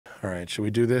All right, should we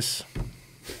do this?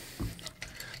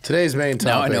 Today's main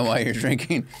topic. Now I know why you're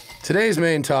drinking. Today's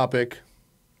main topic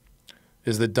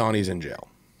is that Donnie's in jail.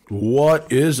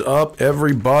 What is up,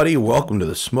 everybody? Welcome to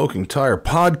the Smoking Tire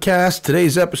Podcast.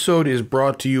 Today's episode is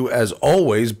brought to you, as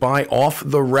always, by Off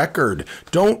the Record.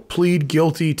 Don't plead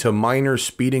guilty to minor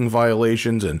speeding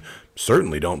violations and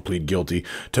certainly don't plead guilty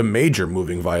to major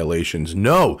moving violations.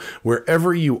 No,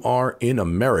 wherever you are in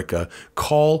America,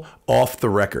 call Off the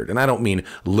Record. And I don't mean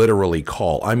literally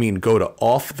call. I mean go to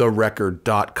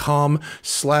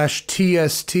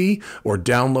offtherecord.com/TST or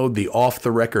download the Off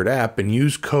the Record app and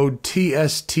use code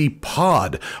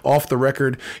TSTPOD. Off the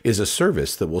Record is a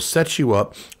service that will set you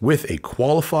up with a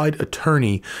qualified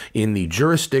attorney in the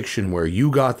jurisdiction where you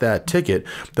got that ticket.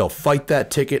 They'll fight that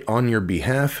ticket on your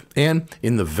behalf, and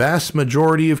in the vast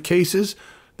majority of cases,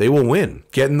 they will win,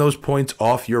 getting those points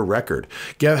off your record.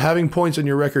 Having points on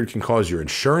your record can cause your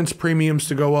insurance premiums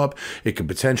to go up. It could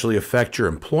potentially affect your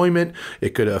employment. It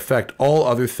could affect all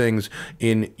other things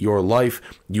in your life.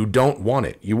 You don't want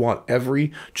it. You want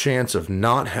every chance of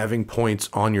not having points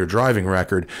on your driving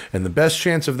record, and the best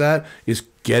chance of that is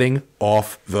getting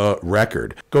off the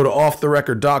record. Go to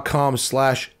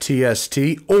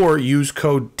offtherecord.com/TST or use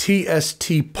code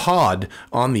TSTPOD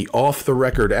on the Off the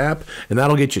Record app, and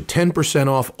that'll get you 10%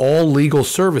 off all legal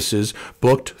services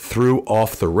booked through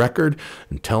Off the Record.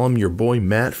 And tell them your boy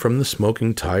Matt from the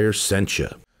Smoking Tire sent you.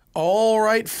 All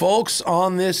right, folks,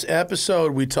 on this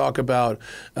episode, we talk about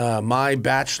my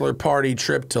bachelor party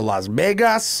trip to Las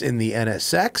Vegas in the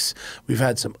NSX. We've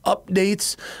had some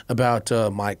updates about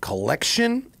my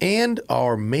collection, and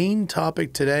our main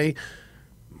topic today,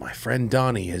 my friend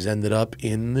Donnie has ended up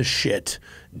in the shit,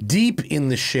 deep in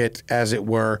the shit, as it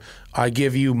were. I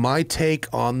give you my take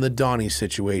on the Donnie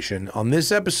situation on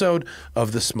this episode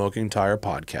of the Smoking Tire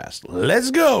Podcast. Let's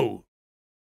go!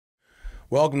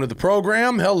 Welcome to the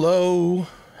program. Hello.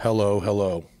 Hello,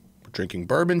 hello. We're drinking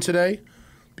bourbon today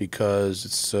because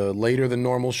it's a later than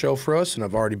normal show for us, and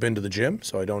I've already been to the gym,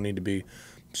 so I don't need to be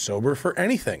sober for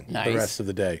anything the rest of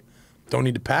the day. Don't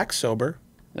need to pack sober.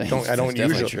 I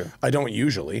don't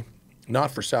usually.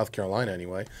 Not for South Carolina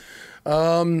anyway.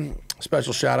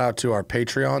 Special shout out to our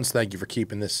Patreons. Thank you for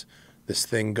keeping this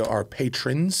thing go. Our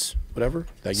patrons, whatever.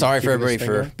 Sorry for everybody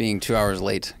for being 2 hours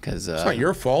late, because it's not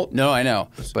your fault. No, I know,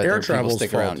 but air travel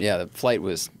stick around. Yeah, the flight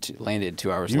was landed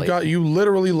 2 hours late. You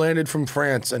literally landed from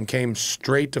France and came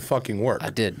straight to fucking work. I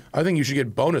did. I think you should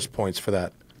get bonus points for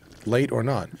that, late or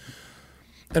not.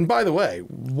 And by the way,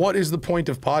 what is the point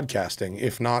of podcasting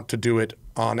if not to do it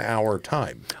on our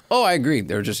time? Oh, I agree.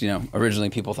 They were just, originally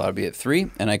people thought it'd be at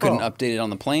 3, and I couldn't update it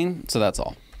on the plane, so that's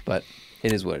all. But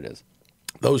it is what it is.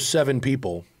 Those 7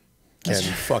 people can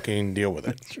fucking deal with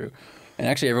it. That's true. And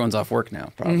actually, everyone's off work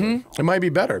now, probably. It might be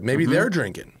better. Maybe they're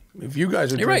drinking. If you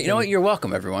guys are You're drinking. right. You know what? You're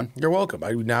welcome, everyone. You're welcome.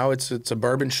 Now it's a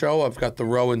bourbon show. I've got the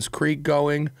Rowan's Creek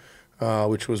going,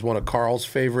 which was one of Carl's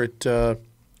favorite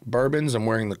bourbons. I'm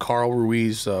wearing the Carl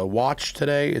Ruiz watch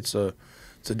today. It's a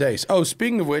day. Oh,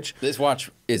 speaking of which, this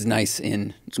watch is nice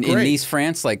in Nice,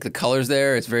 France. Like the colors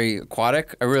there, it's very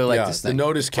aquatic. I really like this thing. The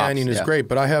Notice Canyon is great.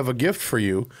 But I have a gift for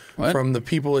you from the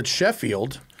people at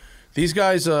Sheffield. These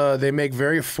guys, they make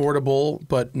very affordable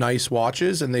but nice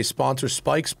watches, and they sponsor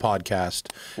Spike's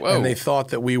podcast. Whoa. And they thought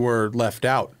that we were left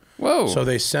out. Whoa! So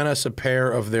they sent us a pair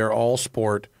of their All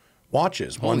Sport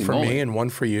watches, one for me and one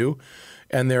for you.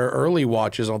 And their early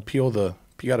watches, you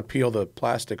got to peel the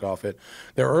plastic off it.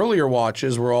 Their earlier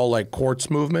watches were all like quartz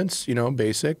movements,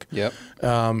 basic. Yep.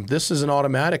 This is an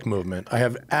automatic movement. I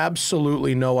have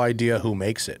absolutely no idea who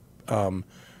makes it,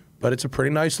 but it's a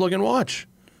pretty nice looking watch.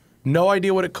 No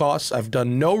idea what it costs. I've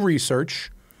done no research,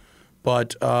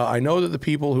 but I know that the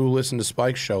people who listen to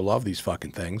Spike's show love these fucking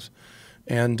things.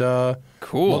 And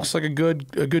cool. Looks like a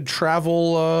good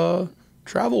travel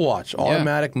watch,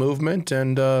 automatic movement,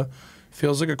 and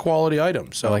feels like a quality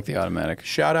item. So I like the automatic.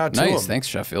 Shout out to them. Nice, thanks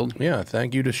Sheffield. Yeah,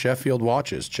 thank you to Sheffield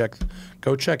Watches.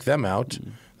 Go check them out.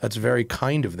 That's very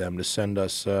kind of them to send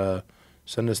us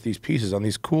these pieces on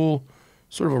these cool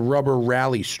sort of a rubber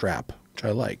rally strap, which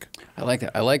I like. I like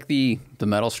that. I like the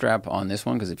metal strap on this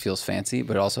one because it feels fancy,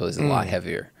 but it also is a lot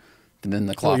heavier than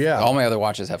the cloth. Yeah. All my other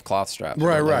watches have cloth straps.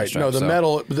 Right. No,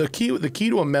 metal. The key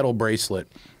to a metal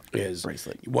bracelet is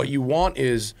what you want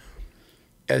is,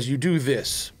 as you do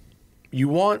this, you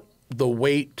want the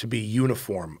weight to be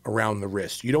uniform around the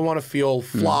wrist. You don't want to feel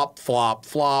flop, flop,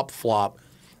 flop, flop.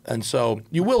 And so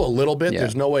you will a little bit. Yeah.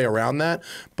 There's no way around that.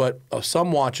 But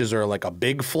some watches are like a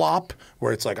big flop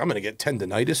where it's like, I'm going to get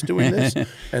tendinitis doing this.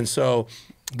 And so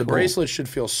the bracelet should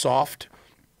feel soft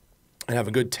and have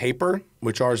a good taper,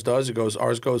 which ours does.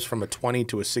 Ours goes from a 20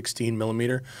 to a 16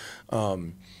 millimeter.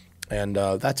 And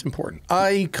that's important.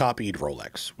 I copied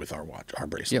Rolex with our watch, our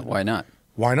bracelet. Yeah, why not?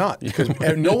 Why not? Because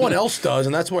no one else does,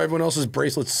 and that's why everyone else's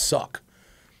bracelets suck.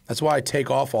 That's why I take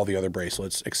off all the other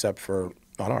bracelets except for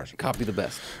on ours. Copy the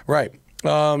best. Right.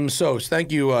 So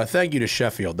thank you to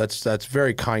Sheffield. That's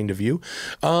very kind of you.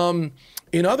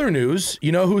 In other news,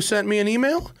 you know who sent me an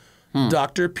email?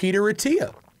 Dr. Peter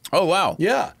Attia. Oh, wow.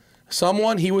 Yeah.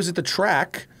 He was at the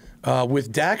track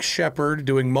with Dax Shepard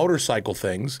doing motorcycle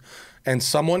things, and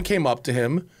someone came up to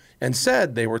him and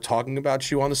said they were talking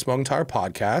about you on the Smoking Tire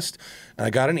podcast, and I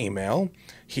got an email.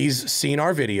 He's seen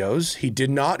our videos. He did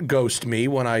not ghost me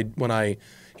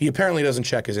he apparently doesn't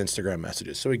check his Instagram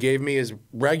messages. So he gave me his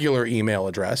regular email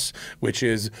address, which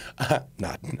is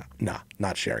not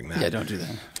sharing that. Yeah, don't do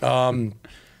that.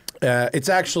 It's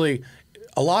actually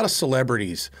a lot of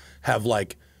celebrities have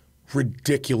like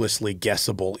ridiculously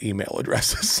guessable email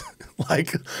addresses.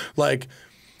 like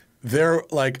they're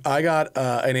like, I got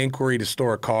an inquiry to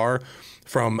store a car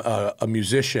from a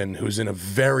musician who's in a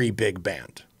very big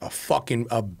band, a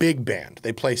big band.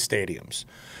 They play stadiums.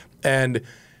 And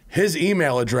his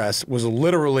email address was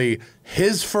literally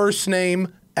his first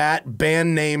name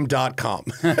 @bandname.com.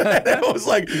 It was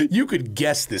like, you could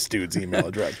guess this dude's email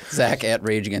address. Zach at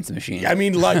Rage Against the Machine. I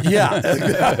mean, like, yeah,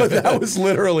 that was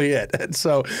literally it. And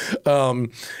so,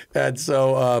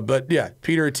 but yeah,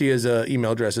 Peter Attia's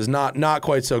email address is not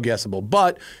quite so guessable.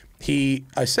 But I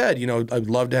said, I'd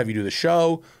love to have you do the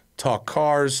show, talk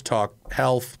cars, talk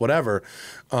health, whatever.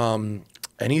 And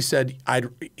he said,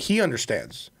 he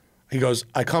understands. He goes,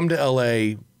 I come to LA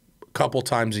a couple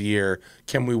times a year.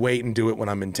 Can we wait and do it when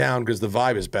I'm in town? Because the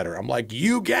vibe is better. I'm like,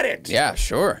 you get it. Yeah,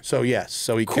 sure. So, yes.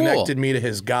 So he connected me to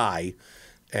his guy,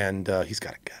 and he's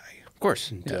got a guy. Of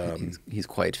course. And, he's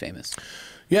quite famous.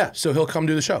 Yeah, so he'll come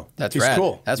do the show. He's rad.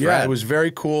 Cool. That's rad. It was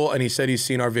very cool, and he said he's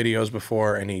seen our videos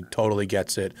before, and he totally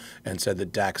gets it, and said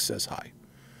that Dax says hi.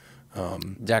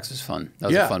 Dax was fun. That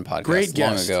was a fun podcast. Great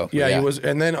guest. Long ago. Yeah, he was.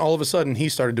 And then all of a sudden he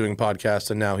started doing podcasts,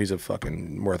 and now he's a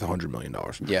fucking worth $100 million.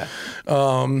 Yeah.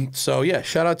 So yeah,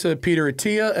 shout out to Peter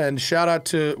Attia, and shout out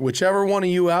to whichever one of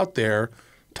you out there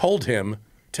told him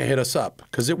to hit us up,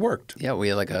 because it worked. Yeah, we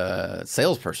had like a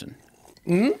salesperson.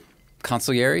 Mm-hmm.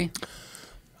 Consigliere.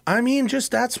 I mean,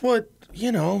 just that's what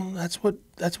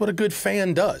a good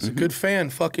fan does. A good fan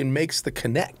fucking makes the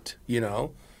connect.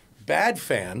 Bad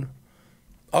fan,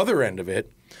 other end of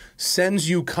it, sends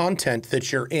you content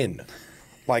that you're in.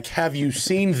 Like, have you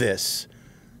seen this?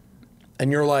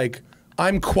 And you're like,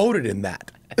 I'm quoted in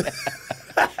that.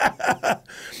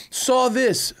 Saw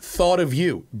this, thought of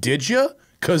you. Did you?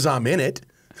 Because I'm in it.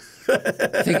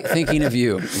 Thinking of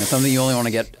you. Something you only want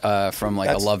to get from like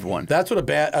a loved one. That's what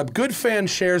a good fan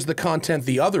shares the content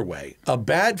the other way. A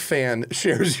bad fan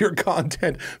shares your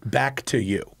content back to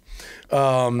you.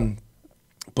 But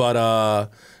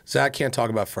Zach can't talk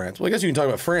about France. Well, I guess you can talk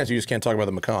about France. You just can't talk about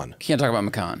the Macan. Can't talk about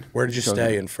Macan. Where did you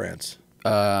stay in France?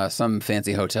 Some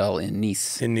fancy hotel in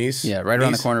Nice. In Nice? Yeah, right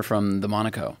around the corner from the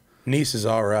Monaco. Nice is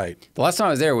all right. The last time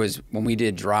I was there was when we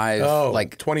did Drive,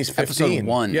 like 2015. episode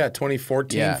 1. Yeah,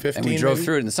 2014, 15. And we drove maybe?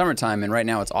 through it in the summertime, and right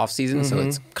now it's off season, so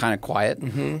it's kind of quiet,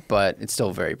 but it's still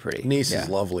very pretty. Nice is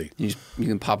lovely. You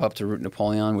can pop up to Route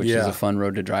Napoleon, which is a fun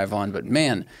road to drive on. But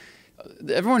man,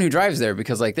 everyone who drives there,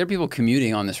 because like there are people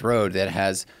commuting on this road that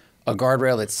has a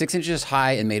guardrail that's 6 inches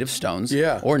high and made of stones,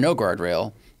 or no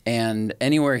guardrail. And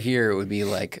anywhere here, it would be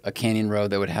like a canyon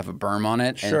road that would have a berm on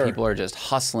it, and people are just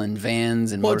hustling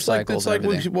vans and motorcycles. It's like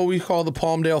what we call the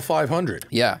Palmdale 500.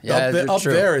 Yeah, up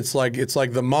there, it's like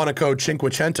the Monaco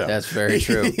Cinquecento. That's very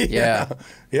true. Yeah.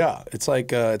 It's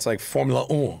like Formula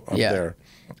One up there.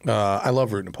 I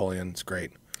love Route Napoleon. It's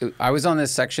great. I was on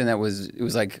this section that was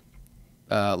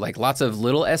like lots of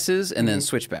little S's and then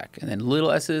switchback, and then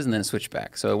little S's and then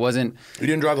switchback. So it wasn't. You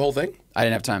didn't drive the whole thing? I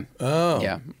didn't have time. Oh.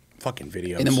 Yeah. Fucking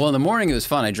videos. And then, in the morning it was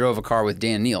fun. I drove a car with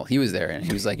Dan Neal. He was there, and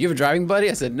he was like, "You have a driving buddy?"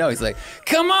 I said, "No." He's like,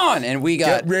 "Come on!" And we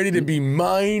got get ready to be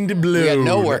mind blown. We got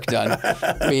no work done.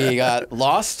 We got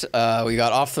lost. We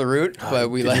got off the route, but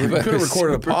we could have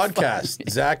recorded a podcast.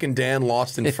 Zach and Dan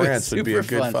lost in France would be a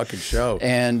good fucking show.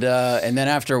 And then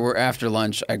after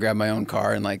lunch, I grabbed my own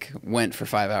car and like went for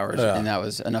 5 hours, and that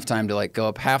was enough time to like go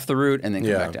up half the route and then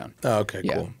come back down. Oh, okay,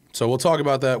 cool. So we'll talk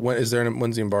about that. When's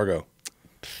the embargo?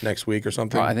 Next week or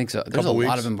something? Oh, I think so. There's a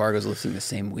lot of embargoes lifting the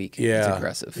same week. Yeah, it's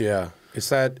aggressive. Yeah, it's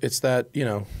that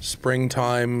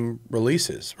springtime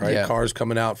releases, right? Yeah. Cars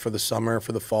coming out for the summer,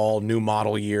 for the fall, new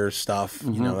model year stuff.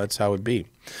 That's how it'd be.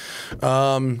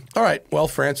 All right. Well,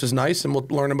 France is nice, and we'll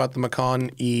learn about the Macan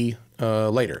E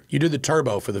later. You did the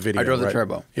turbo for the video. I drove the right?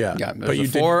 turbo. Yeah. But you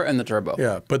 4 and the turbo.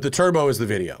 Yeah, but the turbo is the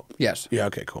video. Yes. Yeah,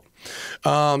 okay, cool.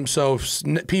 So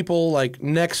people, like,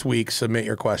 next week, submit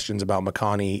your questions about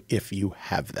Makani if you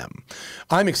have them.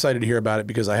 I'm excited to hear about it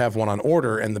because I have one on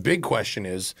order, and the big question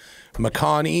is,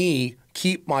 Makani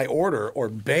keep my order or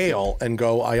bail and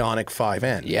go Ioniq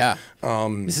 5N? Yeah.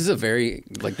 This is a very,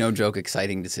 like, no joke,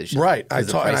 exciting decision. Right.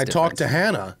 I talked to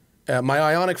Hannah. My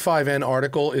Ioniq 5N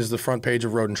article is the front page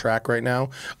of Road and Track right now.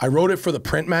 I wrote it for the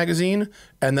print magazine,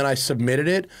 and then I submitted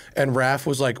it, and Raph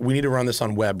was like, we need to run this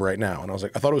on web right now. And I was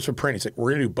like, I thought it was for print. He's like, we're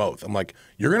going to do both. I'm like,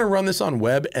 you're going to run this on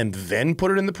web and then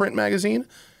put it in the print magazine?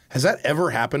 Has that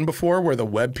ever happened before where the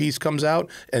web piece comes out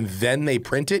and then they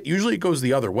print it? Usually it goes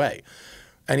the other way.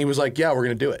 And he was like, yeah, we're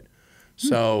going to do it.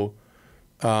 So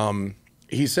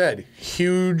he said,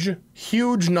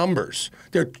 huge numbers.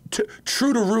 They're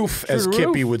true to roof, as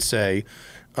Kippy would say,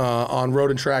 on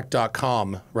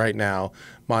roadandtrack.com right now,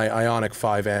 my Ioniq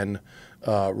 5N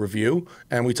review.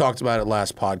 And we talked about it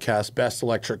last podcast, best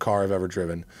electric car I've ever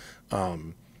driven.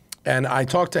 And I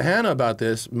talked to Hannah about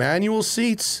this. Manual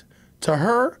seats, to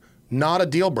her, not a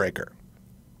deal breaker.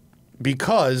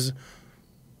 Because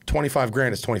 25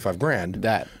 grand is 25 grand.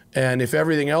 That. And if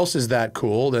everything else is that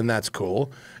cool, then that's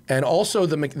cool. And also,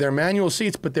 they're manual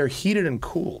seats, but they're heated and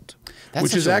cooled,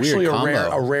 which is actually a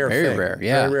rare Very thing. rare,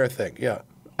 yeah. Very rare thing, yeah.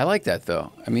 I like that,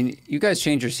 though. I mean, you guys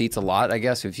change your seats a lot, I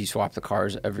guess, if you swap the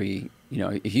cars every,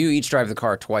 if you each drive the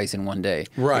car twice in one day,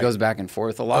 right. It goes back and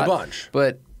forth a lot. A bunch.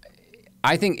 But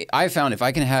I think I found if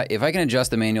I can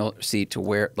adjust the manual seat to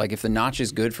where, like, if the notch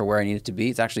is good for where I need it to be,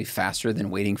 it's actually faster than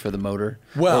waiting for the motor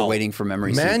or waiting for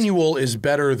memory seats. Manual is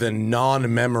better than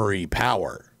non-memory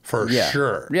power, for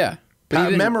sure. Yeah.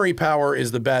 Memory power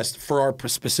is the best for our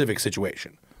specific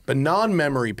situation. But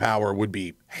non-memory power would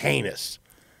be heinous.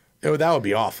 That would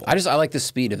be awful. I like the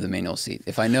speed of the manual seat.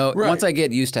 If I know, once I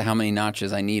get used to how many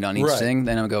notches I need on each thing,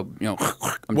 then I'll go,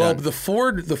 I'm done. The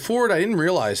Ford, I didn't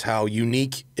realize how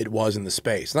unique it was in the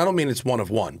space. And I don't mean it's one of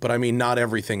one, but I mean not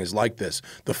everything is like this.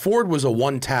 The Ford was a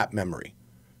one-tap memory,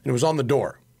 and it was on the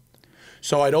door.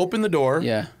 So I'd open the door,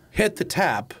 hit the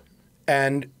tap,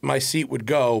 and my seat would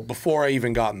go before I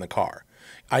even got in the car.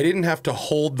 I didn't have to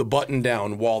hold the button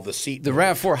down while the seat. The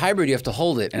RAV4 Hybrid, you have to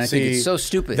hold it, and I think it's so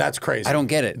stupid. That's crazy. I don't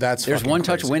get it. There's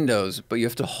one-touch windows, but you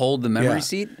have to hold the memory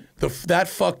seat. That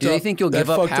fucked up. Do they think you'll give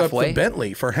up halfway? The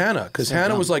Bentley for Hannah, because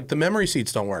Hannah was like, the memory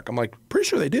seats don't work. I'm like, pretty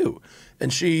sure they do,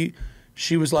 and she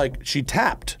was like, she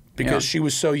tapped because she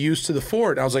was so used to the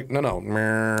Ford. I was like, no.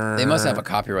 They must have a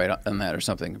copyright on that or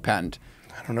something, a patent.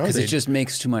 I don't know. Because it just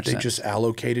makes too much sense. They just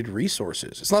allocated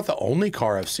resources. It's not the only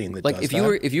car I've seen that does that. If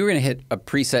you were going to hit a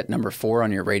preset number 4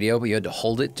 on your radio, but you had to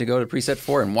hold it to go to preset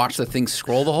 4 and watch the thing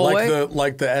scroll the whole way?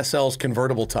 Like the SL's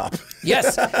convertible top.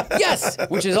 Yes,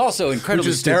 which is also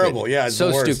incredibly stupid. Terrible. Yeah, it's so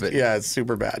the worst. stupid. Yeah, it's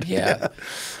super bad. Yeah.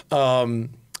 So I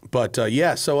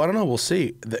don't know. We'll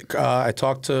see. I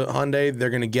talked to Hyundai. They're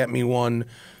going to get me one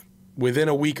within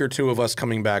a week or two of us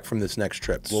coming back from this next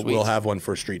trip. We'll have one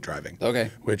for street driving.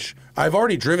 Okay. Which I've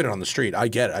already driven it on the street. I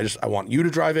get it. I want you to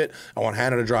drive it. I want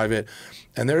Hannah to drive it.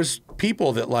 And there's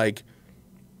people that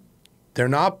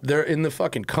they're in the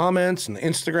fucking comments and the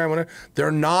Instagram, whatever. They're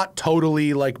not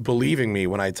totally like believing me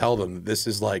when I tell them that this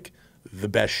is like the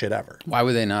best shit ever. Why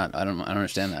would they not? I don't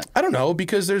understand that. I don't know,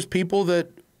 because there's some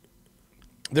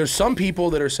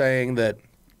people that are saying that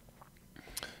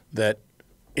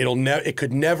it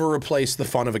could never replace the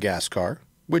fun of a gas car,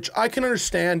 which I can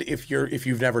understand if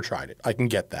you've never tried it. I can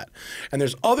get that. And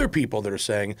there's other people that are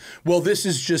saying, well, this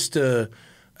is just a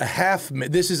half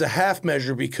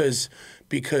measure because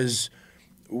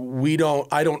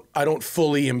I don't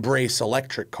fully embrace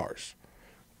electric cars,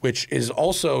 which is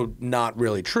also not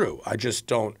really true. I just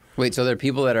don't. Wait, so there are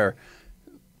people that are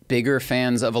bigger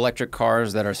fans of electric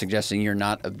cars that are suggesting you're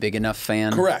not a big enough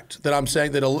fan? Correct. That I'm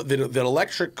saying that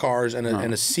electric cars and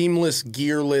a seamless,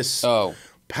 gearless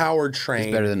powertrain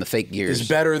is better than the fake gears. Is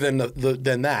better than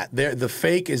that. The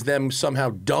fake is them somehow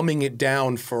dumbing it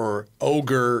down for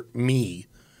ogre me,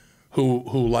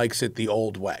 who likes it the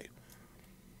old way.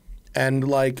 And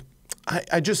like,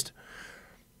 I just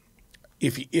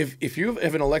if you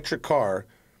have an electric car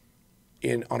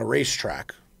on a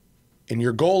racetrack, and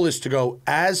your goal is to go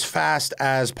as fast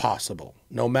as possible,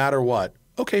 no matter what,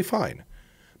 okay, fine.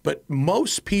 But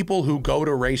most people who go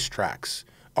to racetracks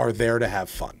are there to have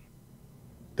fun.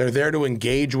 They're there to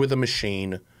engage with a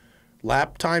machine.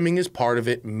 Lap timing is part of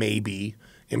it, maybe.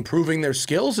 Improving their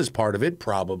skills is part of it,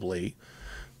 probably.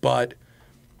 But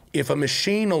if a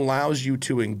machine allows you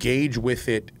to engage with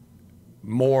it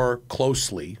more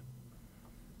closely,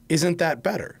 isn't that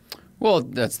better? Well,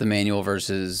 that's the manual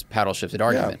versus paddle shifted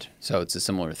argument. So it's a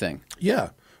similar thing.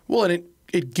 Yeah. Well, and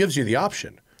it gives you the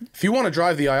option. If you want to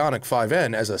drive the Ioniq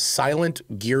 5N as a silent,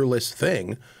 gearless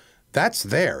thing, that's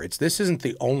there. This isn't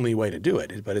the only way to do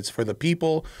it, but it's for the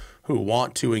people who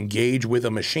want to engage with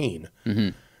a machine,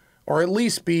 or at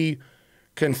least be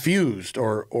confused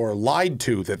or lied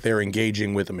to that they're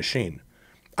engaging with a machine.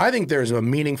 I think there's a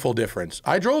meaningful difference.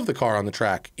 I drove the car on the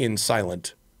track in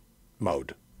silent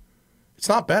mode. It's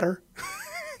not better.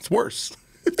 It's worse.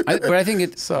 But I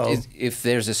think if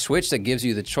there's a switch that gives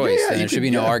you the choice, then there should be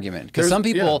no argument. Because some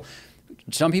people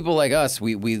like us,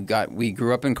 we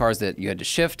grew up in cars that you had to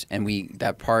shift, and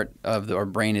that part of our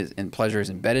brain and pleasure is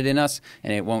embedded in us,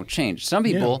 and it won't change. Some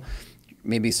people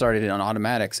maybe started it on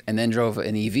automatics and then drove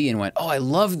an EV and went, oh, I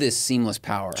love this seamless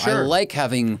power. I like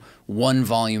having one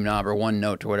volume knob or one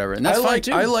note or whatever, and that's fine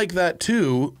too. I like that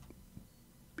too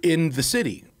in the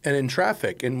city and in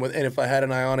traffic. And if I had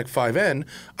an Ioniq 5N,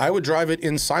 I would drive it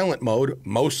in silent mode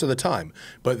most of the time.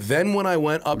 But then when I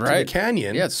went up to the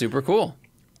canyon... Yeah, it's super cool.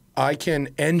 I can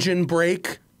engine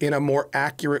brake in a more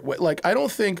accurate way. Like, I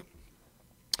don't think...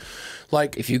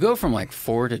 Like, if you go from like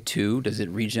 4 to 2, does it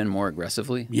regen more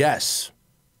aggressively? Yes.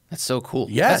 That's so cool.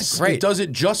 Yes. That's great. It does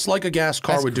it just like a gas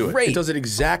car would do it. It does it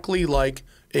exactly like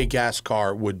a gas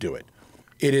car would do it.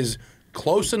 It is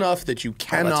close enough that you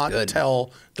cannot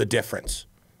tell the difference.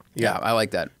 Yeah, I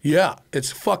like that. Yeah,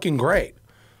 it's fucking great.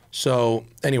 So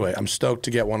anyway, I'm stoked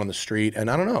to get one on the street,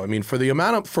 and I don't know. I mean, for the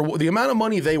amount of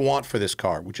money they want for this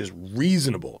car, which is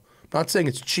reasonable. I'm not saying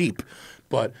it's cheap,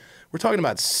 but we're talking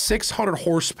about 600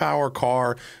 horsepower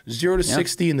car, 0 to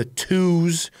 60 in the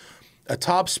 2s, a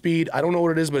top speed. I don't know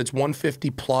what it is, but it's 150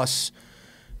 plus.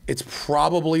 It's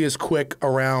probably as quick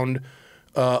around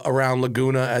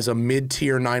Laguna as a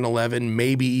mid-tier 911,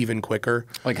 maybe even quicker.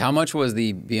 Like, how much was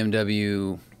the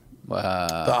BMW? The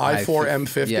i4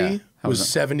 M50 was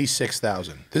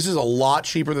 $76,000. This is a lot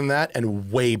cheaper than that and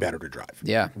way better to drive.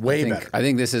 Yeah, way better. I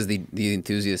think this is the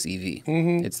enthusiast EV.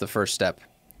 It's the first step.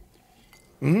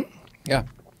 Yeah.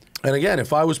 And again,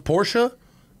 if I was Porsche,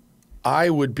 I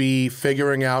would be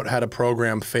figuring out how to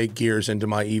program fake gears into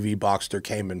my EV Boxster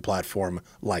Cayman platform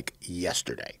like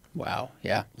yesterday. Wow.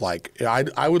 Yeah. Like,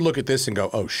 I would look at this and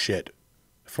go, oh shit,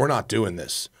 if we're not doing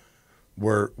this,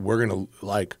 we're gonna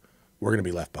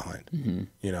be left behind.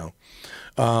 You know.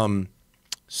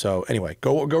 So anyway,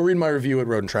 go read my review at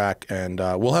Road and Track, and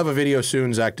we'll have a video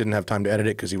soon. Zach didn't have time to edit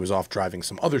it because he was off driving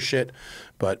some other shit,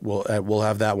 but we'll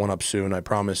have that one up soon, I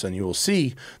promise, and you will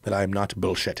see that I am not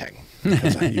bullshitting.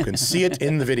 You can see it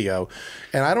in the video,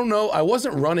 and I don't know, I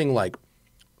wasn't running like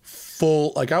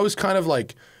full, like I was kind of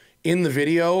like in the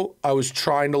video, I was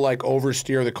trying to like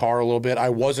oversteer the car a little bit. I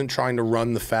wasn't trying to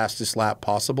run the fastest lap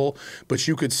possible, but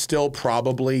you could still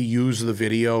probably use the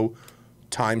video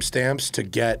timestamps to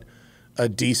get a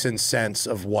decent sense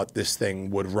of what this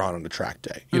thing would run on a track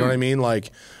day. You know what I mean? Like,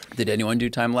 did anyone do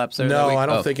time lapse there? No, I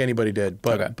don't think anybody did.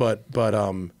 But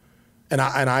and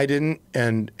I didn't.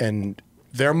 And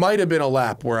there might have been a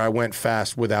lap where I went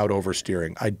fast without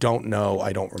oversteering. I don't know.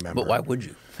 I don't remember. But why would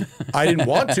you? I didn't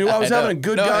want to. I was having a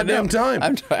good goddamn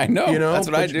time. I know. You know, that's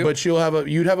what I do. But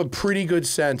you'd have a pretty good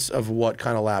sense of what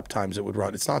kind of lap times it would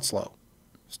run. It's not slow.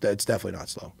 It's definitely not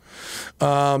slow.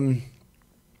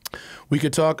 We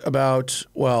could talk about,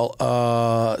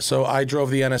 so I drove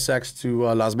the NSX to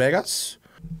Las Vegas.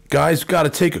 Guys, got to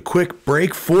take a quick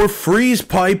break for freeze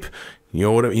pipe. You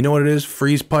know what it is?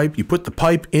 Freeze pipe. You put the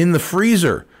pipe in the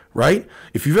freezer, right?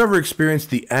 If you've ever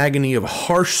experienced the agony of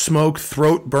harsh smoke,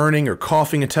 throat burning, or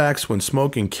coughing attacks when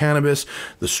smoking cannabis,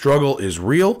 the struggle is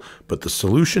real, but the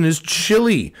solution is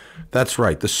chili. That's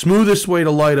right. The smoothest way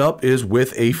to light up is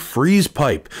with a freeze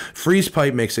pipe. Freeze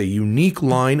pipe makes a unique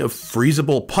line of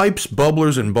freezable pipes,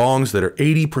 bubblers, and bongs that are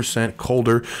 80%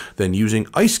 colder than using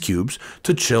ice cubes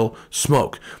to chill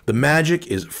smoke. The magic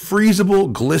is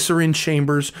freezable glycerin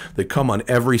chambers that come on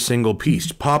every single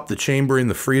piece. Pop the chamber in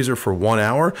the freezer for 1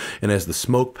 hour, and as the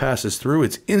smoke passes through,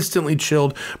 it's instantly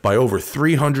chilled by over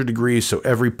 300 degrees, so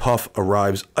every puff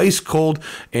arrives ice cold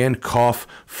and cough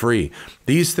free.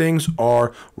 These things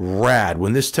are rad.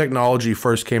 When this technology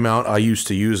first came out, I used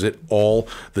to use it all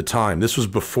the time. This was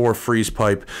before Freeze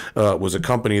Pipe was a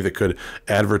company that could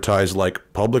advertise like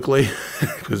publicly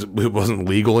because it wasn't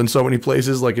legal in so many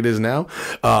places like it is now.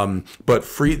 But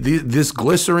this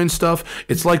glycerin stuff,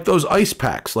 it's like those ice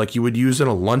packs like you would use in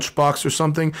a lunchbox or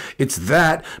something. It's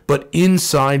that, but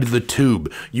inside the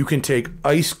tube. You can take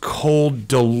ice cold,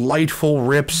 delightful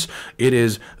rips. It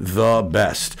is the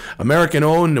best. American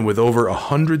owned and with over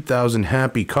 100,000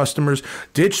 happy customers.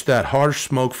 Ditch that harsh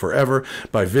smoke forever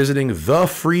by visiting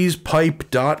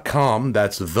thefreezepipe.com.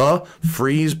 That's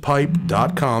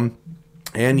thefreezepipe.com.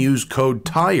 and use code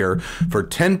TIRE for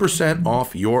 10%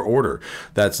 off your order.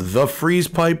 That's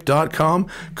thefreezepipe.com,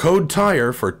 code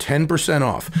TIRE for 10%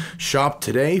 off. Shop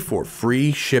today for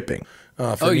free shipping.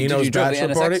 For Nino's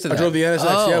bachelor party. I drove the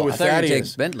NSX, with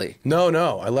Thaddeus. Bentley.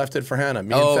 No, I left it for Hannah.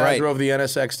 Me and Thad drove the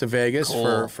NSX to Vegas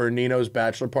for Nino's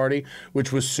bachelor party,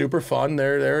 which was super fun.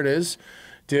 There it is.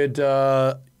 I'd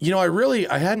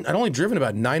only driven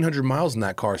about 900 miles in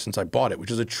that car since I bought it, which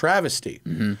is a travesty.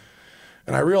 And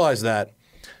I realized that,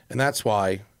 and that's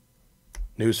why,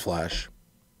 newsflash,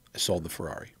 I sold the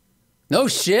Ferrari. No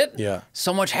shit? Yeah.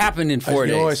 So much happened in 4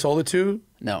 days. You know who I sold it to?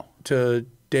 No. To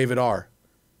David R.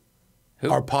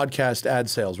 Who? Our podcast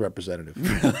ad sales representative.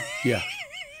 Yeah.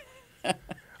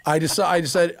 I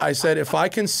said, if I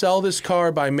can sell this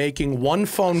car by making one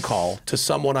phone call to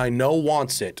someone I know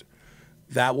wants it,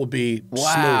 that will be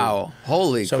smooth.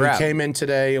 Holy crap. So he came in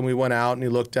today and we went out and he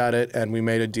looked at it and we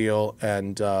made a deal.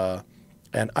 And there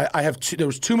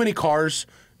was too many cars,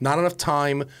 not enough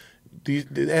time. The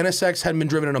NSX hadn't been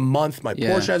driven in a month. My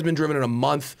Porsche has been driven in a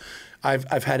month.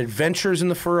 I've had adventures in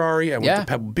the Ferrari. I went to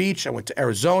Pebble Beach. I went to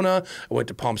Arizona. I went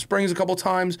to Palm Springs a couple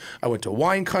times. I went to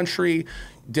wine country.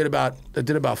 I did about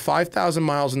 5,000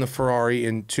 miles in the Ferrari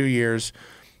in 2 years.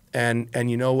 And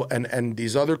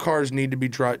these other cars need to be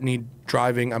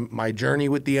driving. My journey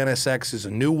with the NSX is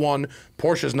a new one.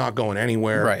 Porsche's not going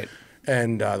anywhere. Right.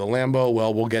 And the Lambo,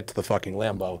 well, we'll get to the fucking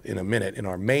Lambo in a minute in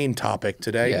our main topic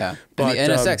today. Yeah. But the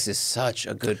NSX is such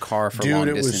a good car for long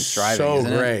distance driving. Dude, it was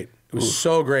so great. It was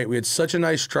so great. We had such a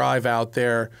nice drive out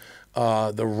there.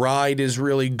 The ride is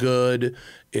really good.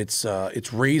 It's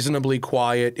reasonably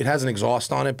quiet. It has an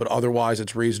exhaust on it, but otherwise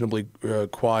it's reasonably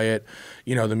quiet.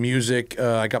 The music.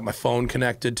 I got my phone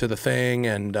connected to the thing,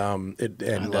 and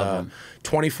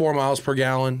 24 miles per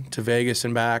gallon to Vegas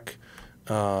and back.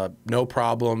 No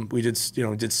problem. We did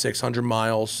 600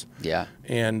 miles. Yeah.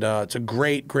 And it's a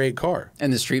great car.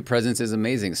 And the street presence is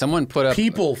amazing. Someone put up...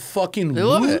 People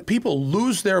people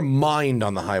lose their mind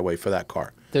on the highway for that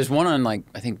car. There's one on, I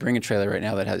think Bring a Trailer right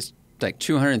now that has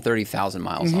 230,000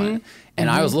 miles on it. And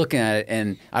I was looking at it,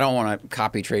 and I don't want to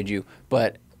copy trade you,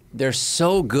 but they're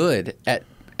so good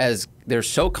they're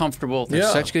so comfortable. They're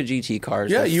such good GT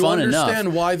cars. Yeah, they're you fun understand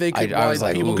enough. why they could. I was why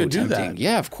like, people could do tempting. that.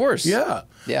 Yeah, of course. Yeah,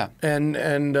 yeah. And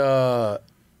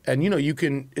you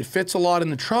can. It fits a lot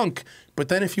in the trunk. But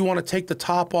then if you want to take the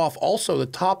top off, also the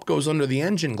top goes under the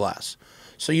engine glass.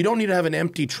 So you don't need to have an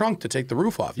empty trunk to take the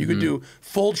roof off. You could do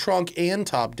full trunk and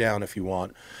top down if you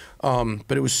want.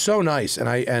 But it was so nice, and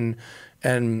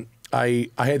I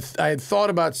had thought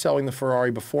about selling the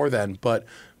Ferrari before then, but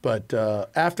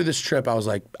after this trip, I was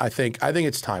like, I think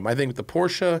it's time. I think the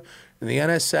Porsche and the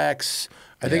NSX,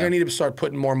 I think I need to start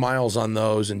putting more miles on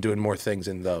those and doing more things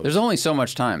in those. There's only so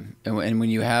much time, and when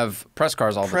you have press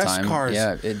cars all the time,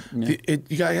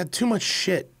 you got too much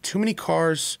shit, too many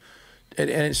cars, and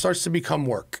it starts to become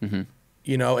work. And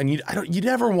you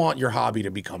never want your hobby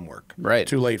to become work. Right.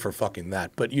 Too late for fucking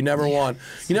that. But you never want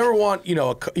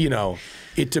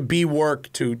it to be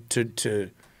work to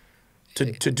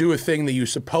do a thing that you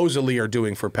supposedly are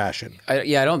doing for passion. I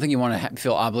don't think you want to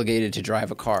feel obligated to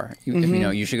drive a car.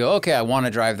 You should go, okay, I want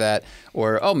to drive that,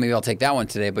 or maybe I'll take that one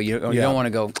today. But you don't want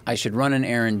to go, I should run an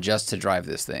errand just to drive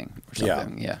this thing or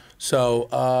something. Yeah. So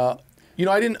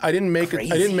I didn't make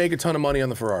a ton of money on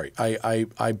the Ferrari.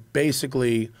 I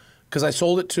basically, because I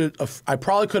sold it to I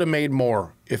probably could have made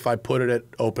more if I put it at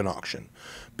open auction,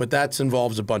 but that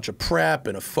involves a bunch of prep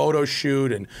and a photo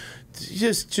shoot and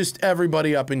just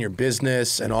everybody up in your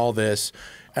business and all this.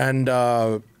 And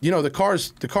the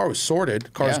car was sorted. The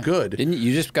car's good. Didn't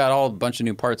you just got a bunch of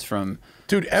new parts from?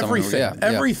 Dude,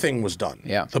 everything was done.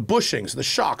 Yeah. The bushings, the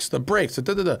shocks, the brakes,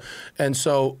 and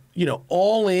so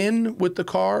all in with the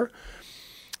car,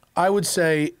 I would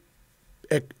say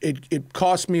it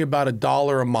cost me about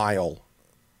 $1 a mile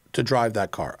to drive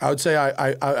that car. I would say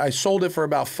I sold it for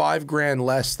about $5,000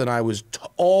 less than I was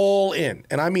all in,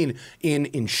 and I mean in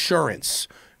insurance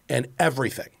and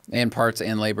everything, and parts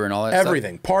and labor and all that.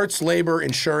 Everything, parts, labor,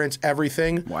 insurance,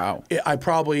 everything. Wow. I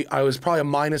was probably a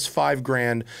minus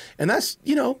 $5,000, and that's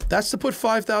to put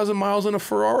 5,000 miles on a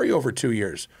Ferrari over 2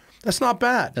 years. That's not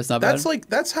bad. That's not bad.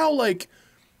 That's how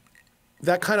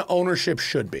that kind of ownership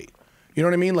should be. You know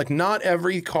what I mean? Like, not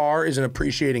every car is an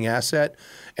appreciating asset.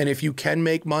 And if you can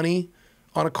make money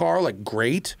on a car,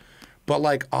 great.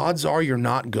 But, odds are you're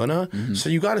not gonna. So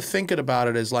you got to think about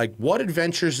it as, what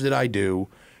adventures did I do?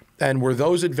 And were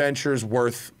those adventures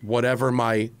worth whatever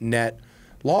my net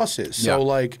loss is? Yeah.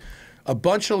 So, a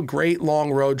bunch of great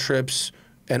long road trips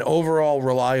and overall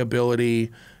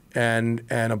reliability and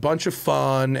a bunch of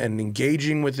fun and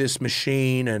engaging with this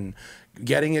machine and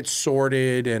getting it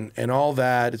sorted and all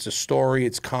that. It's a story,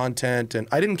 it's content, and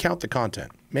I didn't count the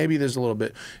content. Maybe there's a little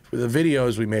bit for the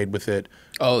videos we made with it.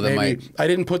 Oh, that maybe might. I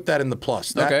didn't put that in the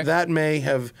plus. That Okay. that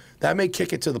may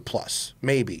kick it to the plus.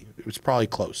 Maybe it was probably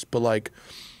close, but like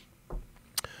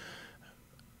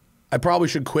I probably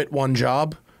should quit one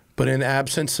job, but in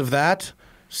absence of that,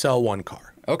 sell one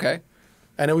car. Okay.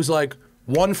 And it was like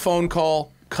one phone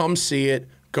call, come see it,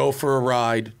 go for a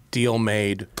ride, deal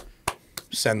made,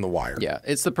 send the wire. Yeah,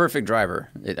 it's the perfect driver.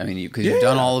 I mean, because you've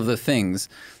done all of the things,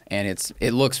 and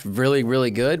it looks really,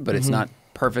 really good, but it's not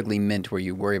perfectly mint where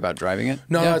you worry about driving it.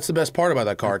 No, that's the best part about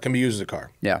that car. It can be used as a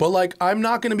car. Yeah. But like, I'm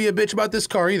not going to be a bitch about this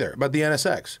car either, about the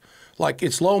NSX. Like,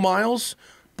 it's low miles,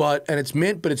 and it's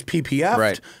mint, but it's PPF'd.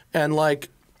 Right. And like,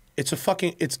 it's a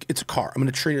car. I'm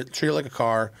going to treat it like a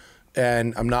car.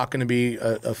 And I'm not going to be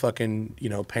a fucking,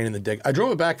 pain in the dick. I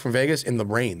drove it back from Vegas in the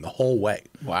rain the whole way.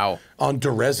 Wow. On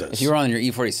Durezas. If you were on your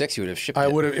E46, you would have shipped it.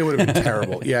 It would have been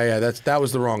terrible. Yeah, that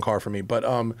was the wrong car for me. But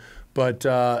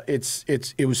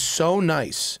it was so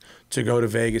nice to go to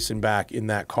Vegas and back in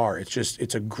that car.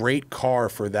 It's a great car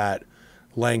for that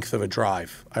length of a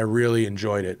drive. I really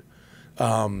enjoyed it.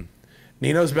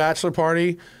 Nino's bachelor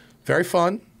party, very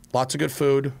fun. Lots of good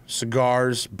food,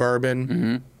 cigars,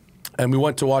 bourbon. And we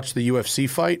went to watch the UFC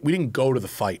fight. We didn't go to the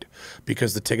fight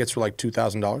because the tickets were like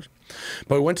 $2,000.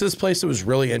 But we went to this place that was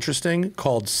really interesting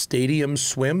called Stadium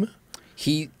Swim.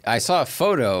 I saw a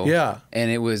photo. Yeah. And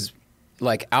it was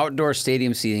like outdoor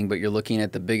stadium seating, but you're looking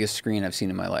at the biggest screen I've seen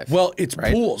in my life. Well, it's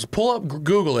pools. Pull up,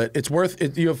 Google it. It's worth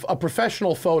it. You have a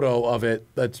professional photo of it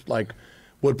that's like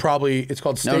it's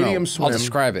called Stadium Swim. I'll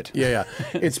describe it. Yeah.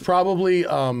 It's probably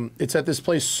it's at this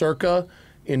place Circa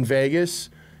in Vegas.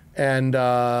 And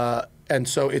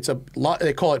so it's a lot.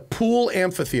 They call it pool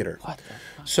amphitheater. What the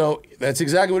fuck? So that's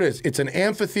exactly what it is. It's an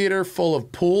amphitheater full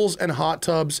of pools and hot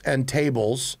tubs and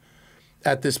tables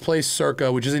at this place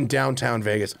Circa, which is in downtown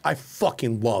Vegas. I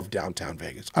fucking love downtown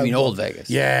Vegas. I mean old Vegas.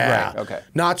 Yeah. Right. Okay.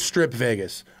 Not strip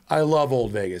Vegas. I love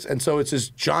old Vegas. And so it's this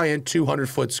giant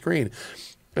 200-foot screen.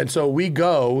 And so we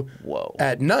go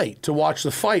at night to watch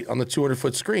the fight on the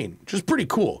 200-foot screen, which is pretty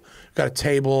cool. Got a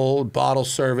table, bottle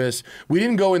service. We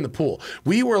didn't go in the pool.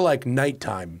 We were like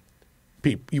nighttime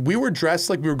people. We were dressed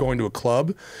like we were going to a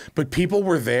club, but people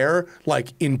were there like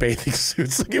in bathing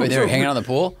suits. Like Wait, they were hanging out in the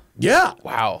pool? Yeah.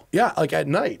 Wow. Yeah, like at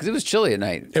night. Because it was chilly at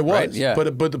night. It was. Right? Yeah.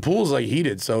 But the pool's like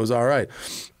heated, so it was all right.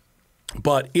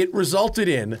 But it resulted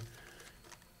in, it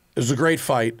was a great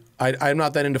fight. I'm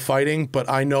not that into fighting, but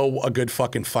I know a good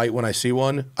fucking fight when I see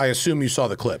one. I assume you saw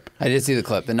the clip. I did see the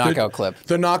clip, the knockout clip.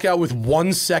 The knockout with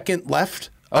 1 second left.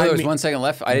 Oh, there was 1 second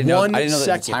left? I didn't know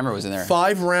that the timer was in there.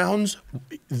 5 rounds,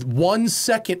 1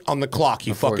 second on the clock.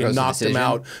 He fucking knocked him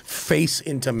out face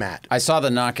into mat. I saw the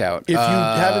knockout. If you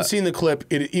haven't seen the clip,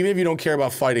 even if you don't care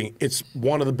about fighting, it's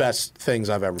one of the best things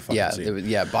I've ever fucking seen.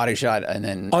 Yeah, body shot and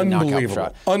then knockout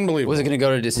shot. Unbelievable. Was it going to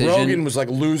go to decision? Rogan was like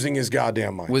losing his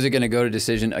goddamn mind. Was it going to go to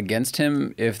decision against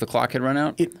him if the clock had run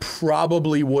out? It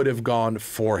probably would have gone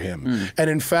for him. And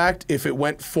in fact, if it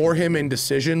went for him in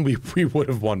decision, we would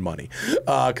have won money.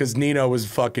 Because Nino was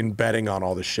fucking betting on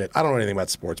all this shit. I don't know anything about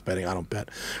sports betting. I don't bet.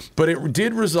 But it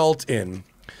did result in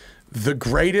the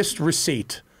greatest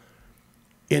receipt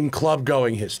in club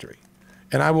going history.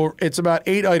 And it's about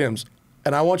 8 items,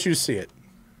 and I want you to see it.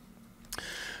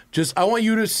 I want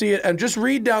you to see it and just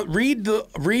read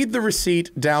the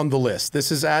receipt down the list.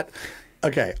 This is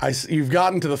okay, you've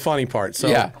gotten to the funny part. So,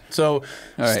 yeah. So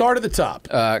right. Start at the top.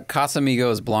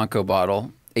 Casamigos Blanco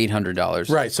bottle.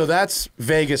 $800. Right, so that's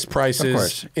Vegas prices. Of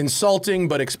course. Insulting,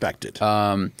 but expected.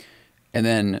 And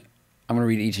then I'm going to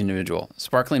read each individual.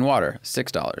 Sparkling water,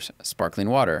 $6. Sparkling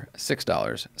water,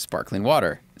 $6. Sparkling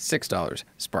water, $6.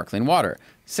 Sparkling water,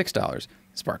 $6.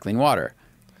 Sparkling water,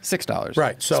 $6.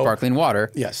 Right, so sparkling water,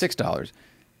 yes. $6.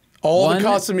 All the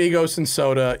Casamigos and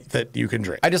soda that you can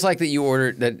drink. I just like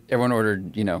that everyone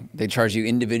ordered, they charge you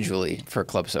individually for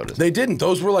club sodas. They didn't.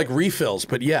 Those were like refills,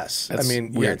 but yes. That's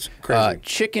weird. Yeah, it's crazy.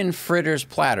 Chicken fritters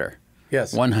platter.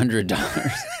 Yes.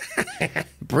 $100.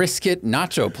 Brisket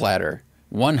nacho platter.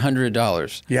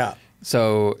 $100. Yeah.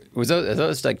 So are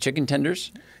those like chicken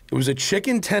tenders? It was a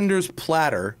chicken tenders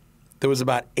platter that was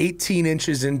about 18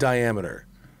 inches in diameter.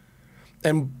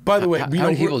 And by the way, how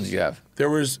many people did you have? There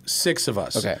was 6 of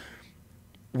us. Okay.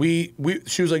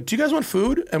 She was like, "Do you guys want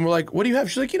food?" And we're like, "What do you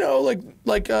have?" She's like,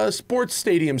 like sports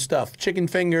stadium stuff, chicken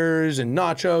fingers and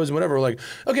nachos and whatever. We're like,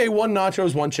 "Okay, 1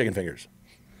 nachos, 1 chicken fingers."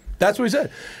 That's what we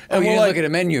said. And you we're didn't like, look at a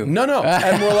menu. No.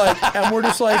 And we're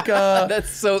just like, that's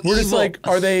so we're evil. just like,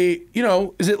 are they,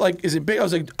 is it big? I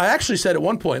was like, I actually said at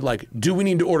one point, like, do we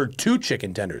need to order 2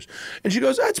 chicken tenders? And she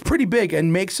goes, that's pretty big,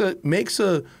 and makes a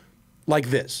like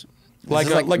this. Like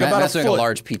about a foot. A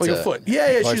large pizza. Like a foot.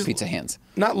 Yeah. Large pizza hands.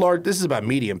 Not large. This is about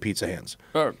medium pizza hands.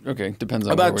 Oh, okay. Depends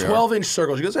on about where we 12-inch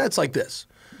circles. She goes, it's like this.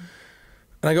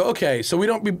 And I go, okay, so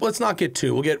let's not get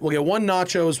two. We'll get one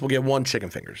nachos, we'll get one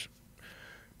chicken fingers.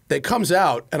 That comes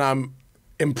out, and I'm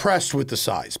impressed with the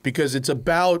size because it's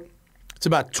about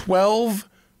 12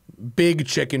 big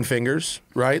chicken fingers,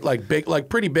 right? Like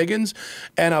pretty big ones,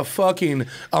 and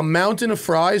a mountain of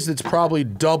fries that's probably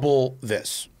double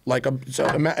this.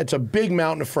 It's a big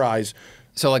mountain of fries.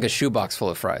 So like a shoebox full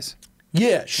of fries.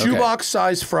 Yeah, shoebox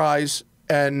size fries.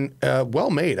 And well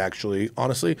made, actually,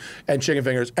 honestly, and chicken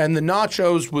fingers. And the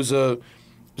nachos was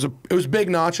big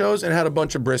nachos and had a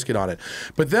bunch of brisket on it.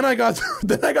 But then I got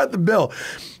the bill,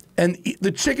 and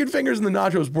the chicken fingers and the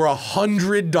nachos were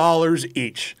 $100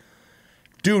 each.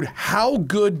 Dude, how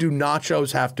good do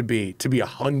nachos have to be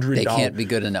 $100? They can't be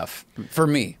good enough. For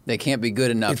me, they can't be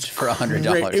good enough for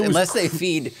 $100 unless they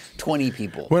feed 20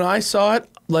 people. When I saw it,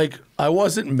 I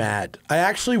wasn't mad. I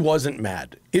actually wasn't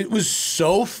mad. It was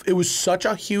such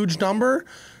a huge number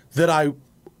that I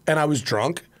was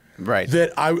drunk. Right.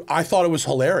 That I thought it was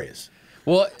hilarious.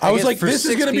 Well, I was like, this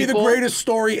is going to be the greatest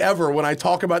story ever when I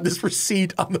talk about this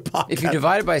receipt on the podcast. If you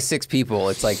divide it by 6 people,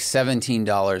 it's like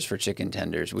 $17 for chicken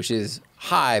tenders, which is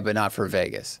high, but not for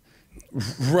Vegas.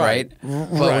 Right? But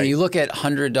when you look at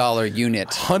 $100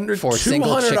 unit for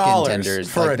single chicken tenders,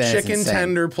 for a chicken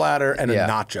tender platter and a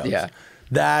nachos,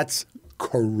 that's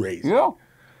crazy. Yeah.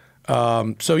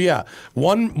 So yeah,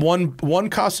 one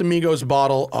Casamigos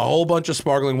bottle, a whole bunch of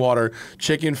sparkling water,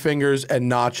 chicken fingers,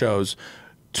 and nachos.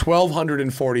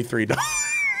 $1,243.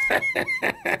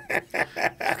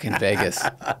 Fucking Vegas.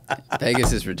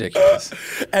 Vegas is ridiculous.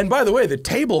 And by the way, the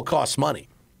table costs money.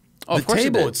 Oh, the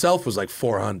table itself was like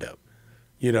 $400.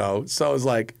 So it was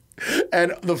like,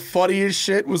 and the funniest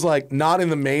shit was like not in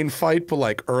the main fight, but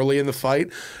like early in the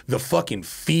fight, the fucking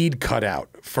feed cut out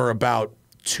for about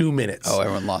 2 minutes. Oh,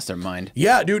 everyone lost their mind.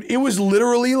 Yeah, dude, it was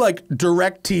literally like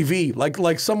direct TV,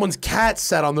 like someone's cat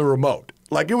sat on the remote.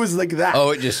 Like it was like that.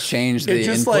 Oh, it just changed the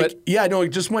input? It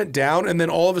just went down, and then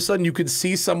all of a sudden you could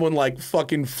see someone like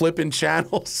fucking flipping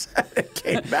channels. It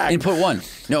came back. Input 1.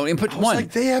 No, input 1.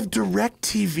 Like they have direct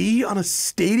TV on a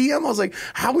stadium. I was like,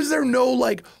 how is there no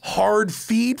like hard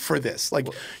feed for this? Like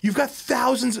you've got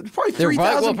thousands, probably 3,000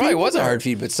 people. Well, probably was a hard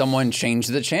feed, but someone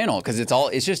changed the channel because it's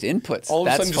just inputs. All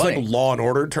of a sudden, just like Law and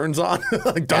Order turns on.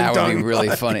 Like, that would be really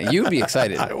funny. You'd be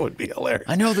excited. That would be hilarious.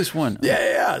 I know this one.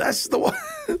 Yeah, that's the one.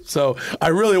 So I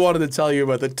really wanted to tell you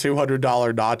about the $200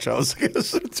 nachos.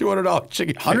 $200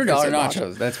 chicken. $100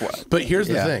 nachos. That's what. But here's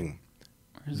the thing: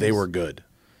 they were good.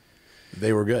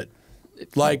 They were good.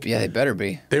 Like they better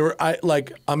be. They were.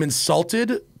 I'm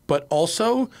insulted, but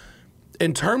also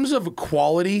in terms of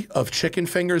quality of chicken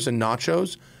fingers and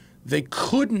nachos, they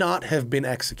could not have been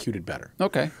executed better.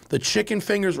 Okay. The chicken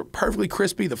fingers were perfectly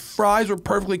crispy. The fries were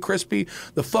perfectly crispy.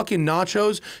 The fucking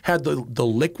nachos had the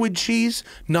liquid cheese,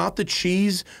 not the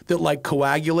cheese that like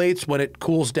coagulates when it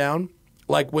cools down.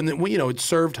 Like when it's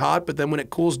served hot, but then when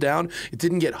it cools down, it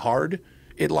didn't get hard.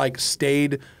 It like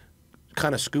stayed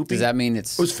kind of scoopy. Does that mean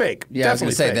it was fake? Yeah, I was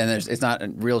going to say then it's not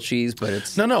real cheese, but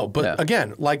it's no. But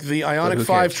again, like the Ioniq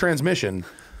 5 transmission.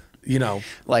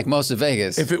 Like most of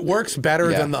Vegas. If it works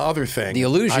better than the other thing, the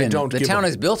illusion. The town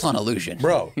is built on illusion,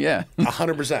 bro. Yeah,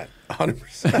 100%.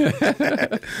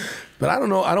 But I don't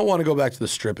know. I don't want to go back to the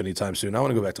Strip anytime soon. I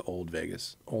want to go back to Old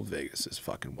Vegas. Old Vegas is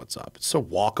fucking what's up. It's so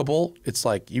walkable. It's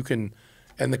like you can,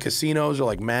 and the casinos are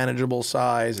like manageable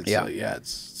size. It's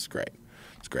it's great.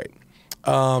 It's great.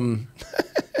 All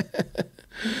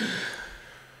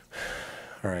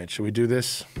right, should we do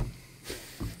this?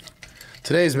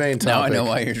 Today's main topic. Now I know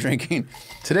why you're drinking.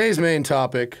 Today's main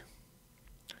topic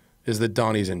is that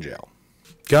Donnie's in jail.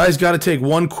 Guys, got to take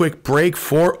one quick break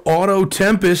for Auto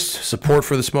Tempest. Support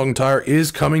for the Smoking Tire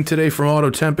is coming today from Auto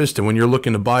Tempest, and when you're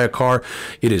looking to buy a car,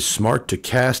 it is smart to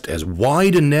cast as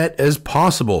wide a net as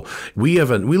possible. We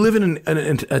live in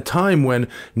a time when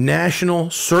national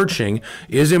searching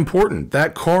is important.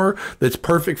 That car that's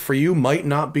perfect for you might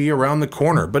not be around the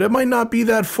corner, but it might not be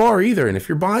that far either. And if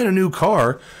you're buying a new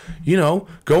car,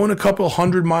 going a couple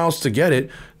 100 miles to get it,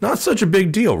 not such a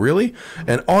big deal, really.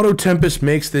 And Auto Tempest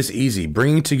makes this easy,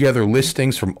 bringing together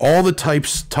listings from all the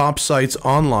top sites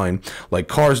online, like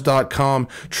Cars.com,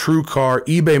 TrueCar,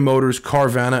 eBay Motors,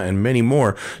 Carvana, and many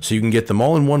more, so you can get them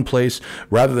all in one place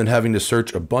rather than having to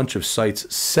search a bunch of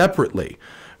sites separately,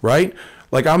 right?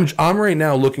 Like I'm right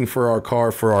now looking for our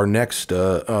car for our next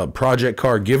project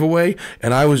car giveaway,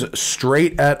 and I was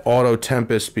straight at Auto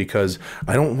Tempest because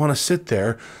I don't want to sit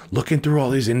there looking through all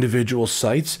these individual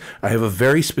sites. I have a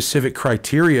very specific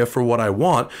criteria for what I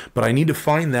want, but I need to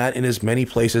find that in as many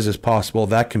places as possible.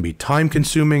 That can be time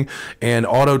consuming, and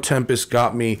Auto Tempest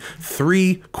got me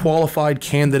 3 qualified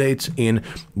candidates in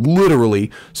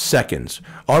literally seconds.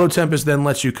 Auto Tempest then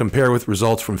lets you compare with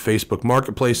results from Facebook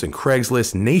Marketplace and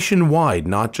Craigslist nationwide,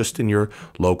 not just in your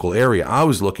local area. I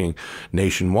was looking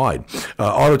nationwide.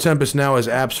 Auto Tempest now has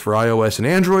apps for iOS and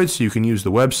Android, so you can use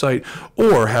the website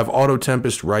or have Auto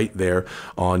Tempest right there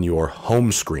on your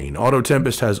home screen. Auto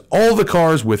Tempest has all the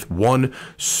cars with one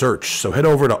search. So head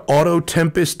over to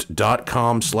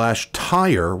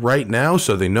autotempest.com/tire right now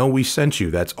so they know we sent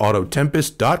you. That's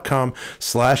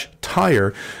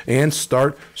autotempest.com/tire and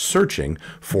start searching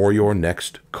for your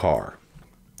next car.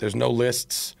 There's no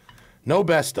lists, no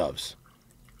best ofs.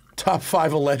 Top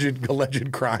 5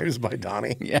 alleged crimes by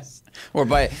Donnie. Yes, or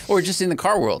just in the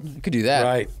car world. You could do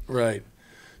that. Right.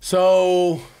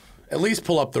 So at least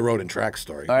pull up the road and track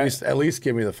story. At least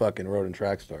give me the fucking road and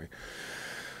track story.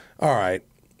 All right.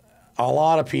 A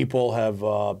lot of people have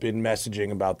been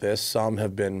messaging about this. Some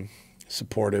have been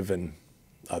supportive and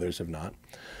others have not.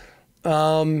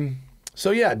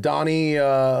 So yeah, Donnie,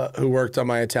 who worked on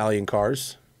my Italian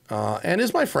cars and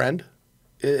is my friend,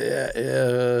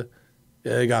 got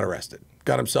arrested.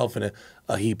 Got himself in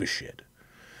a heap of shit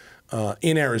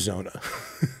in Arizona,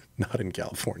 not in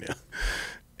California.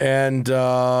 And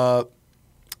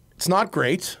it's not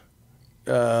great.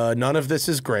 None of this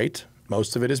is great.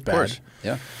 Most of it is bad. Of course.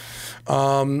 Yeah.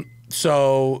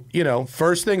 So,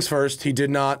 first things first, he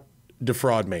did not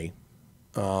defraud me.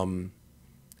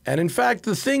 And in fact,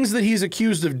 the things that he's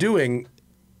accused of doing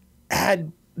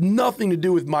had nothing to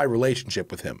do with my relationship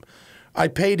with him. I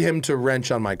paid him to wrench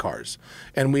on my cars,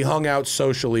 and we hung out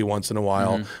socially once in a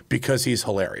while because he's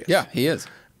hilarious. Yeah, he is.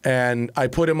 And I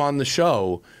put him on the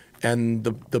show and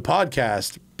the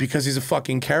podcast because he's a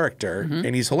fucking character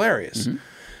and he's hilarious.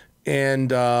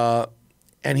 And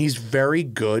he's very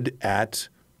good at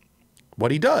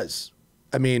what he does.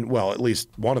 I mean, well, at least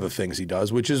one of the things he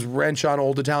does, which is wrench on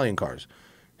old Italian cars.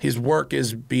 His work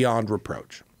is beyond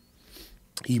reproach.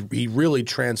 He really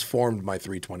transformed my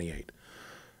 328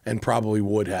 and probably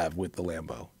would have with the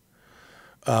Lambo.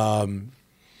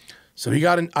 So he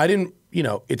got I didn't,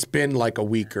 it's been like a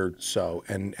week or so,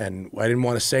 and I didn't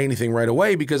want to say anything right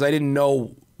away because I didn't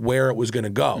know where it was going to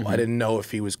go. I didn't know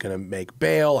if he was going to make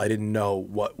bail. I didn't know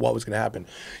what was going to happen.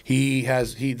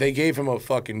 They gave him a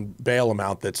fucking bail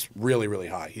amount that's really, really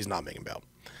high. He's not making bail.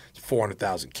 It's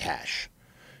 $400,000 cash.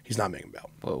 He's not making bail.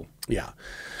 Whoa. Yeah.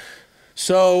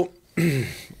 So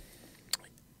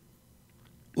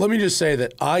let me just say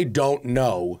that I don't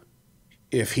know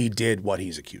if he did what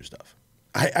he's accused of.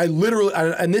 I literally,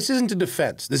 and this isn't a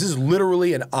defense. This is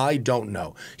literally an I don't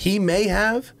know. He may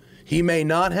have. He may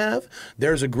not have.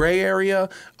 There's a gray area.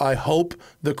 I hope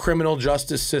the criminal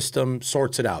justice system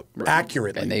sorts it out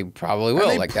accurately. And they probably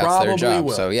will. Like, that's their job.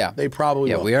 Will. So, yeah. They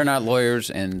probably will. Yeah, we are not lawyers,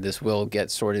 and this will get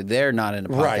sorted there, not in a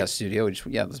podcast studio.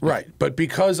 Right. But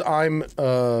because I'm,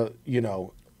 a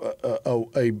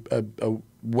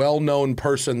well-known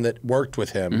person that worked with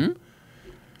him,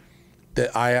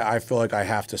 that I feel like I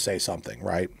have to say something,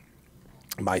 right?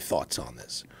 My thoughts on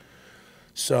this.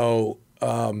 So,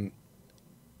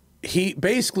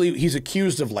 he's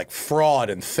accused of like fraud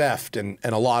and theft and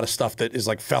a lot of stuff that is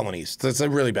like felonies. That's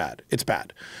really bad. It's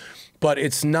bad. But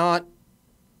it's not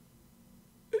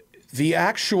the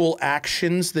actual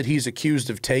actions that he's accused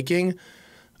of taking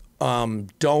I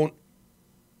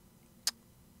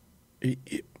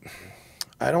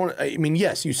mean,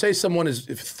 yes, you say someone has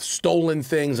stolen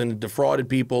things and defrauded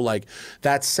people, like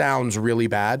that sounds really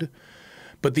bad.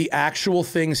 But the actual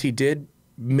things he did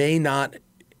may not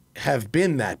have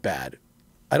been that bad.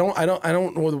 I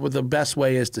don't know what the best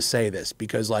way is to say this,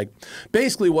 because like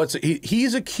basically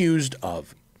he's accused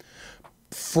of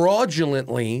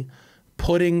fraudulently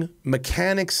putting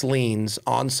mechanics liens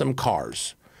on some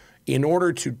cars in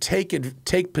order to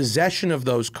take possession of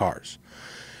those cars.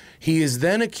 He is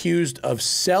then accused of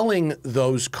selling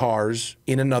those cars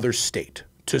in another state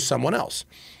to someone else.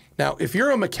 Now, if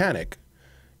you're a mechanic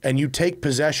and you take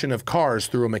possession of cars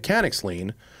through a mechanics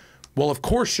lien, well, of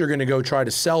course you're going to go try to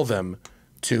sell them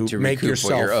to make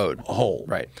yourself whole.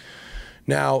 Right.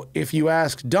 Now, if you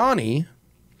ask Donnie,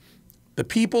 the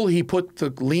people he put the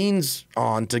liens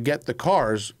on to get the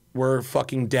cars were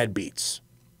fucking deadbeats.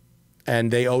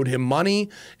 And they owed him money,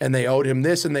 and they owed him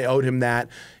this, and they owed him that,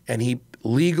 and he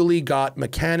legally got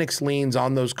mechanics liens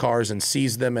on those cars and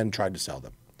seized them and tried to sell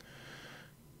them.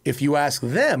 If you ask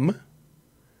them,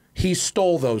 he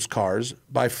stole those cars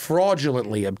by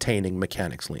fraudulently obtaining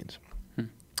mechanics liens.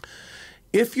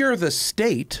 If you're the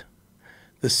state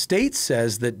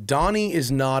says that Donnie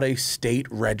is not a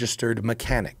state-registered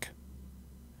mechanic.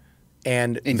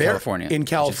 And in California. In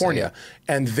California.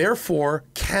 And therefore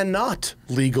cannot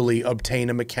legally obtain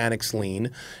a mechanics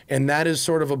lien. And that is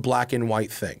sort of a black and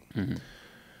white thing. Mm-hmm.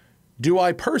 Do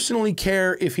I personally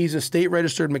care if he's a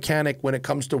state-registered mechanic when it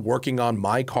comes to working on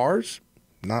my cars?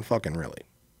 Not fucking really.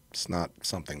 It's not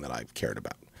something that I've cared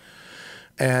about.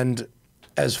 And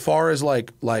as far as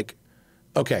like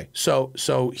okay, so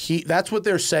that's what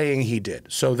they're saying he did.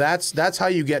 So that's how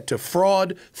you get to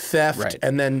fraud, theft, right.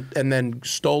 and then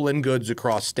stolen goods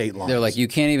across state lines. They're like, you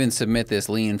can't even submit this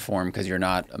lien form because you're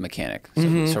not a mechanic.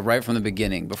 So, so right from the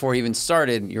beginning, before he even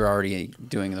started, you're already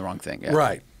doing the wrong thing. Yeah.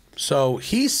 Right. So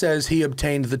he says he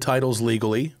obtained the titles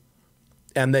legally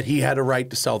and that he had a right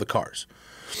to sell the cars.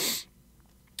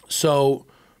 So,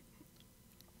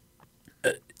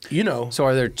 you know. So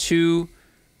are there two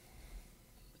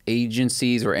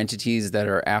agencies or entities that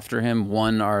are after him?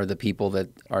 One are the people that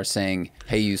are saying,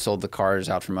 hey, you sold the cars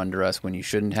out from under us when you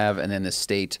shouldn't have. And then the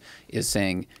state is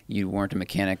saying you weren't a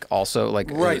mechanic also.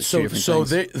 Like, right. So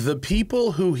the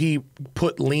people who he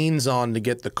put liens on to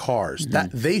get the cars,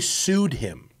 that they sued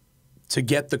him to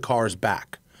get the cars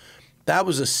back. That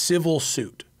was a civil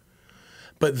suit.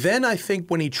 But then I think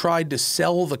when he tried to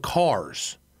sell the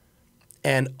cars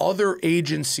and other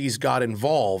agencies got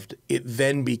involved, it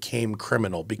then became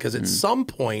criminal because at some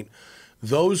point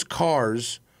those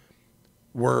cars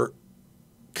were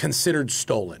considered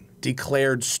stolen,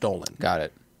 declared stolen. Got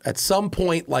it. At some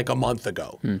point like a month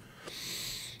ago.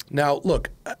 Now, look,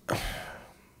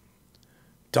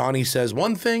 Donnie says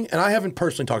one thing, and I haven't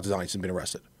personally talked to Donnie since he's been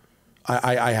arrested.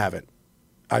 I haven't.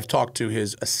 I've talked to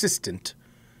his assistant,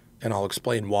 and I'll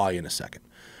explain why in a second.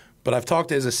 But I've talked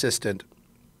to his assistant,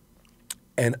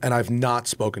 and I've not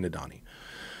spoken to Donnie.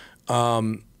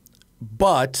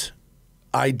 But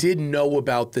I did know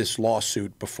about this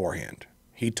lawsuit beforehand.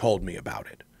 He told me about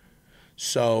it.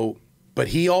 So, but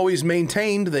he always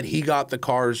maintained that he got the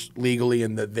cars legally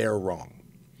and that they're wrong.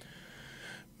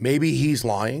 Maybe he's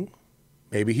lying.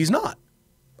 Maybe he's not.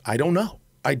 I don't know.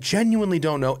 I genuinely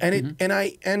don't know. And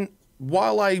and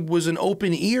while I was an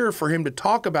open ear for him to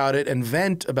talk about it and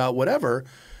vent about whatever,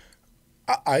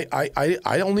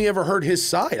 I only ever heard his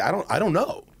side. I don't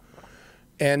know.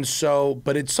 And so,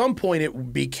 but at some point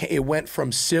it went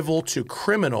from civil to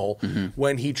criminal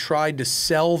when he tried to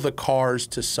sell the cars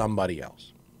to somebody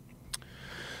else.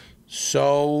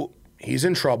 So he's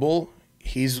in trouble.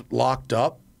 He's locked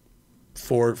up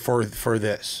for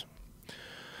this.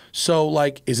 So,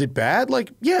 like, is it bad?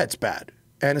 Like, yeah, it's bad.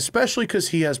 And especially because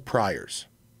he has priors.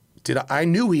 I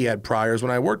knew he had priors when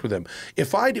I worked with him.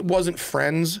 If I wasn't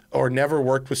friends or never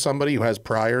worked with somebody who has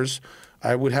priors,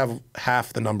 I would have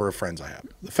half the number of friends I have.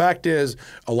 The fact is,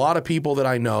 a lot of people that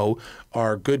I know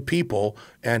are good people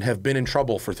and have been in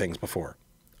trouble for things before.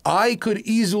 I could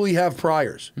easily have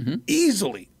priors,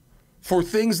 easily, for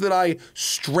things that I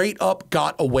straight up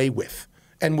got away with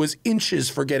and was inches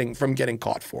from getting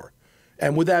caught for.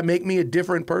 And would that make me a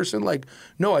different person? Like,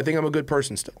 no, I think I'm a good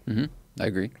person still. I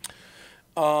agree.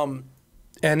 And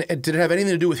did it have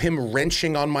anything to do with him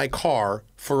wrenching on my car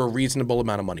for a reasonable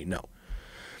amount of money? No.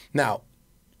 Now,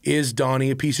 is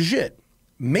Donnie a piece of shit?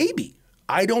 Maybe.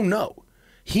 I don't know.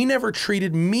 He never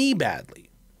treated me badly.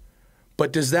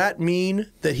 But does that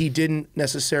mean that he didn't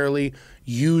necessarily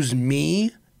use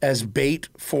me as bait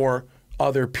for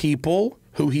other people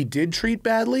who he did treat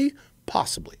badly?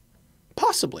 Possibly.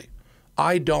 Possibly.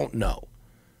 I don't know.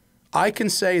 I can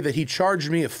say that he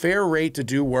charged me a fair rate to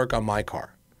do work on my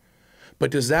car. But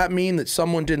does that mean that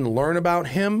someone didn't learn about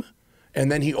him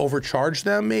and then he overcharged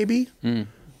them maybe?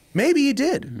 Maybe he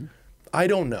did. I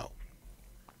don't know.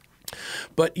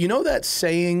 But you know that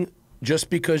saying, just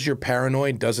because you're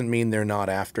paranoid doesn't mean they're not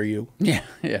after you? Yeah,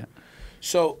 yeah.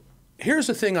 So here's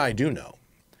the thing I do know,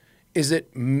 is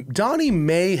that Donnie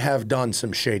may have done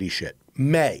some shady shit.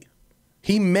 May.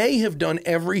 He may have done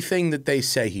everything that they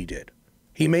say he did.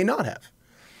 He may not have.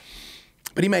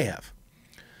 But he may have.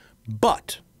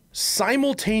 But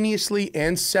simultaneously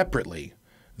and separately,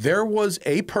 there was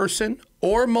a person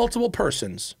or multiple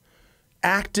persons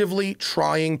actively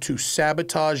trying to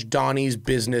sabotage Donnie's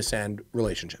business and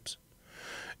relationships.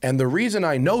 And the reason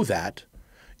I know that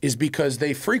is because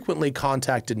they frequently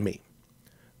contacted me.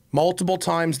 Multiple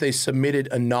times they submitted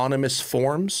anonymous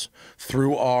forms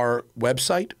through our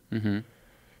website,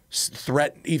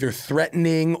 either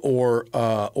threatening or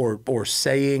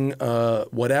saying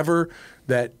whatever,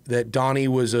 that Donnie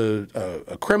was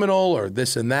a criminal or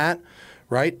this and that,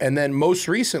 right? And then most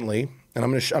recently, and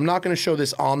I'm not going to show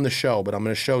this on the show, but I'm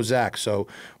going to show Zach so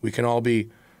we can all be.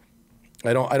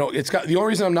 The only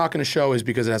reason I'm not going to show is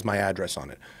because it has my address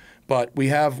on it. But we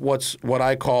have what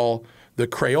I call the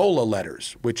Crayola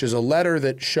letters, which is a letter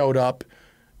that showed up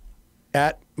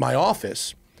at my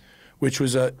office, which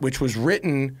was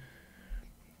written.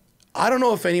 I don't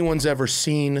know if anyone's ever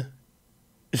seen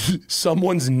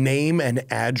someone's name and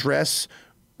address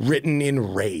written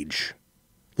in rage.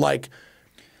 Like,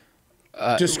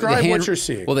 describe what you're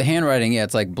seeing. Well, the handwriting, yeah,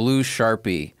 it's like blue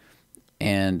Sharpie.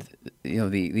 And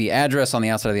the address on the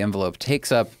outside of the envelope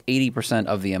takes up 80%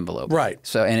 of the envelope. Right.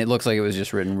 So, and it looks like it was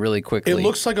just written really quickly. It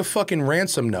looks like a fucking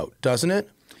ransom note, doesn't it?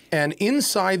 And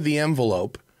inside the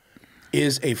envelope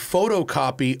is a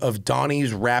photocopy of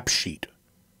Donnie's rap sheet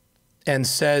and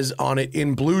says on it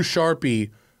in blue Sharpie,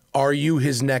 "Are you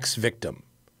his next victim?"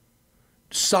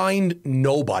 Signed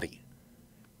nobody.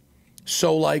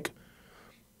 So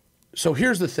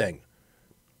here's the thing.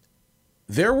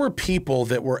 There were people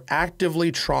that were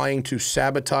actively trying to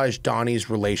sabotage Donnie's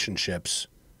relationships,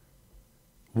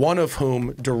 one of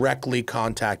whom directly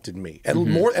contacted me. At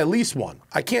least one.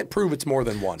 I can't prove it's more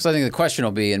than one. So I think the question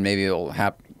will be, and maybe it will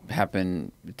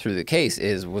happen through the case,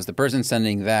 was the person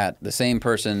sending that the same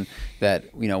person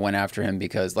that went after him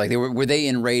because were they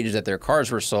enraged that their cars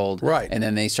were sold, right? And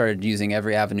then they started using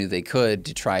every avenue they could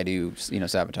to try to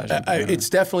sabotage him. It's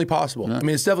definitely possible. Yeah. I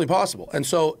mean, it's definitely possible. And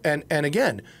so and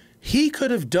again. He could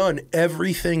have done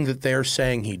everything that they're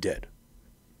saying he did.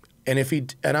 And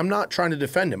I'm not trying to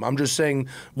defend him. I'm just saying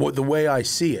the way I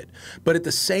see it. But at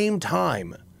the same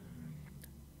time,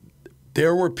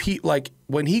 there were people, like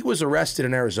when he was arrested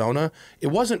in Arizona, it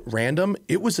wasn't random.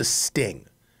 It was a sting.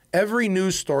 Every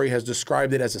news story has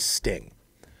described it as a sting.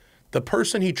 The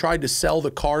person he tried to sell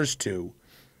the cars to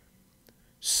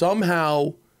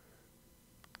somehow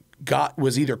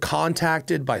was either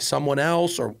contacted by someone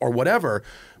else or whatever,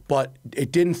 but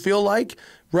it didn't feel like,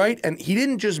 right? And he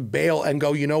didn't just bail and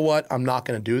go, you know what, I'm not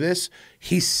going to do this.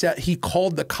 He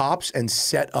called the cops and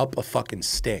set up a fucking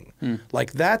sting.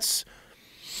 Like that's,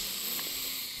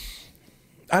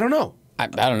 I don't know. I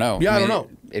don't know. Yeah, I don't know.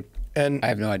 I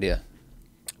have no idea.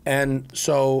 And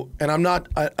so, and I'm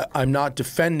not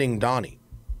defending Donnie.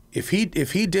 If he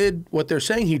did what they're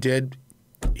saying he did,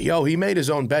 he made his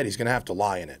own bed. He's going to have to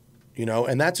lie in it,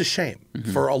 and that's a shame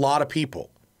for a lot of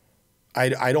people.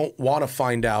 I don't want to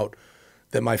find out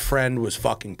that my friend was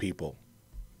fucking people.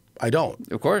 I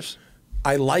don't. Of course.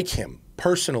 I like him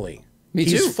personally. Me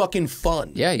too. He's fucking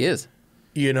fun. Yeah, he is.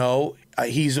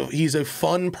 He's a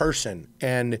fun person,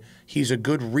 and he's a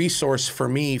good resource for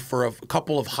me for a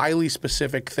couple of highly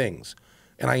specific things,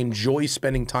 and I enjoy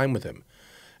spending time with him.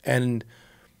 And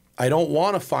I don't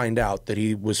want to find out that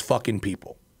he was fucking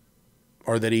people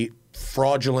or that he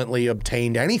fraudulently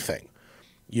obtained anything,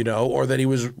 or that he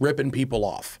was ripping people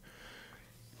off.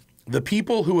 The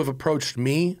people who have approached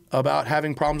me about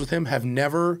having problems with him have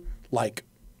never,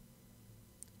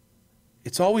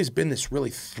 it's always been this really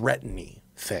threatening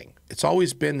thing. It's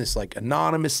always been this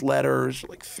anonymous letters,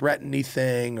 threatening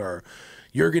thing, or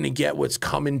you're going to get what's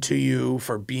coming to you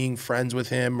for being friends with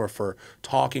him or for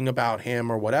talking about him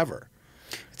or whatever.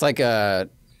 It's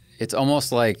it's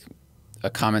almost like a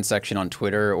comment section on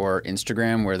Twitter or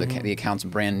Instagram where the account's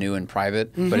brand new and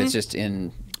private, but it's just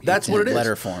in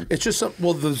letter form. It's just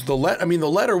the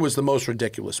letter was the most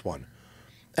ridiculous one,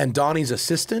 and Donnie's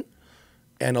assistant,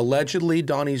 and allegedly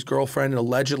Donnie's girlfriend, and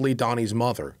allegedly Donnie's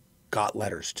mother got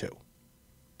letters too.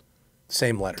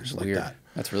 Same letters like that.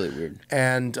 That's really weird.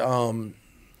 And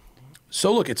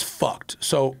so look, it's fucked.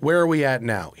 So where are we at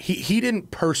now? He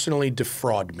didn't personally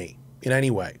defraud me in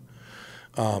any way.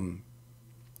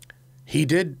 He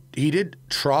did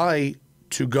try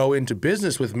to go into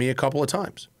business with me a couple of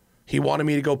times. He wanted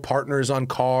me to go partners on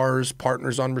cars,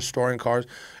 partners on restoring cars,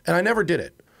 and I never did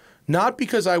it. Not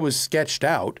because I was sketched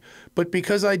out, but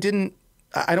because I don't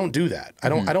do that. I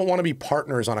don't want to be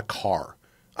partners on a car.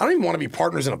 I don't even want to be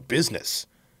partners in a business.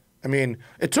 I mean,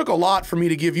 it took a lot for me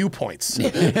to give you points.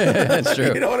 That's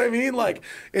true. You know what I mean?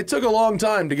 It took a long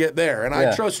time to get there, and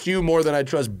I trust you more than I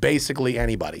trust basically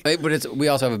anybody. But we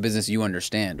also have a business you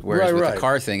understand. Whereas with the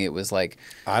car thing, it was like,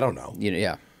 I don't know.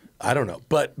 Yeah. I don't know.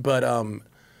 But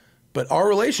our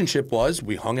relationship was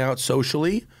we hung out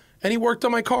socially, and he worked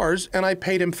on my cars, and I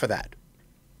paid him for that.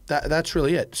 That's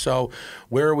really it. So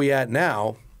where are we at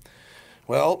now?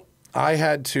 Well, I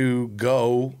had to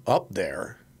go up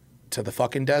there to the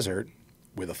fucking desert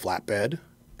with a flatbed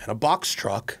and a box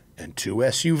truck and 2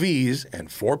 SUVs and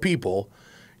 4 people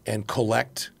and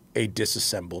collect a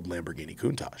disassembled Lamborghini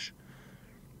Countach,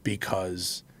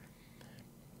 because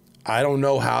I don't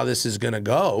know how this is going to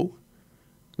go.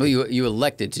 Well, you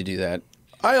elected to do that.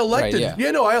 I elected. Right,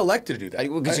 yeah. No, I elected to do that.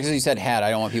 Because you said had. I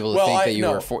don't want people to think that you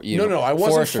were I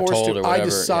wasn't forced or told to. or whatever. I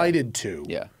decided to.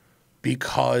 Yeah.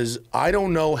 Because I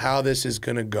don't know how this is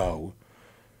going to go,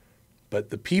 but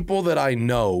the people that I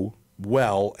know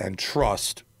well and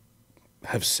trust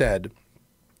have said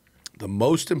the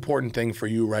most important thing for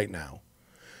you right now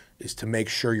is to make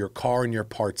sure your car and your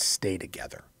parts stay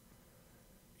together.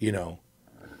 You know,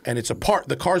 and it's apart.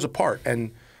 The car's apart,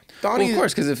 and Donnie. Well, of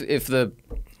course, because if the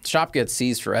shop gets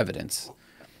seized for evidence,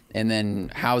 and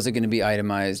then how is it going to be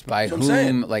itemized by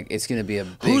whom? Like, it's going to be a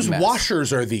big whose mess.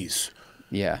 washers are these?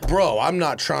 Yeah. Bro, I'm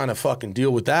not trying to fucking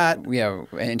deal with that. Yeah,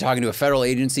 and talking to a federal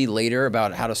agency later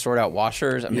about how to sort out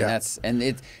washers. I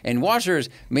mean, and washers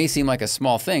may seem like a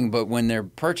small thing, but when they're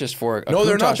purchased for a no,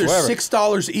 they're not. They're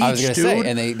 $6 each, I was going to say, dude.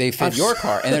 and they fit your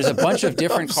car. And there's a bunch of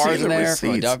different cars in there, from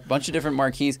receipts. a bunch of different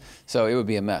marquees. So it would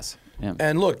be a mess. Yeah.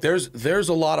 And look, there's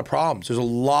a lot of problems. There's a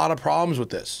lot of problems with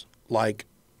this. Like,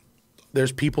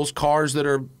 there's people's cars that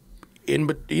are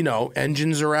in,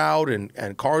 engines are out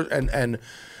and cars and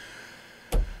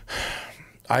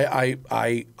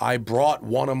I brought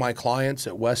one of my clients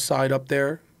at Westside up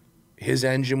there. His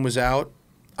engine was out.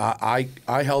 I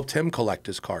helped him collect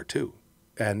his car too,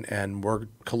 and we're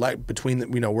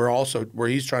we're also where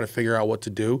he's trying to figure out what to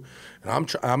do, and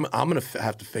I'm gonna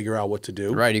have to figure out what to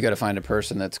do. Right, you got to find a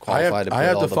person that's qualified to put all the I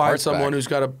have to find parts someone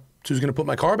back. who's gonna put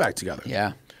my car back together.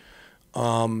 Yeah.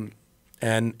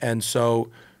 And so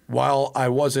while I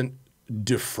wasn't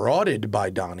defrauded by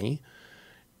Donnie,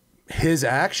 his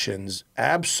actions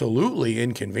absolutely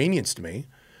inconvenienced me.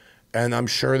 And I'm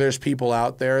sure there's people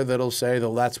out there that'll say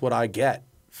that that's what I get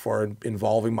for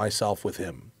involving myself with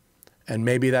him. And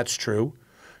maybe that's true.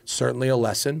 Certainly a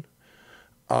lesson.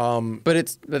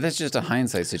 But that's just a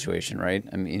hindsight situation, right?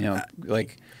 I mean,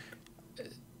 like,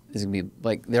 it's gonna be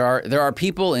like there are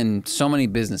people in so many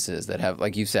businesses that have,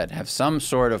 like you said, have some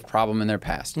sort of problem in their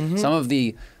past. Mm-hmm. Some of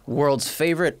the world's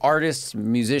favorite artists,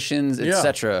 musicians,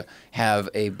 etc., have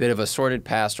a bit of a sordid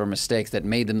past or mistakes that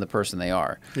made them the person they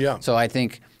are. Yeah. So I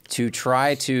think to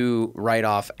try to write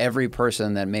off every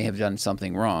person that may have done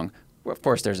something wrong, well, of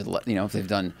course, there's if they've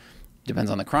done.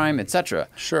 Depends on the crime, etc.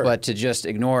 Sure. But to just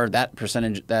ignore that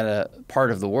percentage, that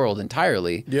part of the world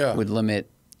entirely, would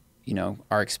limit,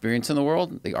 our experience in the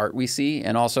world, the art we see,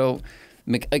 and also,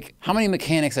 like, how many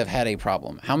mechanics have had a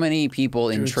problem? How many people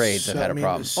in trades have had a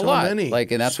problem? So a lot. many.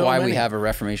 Like, and that's why we have a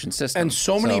reformation system. And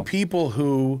so many people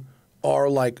who are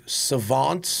like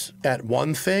savants at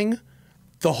one thing.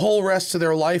 The whole rest of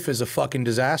their life is a fucking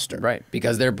disaster. Right,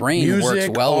 because their brain Music, works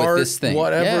well art, with this thing.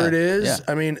 Whatever it is. Yeah.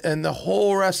 I mean, and the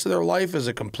whole rest of their life is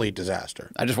a complete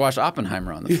disaster. I just watched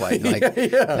Oppenheimer on the flight. Like,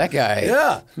 that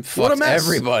guy What a mess.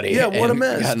 Everybody. Yeah, what a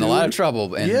mess, Got in a lot of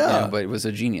trouble, and, but it was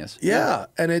a genius. Yeah,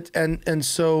 and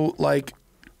so, like,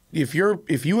 if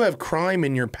you have crime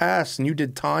in your past and you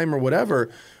did time or whatever,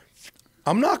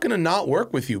 I'm not going to not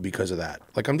work with you because of that.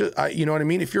 Like, you know what I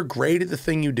mean? If you're great at the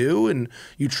thing you do and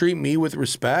you treat me with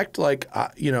respect, like,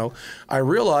 I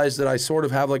realize that I sort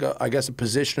of have like a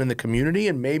position in the community,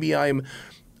 and maybe I'm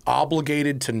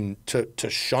obligated to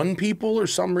shun people for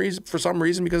some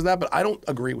reason because of that, but I don't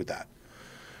agree with that.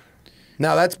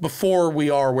 Now, that's before we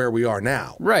are where we are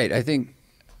now. Right.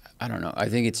 I don't know. I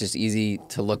think it's just easy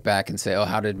to look back and say, oh,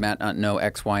 how did Matt not know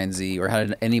X, Y, and Z? Or how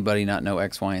did anybody not know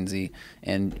X, Y, and Z?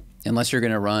 And unless you're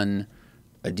going to run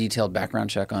a detailed background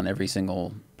check on every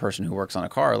single person who works on a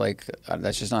car, like,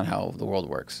 that's just not how the world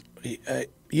works.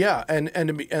 Yeah,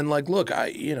 and like, look,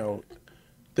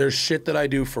 there's shit that I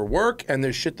do for work, and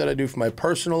there's shit that I do for my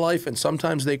personal life, and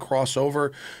sometimes they cross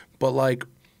over. But like,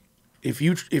 if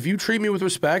you treat me with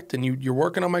respect and you're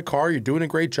working on my car, you're doing a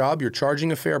great job, you're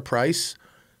charging a fair price,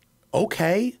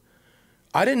 okay.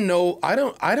 I don't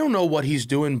know what he's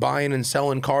doing buying and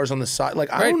selling cars on the side.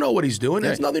 Like, I don't know what he's doing.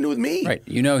 It's nothing to do with me. Right.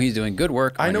 He's doing good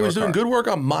work on I know your he's doing car. good work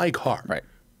on my car. Right.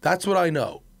 That's what I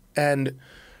know. And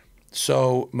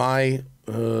so my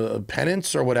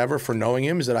penance or whatever for knowing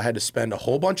him is that I had to spend a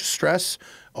whole bunch of stress.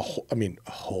 A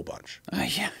whole bunch.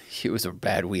 Yeah. It was a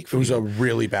bad week for you. It was you. a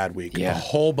really bad week. Yeah. A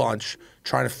whole bunch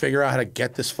trying to figure out how to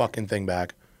get this fucking thing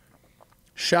back.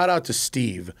 Shout out to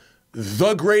Steve,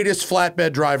 the greatest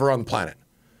flatbed driver on the planet.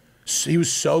 He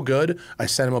was so good, I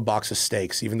sent him a box of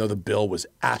steaks, even though the bill was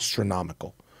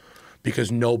astronomical,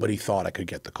 because nobody thought I could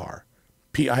get the car.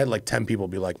 I had like 10 people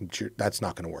be like, that's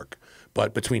not going to work.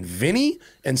 But between Vinny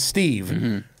and Steve,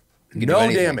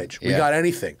 no damage. We got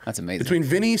anything. That's amazing. Between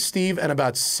Vinny, Steve, and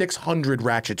about 600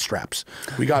 ratchet straps,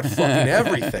 we got fucking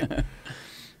everything.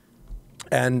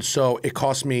 And so it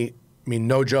cost me,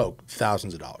 no joke,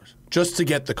 thousands of dollars. Just to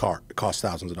get the car, it cost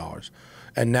thousands of dollars.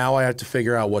 And now I have to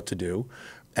figure out what to do.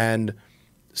 And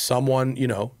someone,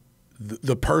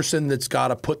 the person that's got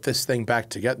to put this thing back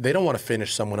together, they don't want to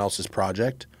finish someone else's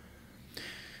project.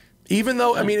 Even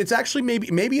though, I mean, it's actually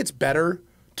maybe it's better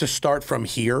to start from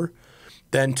here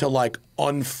than to like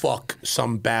unfuck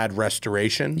some bad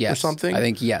restoration or something. I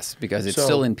think yes, because it's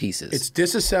still in pieces. It's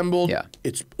disassembled. Yeah.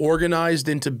 It's organized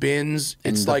into bins.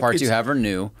 And it's the parts you have are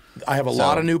new. I have a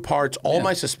lot of new parts. All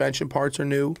my suspension parts are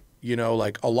new. You know,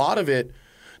 like a lot of it,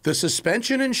 the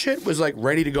suspension and shit was like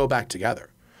ready to go back together.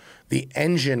 The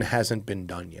engine hasn't been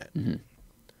done yet.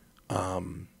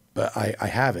 But I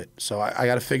have it. So I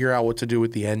got to figure out what to do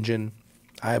with the engine.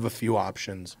 I have a few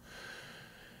options.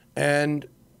 And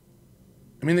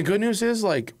I mean, the good news is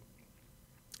like,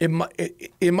 it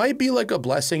might be like a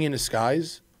blessing in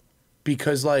disguise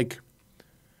because like,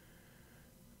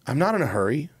 I'm not in a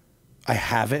hurry. I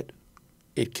have it.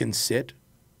 It can sit.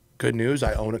 Good news,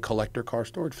 I own a collector car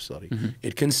storage facility.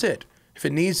 It can sit. If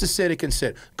it needs to sit, it can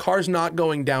sit. Car's not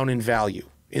going down in value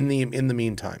in the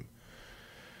meantime.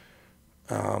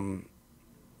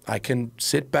 I can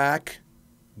sit back,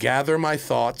 gather my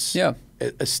thoughts,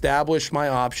 establish my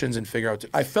options, and figure out.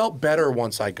 I felt better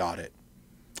once I got it.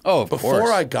 Oh, of course.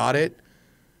 Before I got it,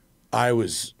 I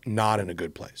was not in a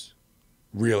good place.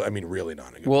 Really not in a good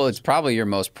place. Well, it's probably your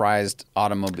most prized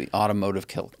automotive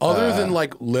kill. Other than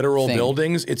like literal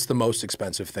buildings, it's the most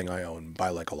expensive thing I own by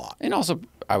like a lot. And also,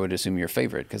 I would assume your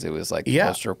favorite because it was like a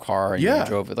poster car and you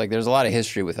drove it. Like there's a lot of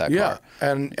history with that car.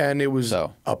 And it was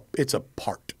it's a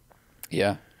part.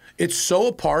 Yeah. It's so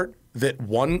apart that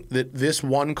this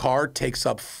one car takes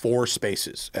up 4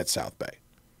 spaces at South Bay.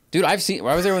 Dude, I was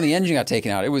there when the engine got taken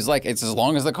out. It was like it's as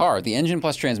long as the car. The engine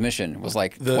plus transmission was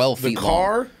like 12 feet long. The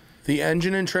car, the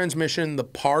engine and transmission, the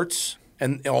parts,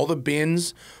 and all the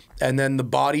bins, and then the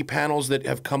body panels that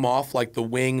have come off, like the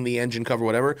wing, the engine cover,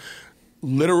 whatever.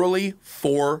 Literally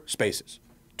 4 spaces,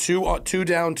 2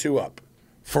 down, 2 up,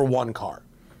 for one car.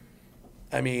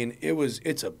 I mean, it was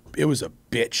a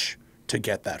bitch to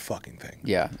get that fucking thing.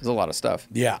 Yeah, there's a lot of stuff.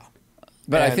 Yeah,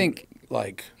 but I think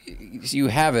like you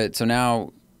have it, so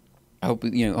now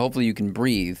hopefully you can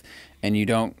breathe, and you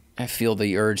don't feel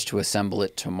the urge to assemble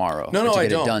it tomorrow. No, I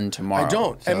don't. It done tomorrow. I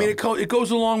don't. So. I mean, it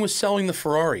goes along with selling the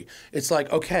Ferrari. It's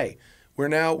like, okay, we're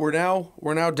now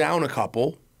down a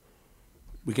couple.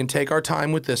 We can take our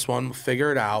time with this one,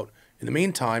 figure it out. In the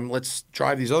meantime, let's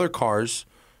drive these other cars.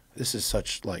 This is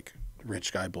such like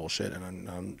rich guy bullshit,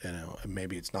 and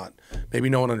maybe it's not. Maybe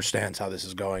no one understands how this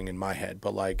is going in my head,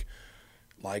 but like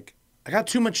I got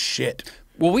too much shit.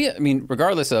 Well,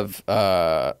 regardless of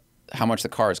how much the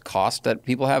cars cost that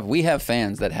people have, we have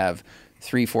fans that have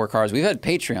 3-4 cars. We've had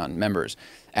Patreon members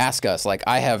ask us, like,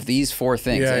 I have these 4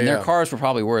 things, and their cars were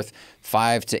probably worth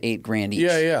 $5,000 to $8,000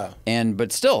 each.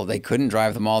 But still, they couldn't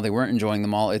drive them all. They weren't enjoying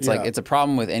them all. It's like it's a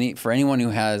problem with for anyone who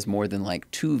has more than like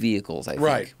 2 vehicles. I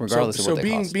think, regardless of what they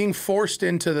cost. So being forced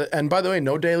into the, and by the way,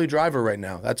 no daily driver right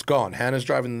now. That's gone. Hannah's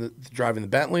driving the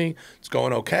Bentley. It's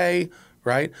going okay,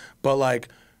 right? But like,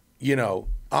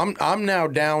 I'm now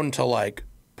down to like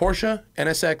Porsche,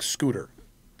 NSX, scooter.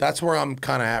 That's where I'm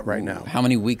kind of at right now. How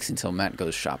many weeks until Matt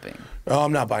goes shopping? Oh,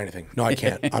 I'm not buying anything. No, I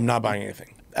can't. I'm not buying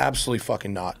anything. Absolutely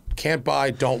fucking not. Can't buy,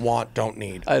 don't want, don't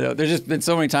need. I know. There's just been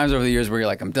so many times over the years where you're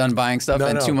like, I'm done buying stuff,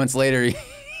 and 2 months later...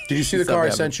 Did you see the car I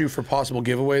sent you for possible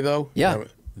giveaway, though? Yeah.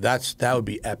 That would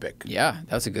be epic. Yeah,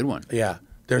 that's a good one. Yeah.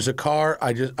 There's a car,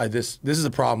 this is a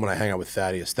problem when I hang out with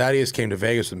Thaddeus. Thaddeus came to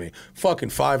Vegas with me. Fucking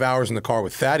 5 hours in the car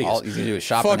with Thaddeus. All he's going to do is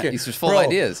shopping. He's just full of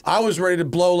ideas. I was ready to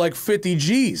blow like 50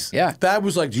 G's. Yeah. Thad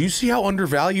was like, do you see how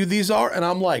undervalued these are? And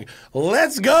I'm like,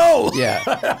 let's go. Yeah.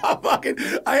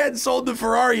 I hadn't sold the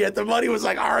Ferrari yet. The money was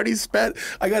like already spent.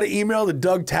 I got an email to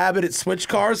Doug Tabbitt at Switch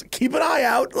Cars. Keep an eye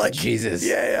out. Like, Jesus.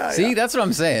 Yeah. See, that's what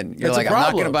I'm saying. You're like, I'm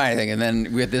not going to buy anything. And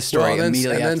then we had this story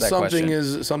immediately after that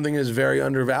question. Something is very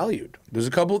undervalued. There's a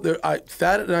couple.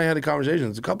 Thad and I had a conversation.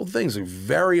 There's a couple things that are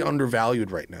very undervalued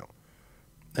right now,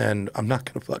 and I'm not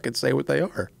gonna fucking say what they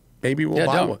are. Maybe we'll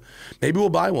buy one. Maybe we'll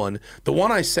buy one. The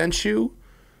one I sent you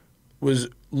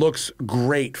looks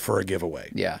great for a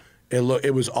giveaway. Yeah,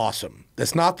 it was awesome.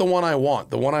 That's not the one I want.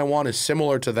 The one I want is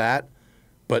similar to that,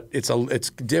 but it's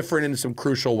different in some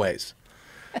crucial ways.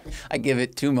 I give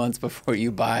it 2 months before you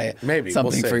buy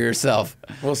something we'll for yourself.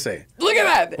 We'll see. Look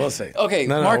at that. We'll see. Okay,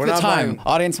 mark the time.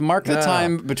 Audience, mark the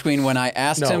time between when I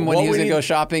asked him when he was going to go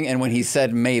shopping and when he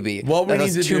said maybe. What we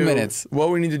need to 2 minutes. What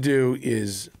we need to do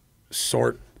is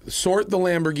sort the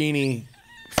Lamborghini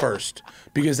first,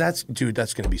 because that's going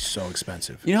to be so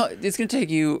expensive. It's going to take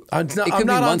you. It could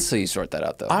be months till you sort that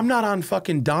out, though. I'm not on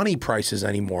fucking Donnie prices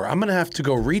anymore. I'm going to have to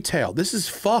go retail. This is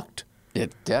fucked. Yeah,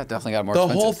 definitely got more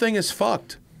expensive. The whole thing is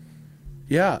fucked.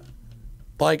 Yeah.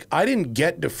 Like, I didn't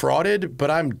get defrauded,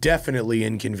 but I'm definitely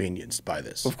inconvenienced by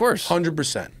this. Of course.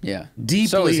 100%. Yeah. Deeply.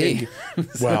 So is he.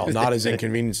 Well, not as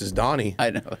inconvenienced as Donnie. I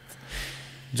know.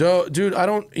 Dude, I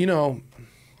don't, you know,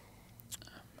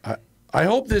 I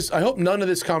hope none of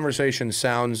this conversation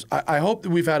sounds, I hope that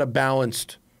we've had a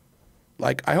balanced,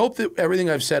 like, I hope that everything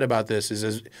I've said about this is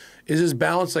as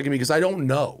balanced as I can be, because I don't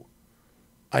know.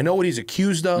 I know what he's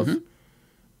accused of. Mm-hmm.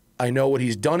 I know what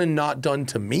he's done and not done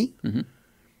to me. Mm-hmm.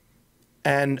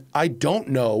 And I don't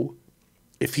know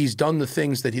if he's done the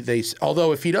things that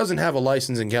although if he doesn't have a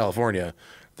license in California,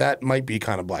 that might be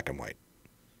kind of black and white.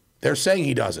 They're saying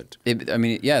he doesn't. I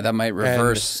mean, yeah, that might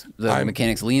reverse the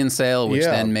mechanic's lien sale, which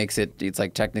then makes it's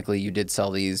like technically you did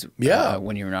sell these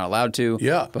when you were not allowed to.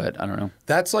 Yeah. But I don't know.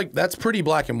 That's pretty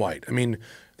black and white. I mean,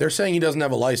 they're saying he doesn't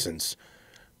have a license.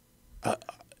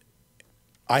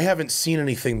 I haven't seen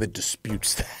anything that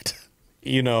disputes that.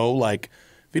 You know, like,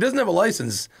 if he doesn't have a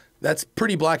license, that's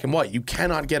pretty black and white. You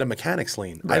cannot get a mechanic's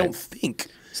lien. Right. I don't think.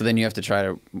 So then you have to try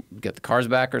to get the cars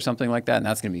back or something like that, and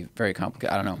that's going to be very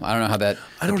complicated. I don't know. I don't know how that.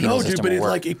 I don't know, dude. But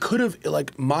it could have.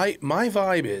 Like, my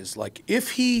vibe is like, if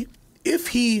he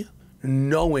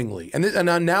knowingly, and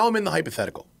now I'm in the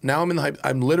hypothetical. Now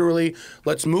I'm literally.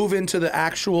 Let's move into the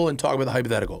actual and talk about the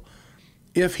hypothetical.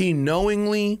 If he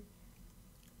knowingly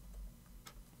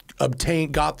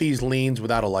got these liens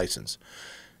without a license,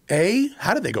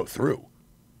 how did they go through?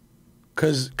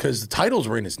 Because the titles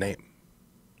were in his name.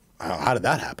 How did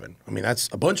that happen? I mean,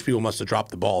 a bunch of people must have dropped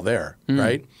the ball there,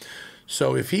 right?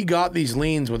 So if he got these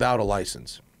liens without a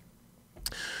license,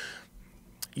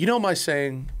 you know my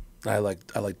saying, I like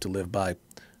to live by,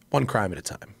 one crime at a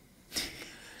time.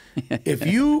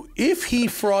 If he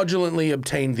fraudulently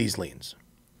obtained these liens,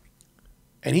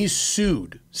 and he's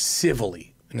sued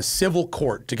civilly in a civil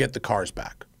court to get the cars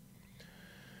back,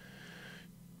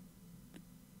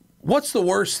 what's the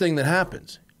worst thing that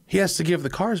happens? He has to give the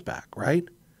cars back, right?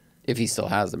 If he still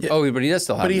has them. Yeah. Oh, but he does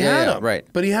still have them. But he had them. Right.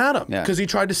 But he had them because he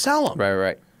tried to sell them.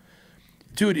 Right.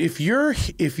 Dude, if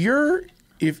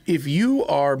you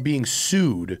are being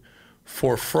sued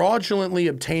for fraudulently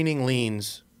obtaining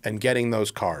liens and getting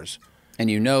those cars, and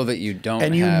you know that you don't,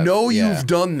 and you've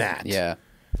done that,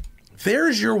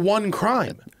 there's your one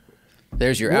crime.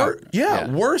 There's your out. Yeah.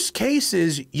 Worst case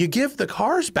is you give the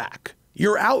cars back.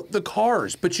 You're out the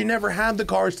cars, but you never had the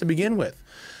cars to begin with.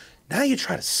 Now you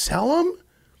try to sell them?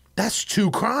 That's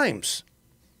two crimes.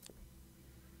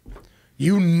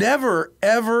 You never,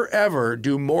 ever, ever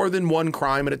do more than one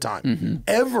crime at a time. Mm-hmm.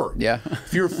 Ever. Yeah.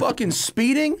 If you're fucking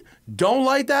speeding, don't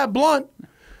light that blunt.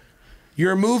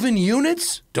 You're moving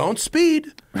units, don't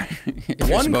speed. If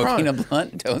you're smoking a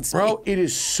blunt, don't speed. Bro, it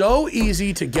is so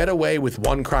easy to get away with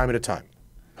one crime at a time.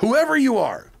 Whoever you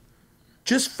are.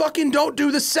 Just fucking don't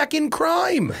do the second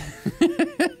crime.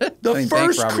 The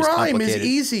first crime is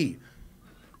easy.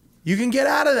 You can get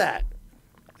out of that.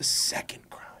 The second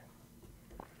crime.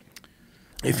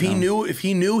 If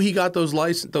he knew he got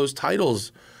those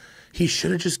titles, he should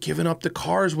have just given up the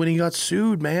cars when he got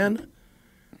sued, man.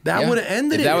 That would have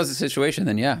ended it. If that was the situation,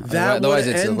 then yeah. Otherwise,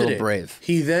 it's a little brave.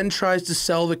 He then tries to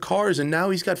sell the cars, and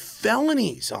now he's got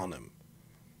felonies on him.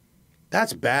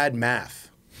 That's bad math.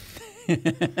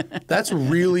 That's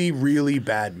really, really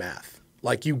bad math.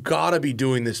 Like, you gotta be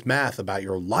doing this math about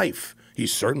your life.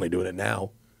 He's certainly doing it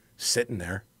now, sitting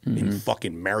there in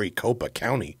fucking Maricopa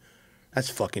County. That's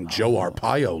fucking Joe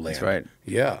Arpaio land. That's right.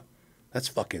 Yeah. That's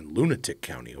fucking Lunatic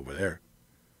County over there.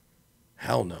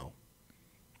 Hell no.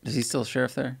 Is he still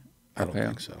sheriff there? I don't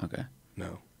think so. Okay.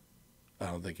 No. I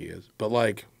don't think he is. But,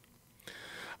 like,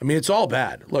 I mean, it's all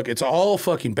bad. Look, it's all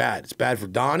fucking bad. It's bad for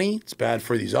Donnie. It's bad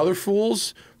for these other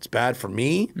fools. It's bad for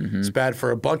me. Mm-hmm. It's bad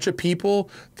for a bunch of people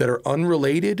that are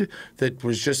unrelated, that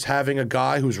was just having a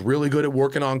guy who's really good at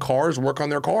working on cars work on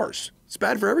their cars. It's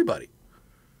bad for everybody.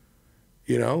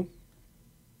 You know?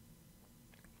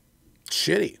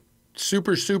 Shitty.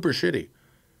 Super, super shitty.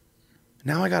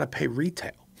 Now I got to pay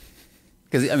retail.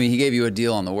 Because, I mean, he gave you a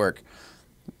deal on the work.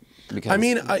 Because, I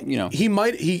mean,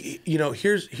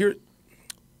 here,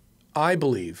 I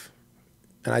believe,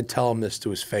 and I'd tell him this to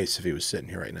his face if he was sitting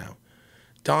here right now,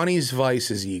 Donnie's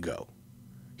vice is ego.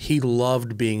 He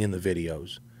loved being in the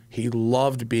videos. He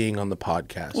loved being on the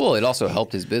podcast. Well, it also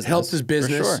helped his business. Helped his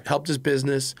business. For sure. Helped his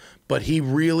business. But he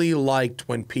really liked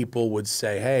when people would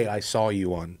say, hey, I saw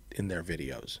you in their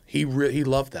videos. He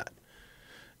loved that.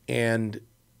 And,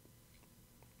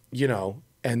 you know,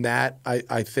 and that,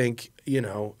 I think, you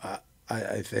know,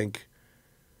 I think,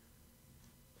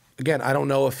 again, I don't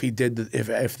know if he did,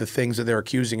 if the things that they're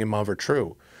accusing him of are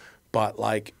true. But,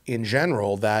 like, in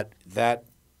general, that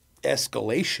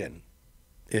escalation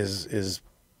is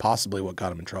possibly what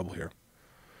got him in trouble here.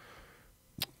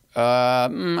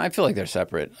 I feel like they're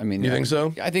separate. I mean, you think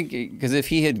so? I think because if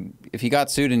he got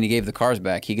sued and he gave the cars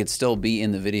back, he could still be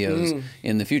in the videos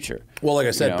in the future. Well, like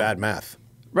I said, bad math.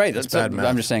 Right. That's bad math.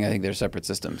 I'm just saying I think they're separate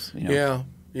systems.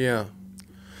 Yeah.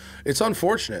 It's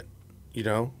unfortunate,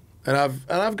 and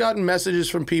I've gotten messages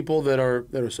from people that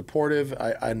are supportive.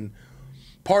 And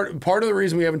part of the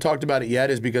reason we haven't talked about it yet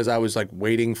is because I was like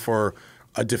waiting for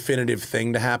a definitive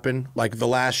thing to happen. Like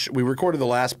we recorded the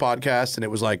last podcast and it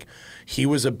was like he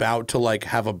was about to like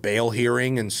have a bail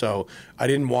hearing, and so I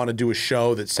didn't want to do a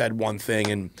show that said one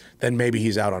thing and then maybe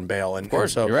he's out on bail. And, of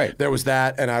course, so you're right. There was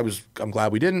that, and I'm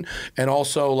glad we didn't. And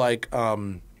also like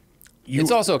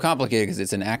it's also complicated because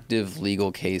it's an active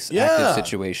legal case, active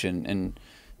situation, and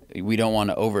we don't want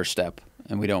to overstep.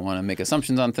 And we don't want to make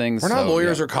assumptions on things. We're not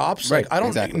lawyers or cops. Right, like, I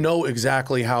don't know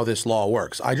exactly how this law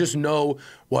works. I just know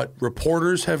what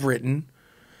reporters have written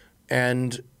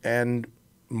and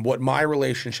what my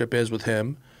relationship is with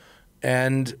him.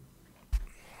 And it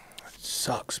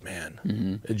sucks,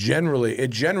 man. It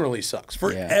generally sucks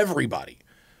for everybody.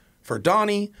 For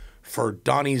Donnie, for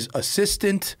Donnie's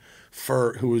assistant,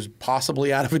 who is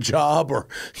possibly out of a job or,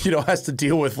 has to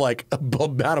deal with like a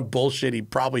amount of bullshit he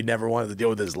probably never wanted to deal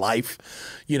with in his life,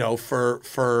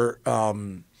 for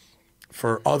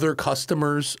other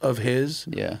customers of his,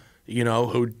 who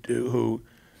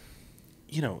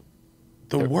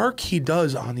the work he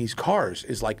does on these cars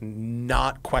is like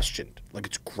not questioned. Like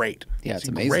it's great. Yeah, it's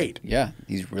amazing. Great. Yeah,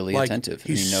 he's really attentive.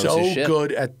 He's he knows so his shit.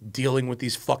 good at dealing with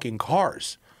these fucking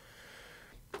cars.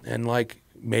 And like,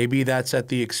 maybe that's at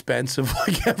the expense of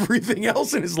like everything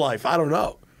else in his life. I don't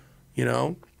know,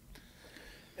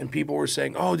 And people were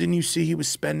saying, oh, didn't you see he was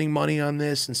spending money on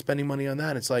this and spending money on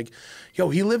that? It's like,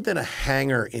 he lived in a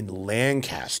hangar in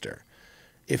Lancaster.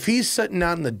 If he's sitting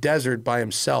out in the desert by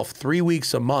himself 3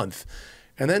 weeks a month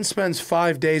and then spends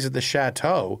 5 days at the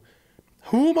chateau,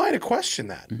 who am I to question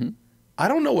that? I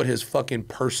don't know what his fucking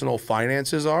personal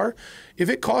finances are. If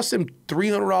it costs him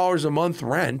 $300 a month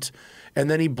rent and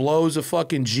then he blows a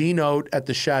fucking G note at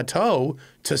the chateau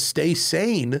to stay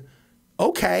sane,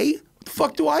 okay, the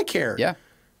fuck do I care? Yeah.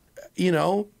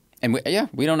 And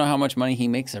we don't know how much money he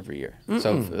makes every year.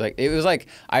 So like it was like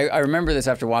I remember this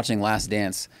after watching Last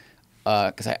Dance,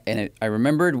 because I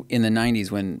remembered in the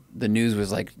 90s when the news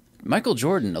was like Michael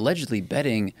Jordan allegedly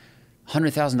betting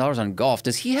 $100,000 on golf.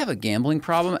 Does he have a gambling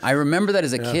problem? I remember that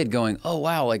as a kid going, oh,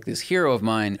 wow, like this hero of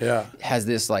mine has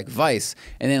this like vice.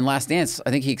 And then Last Dance,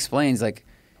 I think he explains like,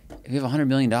 if you have $100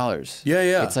 million,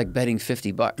 it's like betting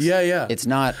 $50. Yeah. It's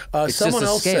not, it's someone just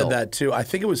a else scale. said that too. I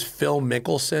think it was Phil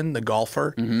Mickelson, the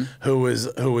golfer, who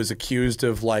was accused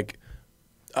of like,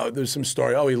 there's some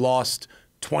story, he lost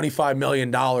 $25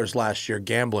 million last year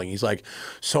gambling. He's like,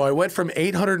 so I went from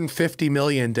 $850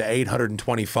 million to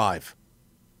 $825.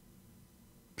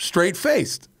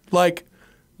 Straight-faced. Like,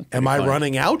 am I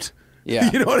running out? Yeah.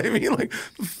 You know what I mean? Like,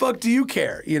 the fuck do you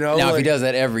care? Now, like, if he does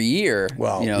that every year,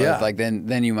 well, like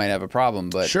then you might have a problem.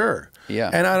 But sure.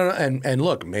 Yeah. And I don't know. And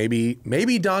look,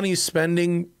 maybe Donnie's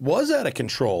spending was out of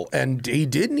control, and he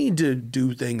did need to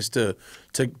do things to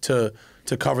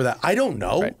cover that. I don't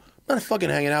know. Right. I'm not fucking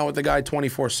hanging out with the guy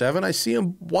 24/7. I see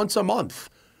him once a month.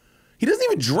 He doesn't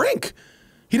even drink.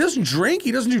 He doesn't drink.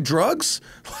 He doesn't do drugs.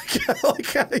 What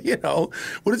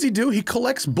does he do? He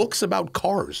collects books about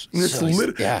cars. I mean,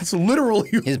 it's literally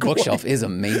his bookshelf is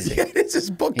amazing. Yeah, his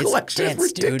book collection is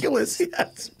ridiculous. Dude. Yeah,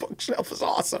 his bookshelf is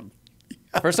awesome.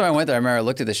 First time I went there, I remember I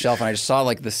looked at the shelf and I just saw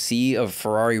like the sea of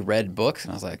Ferrari red books,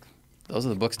 and I was like, those are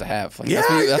the books to have. Like,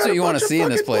 that's what you want to see in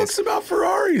this place. Books about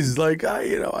Ferraris. Like I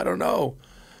don't know.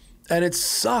 And it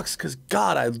sucks because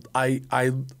God,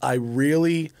 I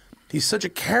really. He's such a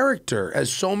character, as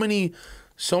so many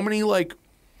like,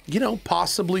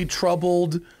 possibly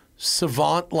troubled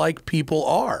savant-like people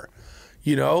are.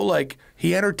 Like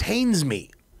he entertains me,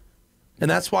 and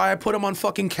that's why I put him on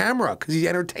fucking camera, because he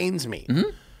entertains me.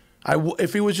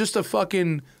 If he was just a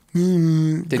fucking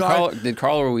did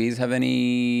Carl Ruiz have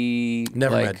any?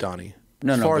 Never met Donnie.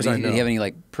 No. As far as I know. Did he have any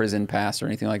like prison pass or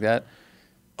anything like that?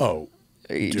 Oh.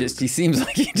 He seems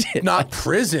like he did. Not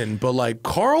prison, but like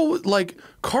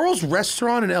Carl's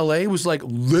restaurant in LA was like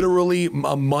literally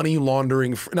a money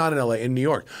laundering, not in LA, in New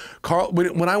York. Carl,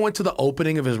 when I went to the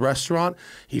opening of his restaurant,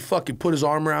 he fucking put his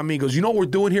arm around me. He goes, you know what we're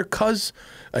doing here, cuz?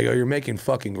 I go, you're making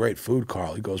fucking great food,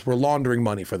 Carl. He goes, we're laundering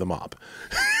money for the mob.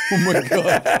 Oh my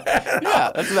God.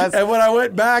 Yeah, that's... And when I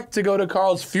went back to go to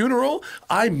Carl's funeral,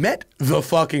 I met the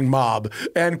fucking mob,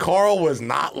 and Carl was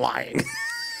not lying.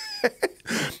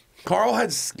 Carl had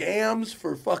scams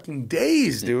for fucking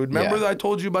days, dude. Remember that I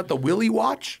told you about the Willie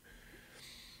watch?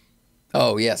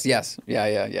 Oh, yes.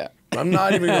 Yeah. I'm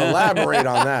not even going to elaborate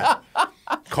on that.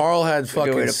 Carl had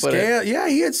fucking scams. Yeah,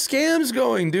 he had scams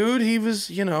going, dude. He was,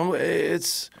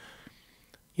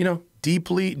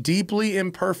 deeply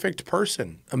imperfect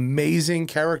person. Amazing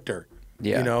character.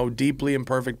 Yeah. Deeply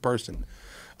imperfect person.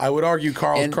 I would argue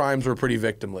Carl's crimes were pretty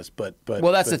victimless, but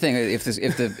well, that's the thing.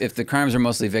 If the crimes are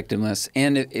mostly victimless,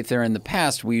 and if they're in the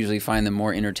past, we usually find them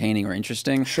more entertaining or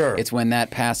interesting. Sure. It's when that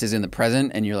past is in the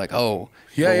present, and you're like, oh,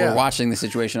 we're watching the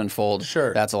situation unfold.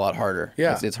 Sure. That's a lot harder.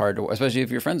 Yeah. It's hard to, especially if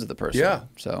you're friends with the person. Yeah.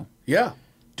 So. Yeah,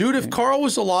 dude. If Carl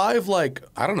was alive, like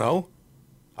I don't know,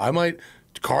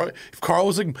 if Carl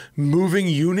was like moving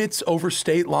units over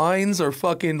state lines or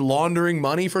fucking laundering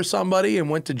money for somebody and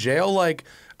went to jail, like.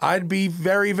 I'd be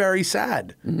very, very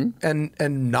sad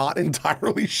and not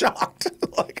entirely shocked.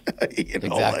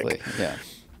 Exactly.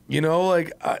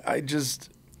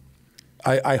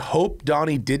 I hope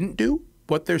Donnie didn't do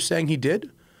what they're saying he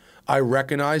did. I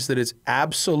recognize that it's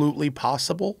absolutely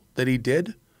possible that he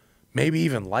did, maybe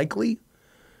even likely.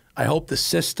 I hope the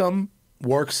system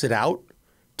works it out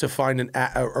to find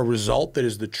a result that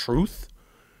is the truth.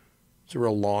 It's a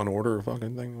real Law and Order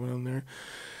fucking thing going on there.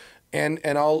 And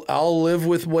I'll live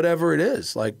with whatever it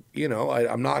is. Like,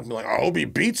 I'm not like, I hope he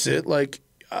beats it. Like,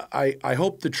 I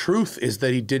hope the truth is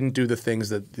that he didn't do the things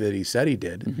that he said he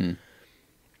did. Mm-hmm.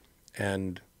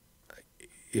 And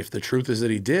if the truth is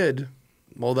that he did,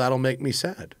 well, that'll make me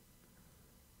sad.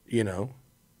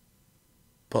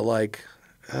 But like,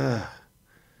 it's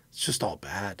just all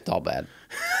bad. It's all bad.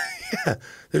 Yeah.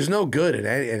 There's no good in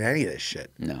any of this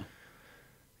shit. No.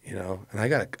 And I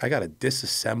got a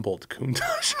disassembled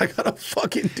Countach. I got to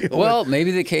fucking deal with. Well,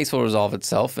 maybe the case will resolve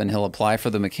itself, and he'll apply for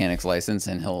the mechanic's license,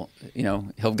 and he'll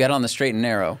get on the straight and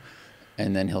narrow,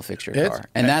 and then he'll fix your car.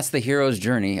 And that's the hero's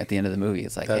journey at the end of the movie.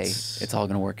 It's like, hey, it's all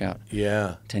going to work out.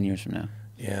 Yeah. 10 years from now.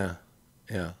 Yeah,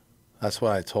 yeah. That's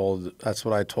what I told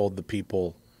the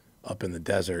people up in the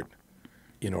desert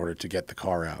in order to get the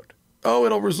car out. Oh,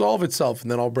 it'll resolve itself, and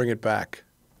then I'll bring it back.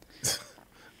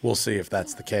 We'll see if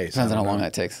that's the case. Depends on how long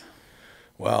that takes.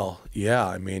 Well, yeah.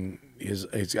 I mean, he's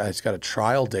got a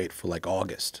trial date for like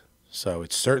August, so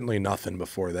it's certainly nothing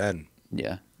before then.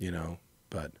 Yeah.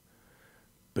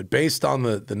 But based on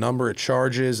the number of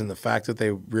charges and the fact that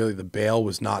the bail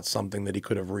was not something that he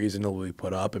could have reasonably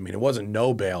put up. I mean, it wasn't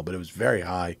no bail, but it was very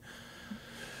high.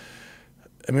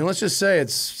 I mean, let's just say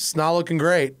it's not looking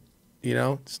great.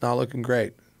 It's not looking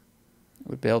great.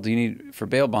 What bail do you need for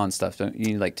bail bond stuff? Don't you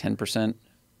need like 10%?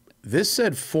 This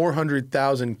said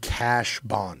 400,000 cash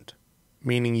bond,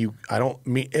 meaning I don't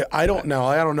know.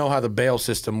 I don't know how the bail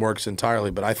system works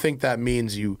entirely, but I think that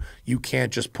means you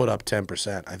can't just put up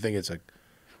 10%. I think it's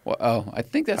I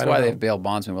think that's why they have bail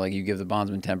bondsmen. Like you give the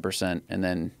bondsman 10%, and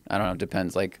then I don't know. It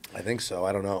depends. Like I think so.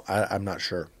 I don't know. I'm not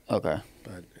sure. Okay,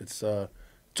 but it's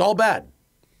all bad.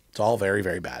 It's all very,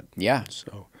 very bad. Yeah.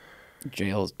 So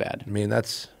jail is bad. I mean,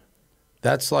 that's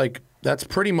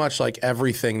pretty much like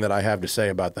everything that I have to say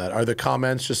about that. Are the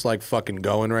comments just like fucking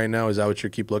going right now? Is that what you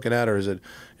keep looking at, or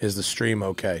is the stream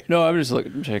okay? No, I'm just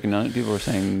checking on it. People are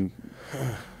saying,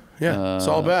 yeah, it's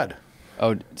all bad.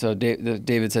 Oh, so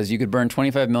David says you could burn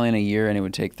 $25 million a year, and it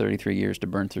would take 33 years to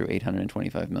burn through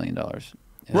 $825 million.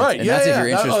 Right, and that's if your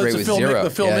interest rate was zero. The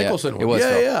Phil Nicholson one. It was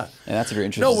Phil. Yeah. And that's if your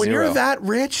interest was zero. No, when you're that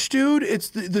rich, dude,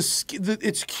 it's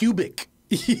it's cubic.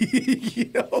 It's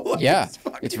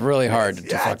really hard to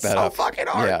fuck that up. It's so fucking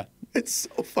hard. Yeah. It's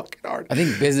so fucking hard. I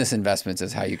think business investments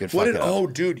is how you could fuck it up. Oh,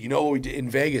 dude, what we did in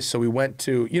Vegas? So we went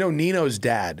to, Nino's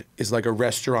dad is like a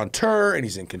restaurateur, and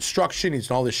he's in construction. He's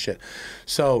in all this shit.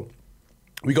 So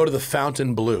we go to the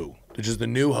Fountain Blue, which is the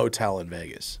new hotel in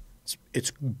Vegas.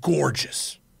 It's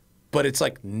gorgeous, but it's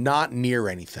like not near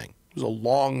anything. It was a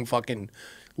long fucking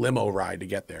limo ride to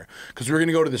get there because we were going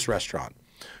to go to this restaurant,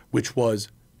 which was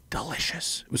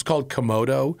delicious. It was called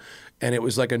Komodo, and it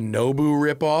was like a Nobu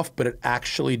ripoff, but it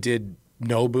actually did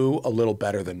Nobu a little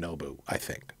better than Nobu, I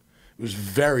think. It was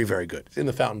very, very good. It's in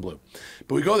the Fountain Blue.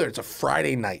 But we go there. It's a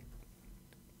Friday night.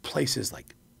 Place is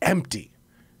like empty.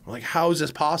 We're like, how is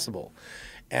this possible?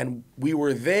 And we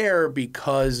were there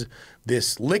because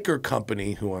this liquor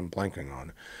company, who I'm blanking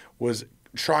on, was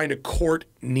trying to court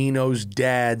Nino's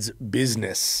dad's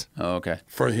business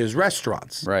for his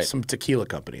restaurants. Right. Some tequila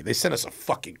company. They sent us a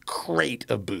fucking crate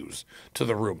of booze to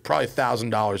the room. Probably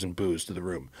 $1,000 in booze to the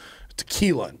room.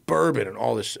 Tequila and bourbon and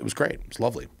all this. It was great. It was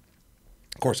lovely.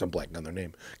 Of course, I'm blanking on their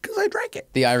name because I drank it.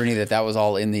 The irony that was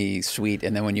all in the suite,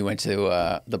 and then when you went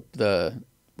to the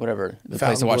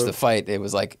place to watch the fight, it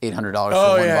was like $800 for one bottle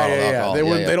of alcohol.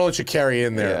 They don't let you carry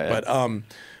in there. Yeah.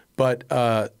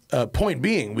 But point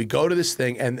being, we go to this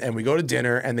thing and we go to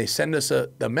dinner, and they send us a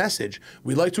message.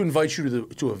 We'd like to invite you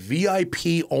to a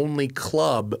VIP only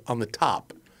club on the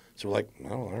top. So we're like,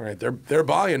 oh, all right, they're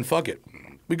buying. Fuck it.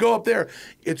 We go up there.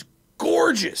 It's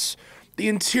gorgeous. The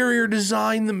interior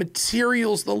design, the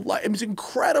materials, the light. It was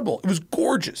incredible. It was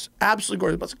gorgeous. Absolutely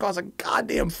gorgeous. But it cost a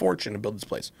goddamn fortune to build this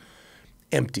place.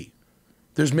 Empty.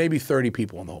 There's maybe 30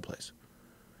 people in the whole place.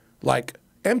 Like,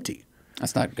 empty.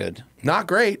 That's not good. Not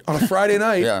great on a Friday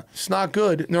night. Yeah. It's not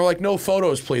good. And they're like, no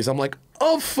photos, please. I'm like,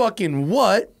 oh, fucking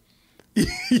what? You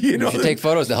should take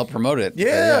photos to help promote it.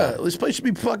 Yeah. This place should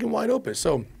be fucking wide open.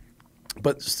 So,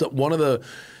 one of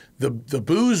the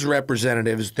booze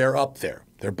representatives, they're up there.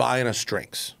 They're buying us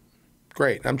drinks.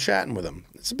 Great. I'm chatting with him.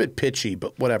 It's a bit pitchy,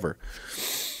 but whatever.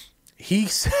 He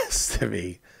says to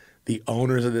me, the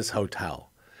owners of this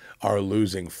hotel are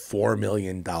losing $4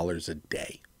 million a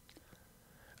day.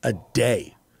 A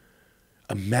day.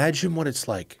 Imagine what it's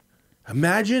like.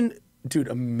 Imagine,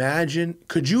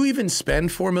 could you even spend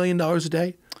 $4 million a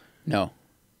day? No.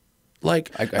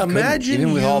 Like, I imagine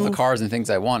even with all the cars and things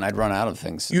I want, I'd run out of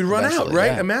things. You'd run out,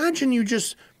 right? Yeah. Imagine you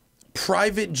just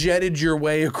private jetted your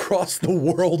way across the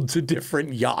world to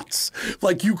different yachts.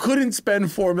 Like, you couldn't spend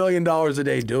 $4 million a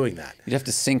day doing that. You'd have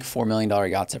to sink $4 million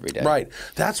yachts every day. Right.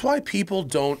 That's why people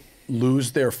don't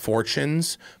lose their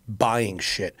fortunes buying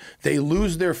shit. They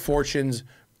lose their fortunes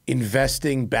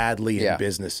investing badly in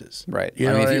businesses. Right. You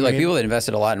know what I mean? Like people that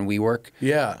invested a lot in WeWork.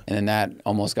 Yeah. And then that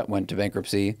almost went to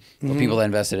bankruptcy. Mm-hmm. People that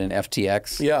invested in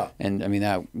FTX. Yeah. And I mean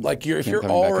that. Like if you're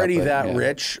already that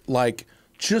rich, like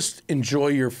just enjoy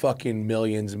your fucking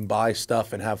millions and buy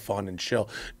stuff and have fun and chill.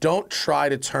 Don't try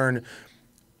to turn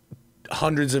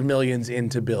hundreds of millions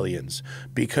into billions,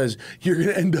 because you're going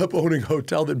to end up owning a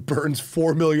hotel that burns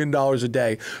 $4 million a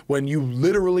day when you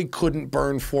literally couldn't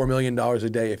burn $4 million a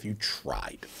day if you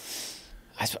tried.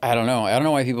 I don't know. I don't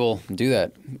know why people do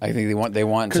that. I think they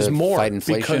want to fight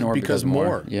inflation because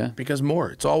more. Yeah. Because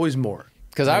more. It's always more.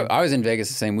 Because I was in Vegas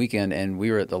the same weekend and we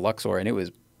were at the Luxor and it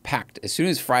was packed. As soon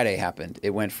as Friday happened, it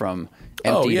went from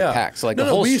empty to packed. So like the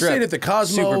whole we strip, stayed at the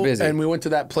Cosmo super busy. And we went to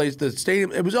that place, the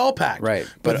stadium. It was all packed. Right.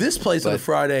 But this place on the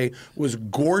Friday was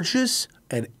gorgeous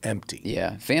and empty.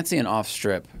 Yeah. Fancy and off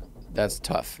strip. That's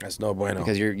tough. That's no bueno.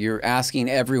 Because you're asking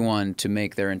everyone to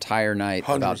make their entire night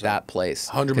 100%. About that place.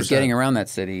 100%. Because getting around that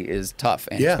city is tough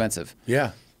and expensive.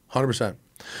 Yeah. 100%.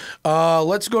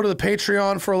 Let's go to the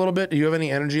Patreon for a little bit. Do you have any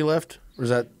energy left? Or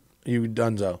is that you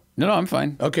donezo? No, I'm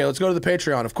fine. Okay, let's go to the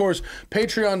Patreon. Of course,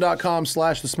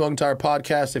 patreon.com/the Smoking Tire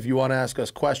Podcast if you want to ask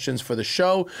us questions for the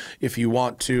show. If you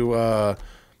want to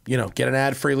get an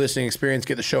ad-free listening experience,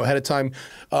 get the show ahead of time.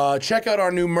 Check out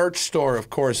our new merch store, of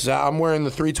course. I'm wearing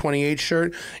the 328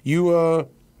 shirt. You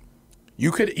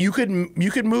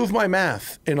could move my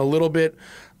math in a little bit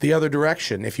the other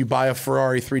direction if you buy a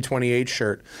Ferrari 328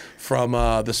 shirt from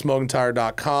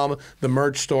thesmokingtire.com, the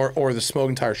merch store, or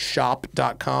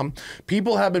thesmokingtireshop.com.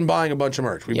 People have been buying a bunch of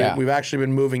merch. We've actually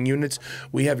been moving units.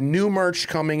 We have new merch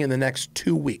coming in the next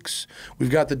 2 weeks.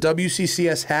 We've got the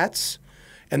WCCS hats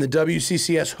and the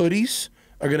WCCS hoodies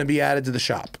are going to be added to the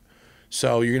shop.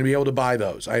 So you're going to be able to buy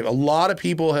those. A lot of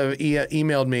people have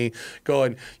emailed me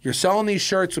going, you're selling these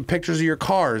shirts with pictures of your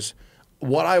cars.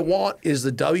 What I want is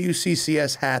the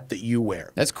WCCS hat that you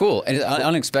wear. That's cool. And it's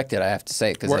unexpected, I have to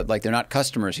say, because they're not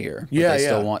customers here. Yeah, they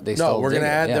still want. They still we're going to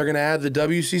add. They're going to add the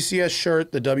WCCS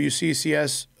shirt, the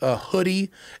WCCS hoodie,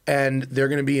 and they're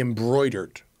going to be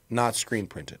embroidered, not screen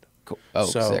printed. Cool. Oh,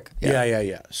 so, sick.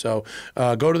 Yeah. So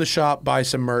go to the shop, buy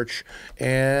some merch,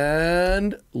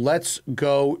 and let's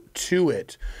go to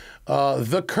it.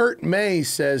 The Kurt May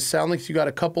says, sound like you got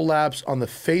a couple laps on the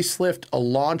facelift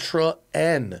Elantra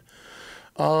N.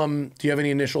 Do you have any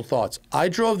initial thoughts? I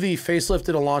drove the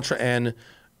facelifted Elantra N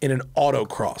in an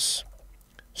autocross.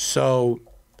 So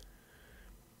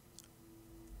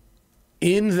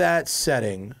in that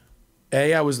setting,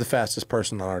 I was the fastest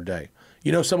person on our day.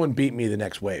 Someone beat me the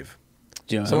next wave.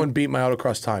 Do you know someone beat my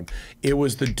autocross time. It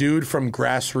was the dude from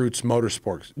Grassroots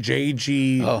Motorsports,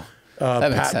 JG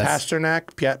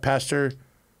Pasternak,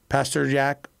 Pastor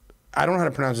Jack. I don't know how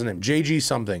to pronounce his name. JG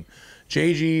something.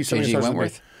 JG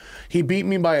Wentworth. He beat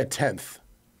me by a 10th.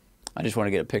 I just want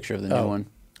to get a picture of the new one.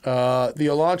 The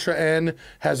Elantra N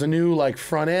has a new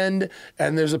front end,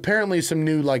 and there's apparently some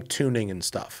new tuning and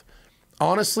stuff.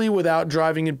 Honestly, without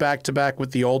driving it back to back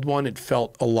with the old one, it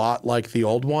felt a lot like the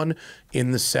old one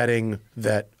in the setting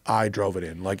that I drove it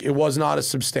in. It was not a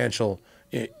substantial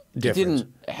difference. It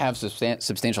didn't have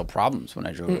substantial problems when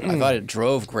I drove it. I thought it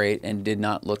drove great and did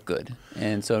not look good.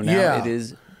 And so now it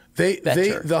is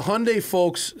better. The Hyundai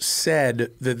folks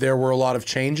said that there were a lot of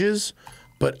changes,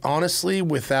 but honestly,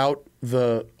 without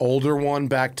the older one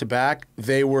back to back,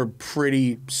 they were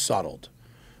pretty subtle.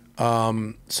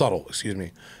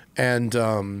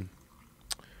 And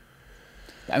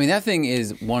I mean, that thing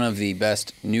is one of the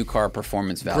best new car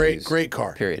performance values. Great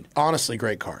car. Period. Honestly,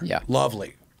 great car. Yeah.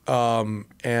 Lovely.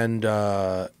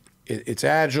 It's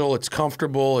agile. It's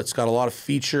comfortable. It's got a lot of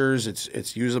features.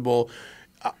 It's usable.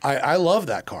 I love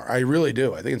that car. I really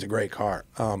do. I think it's a great car.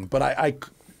 But I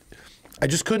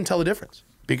just couldn't tell the difference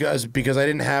because I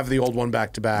didn't have the old one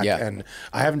back to back, and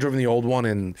I haven't driven the old one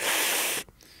in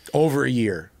over a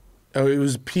year. Oh, it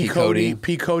was P-Cody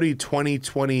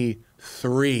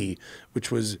 2023,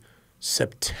 which was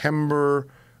September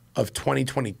of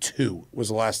 2022 was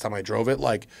the last time I drove it.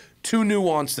 Like, too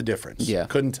nuanced the difference. Yeah.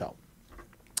 Couldn't tell.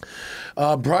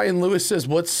 Brian Lewis says,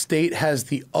 what state has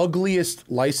the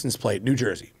ugliest license plate? New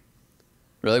Jersey.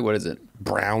 Really? What is it?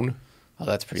 Brown. Oh,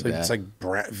 that's pretty bad. It's like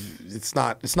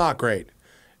it's not great.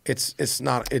 It's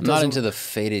not. I'm not into the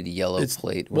faded yellow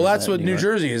plate. Well, that's what New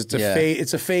Jersey is.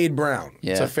 It's a fade brown.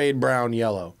 Yeah. It's a fade brown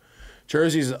yellow.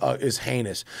 Jersey's is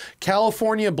heinous.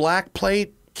 California black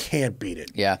plate, can't beat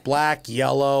it. Yeah. Black,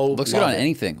 yellow. Looks good on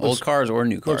anything, old cars or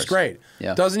new cars. Looks great.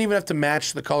 Yeah. Doesn't even have to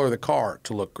match the color of the car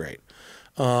to look great.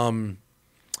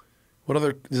 What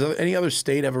other? Does any other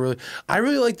state have a really? I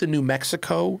really like the New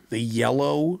Mexico, the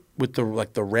yellow with the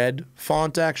red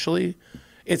font. Actually,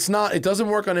 it's not. It doesn't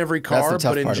work on every car,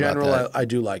 but in general, I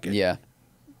do like it. Yeah.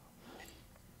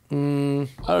 I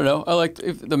don't know. I like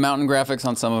the mountain graphics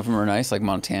on some of them are nice, like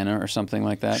Montana or something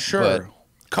like that. Sure. But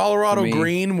Colorado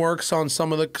green works on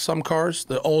some cars.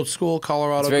 The old school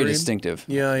Colorado green. It's very distinctive.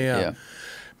 Yeah.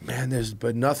 Man,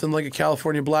 but nothing like a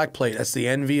California black plate. That's the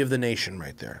envy of the nation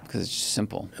right there. Because it's just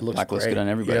simple. It looks black great. looks good on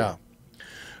everybody.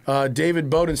 Yeah. David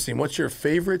Bodenstein, what's your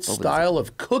favorite style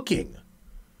of cooking?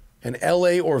 And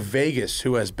LA or Vegas,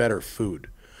 who has better food?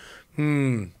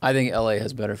 I think LA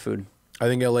has better food. I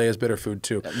think LA has better food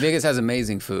too. Vegas has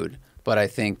amazing food, but I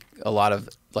think a lot of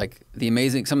some of the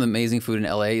amazing food in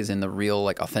LA is in the real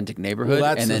authentic neighborhood.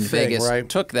 Well, that's and then the thing, Vegas right?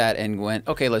 took that and went,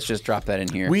 okay, let's just drop that in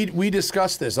here. We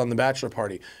discussed this on the bachelor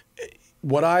party.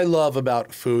 What I love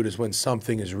about food is when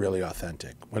something is really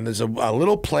authentic. When there's a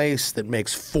little place that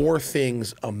makes 4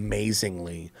 things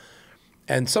amazingly,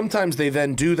 and sometimes they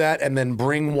then do that and then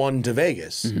bring one to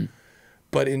Vegas. Mm-hmm.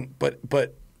 But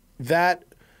that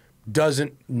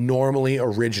doesn't normally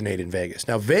originate in Vegas.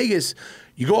 Now, Vegas,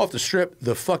 you go off the strip,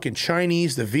 the fucking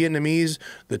Chinese, the Vietnamese,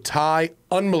 the Thai,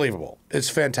 unbelievable. It's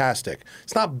fantastic.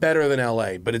 It's not better than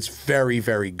LA, but it's very,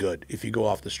 very good if you go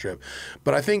off the strip.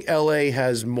 But I think LA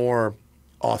has more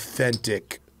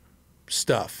authentic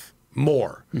stuff.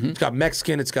 More. Mm-hmm. It's got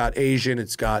Mexican, it's got Asian,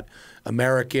 it's got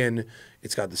American,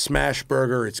 it's got the smash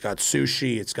burger, it's got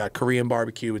sushi, it's got Korean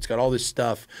barbecue, it's got all this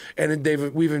stuff, and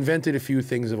we've invented a few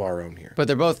things of our own here. But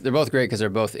they're both great because they're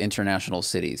both international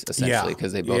cities essentially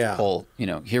because they both pull.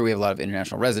 Here we have a lot of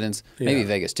international residents, maybe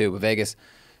Vegas too, but Vegas.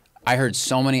 I heard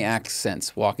so many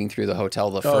accents walking through the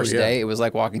hotel the first day. It was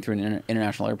like walking through an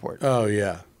international airport. Oh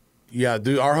yeah,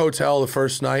 dude. Our hotel the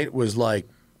first night was like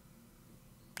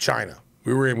China.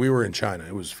 We were in China.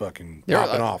 It was fucking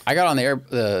popping off. I got on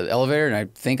the elevator and I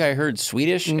think I heard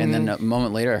Swedish, and then a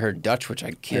moment later I heard Dutch, which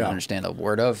I can't understand a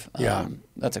word of.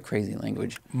 That's a crazy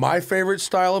language. My favorite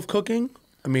style of cooking.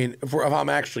 I mean, if I'm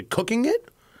actually cooking it.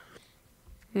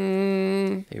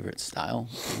 Favorite style?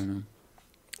 I don't know.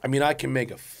 I mean, I can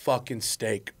make a fucking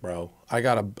steak, bro. I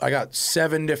got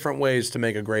 7 different ways to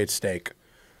make a great steak,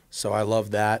 so I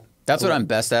love that. That's what I'm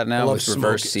best at now. Is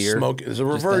reverse sear. There's a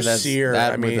reverse sear.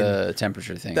 I mean, with the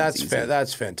temperature thing.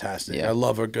 That's fantastic. Yeah. I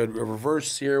love a reverse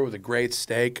sear with a great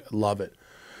steak. Love it.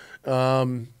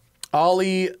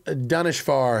 Ali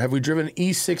Danishvar, have we driven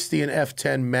E60 and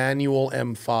F10 manual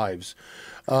M5s?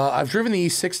 I've driven the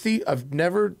E60. I've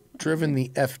never driven the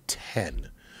F10.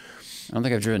 I don't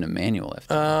think I've driven a manual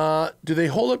F10. Do they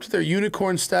hold up to their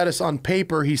unicorn status on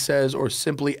paper, he says, or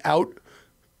simply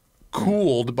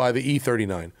out-cooled by the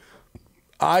E39?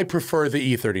 I prefer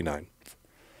the E39.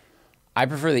 I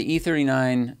prefer the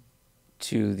E39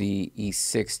 to the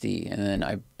E60,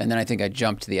 and then I think I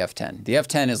jumped to the F10. The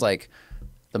F10 is like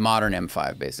the modern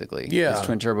M5, basically. Yeah. It's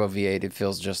twin turbo V8. It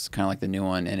feels just kind of like the new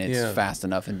one, and it's fast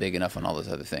enough and big enough on all those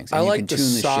other things. And I like the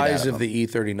size of the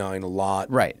E39 a lot.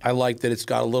 Right. I like that it's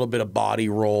got a little bit of body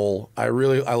roll. I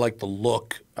like the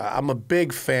look. I'm a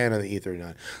big fan of the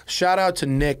E39. Shout out to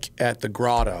Nick at the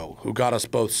Grotto, who got us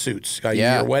both suits. Got you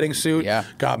your wedding suit. Yeah.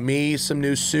 Got me some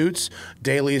new suits.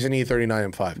 Daly's an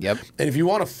E39 M5. Yep. And if you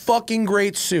want a fucking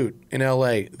great suit in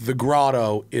LA, the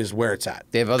Grotto is where it's at.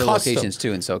 They have other locations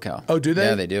too in SoCal. Oh, do they?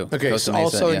 Yeah, they do. Okay, so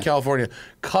also in California,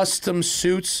 custom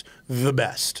suits, the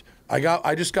best.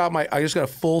 I just got a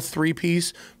full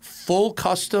 3-piece, full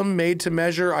custom, made to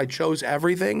measure. I chose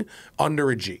everything under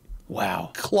a G.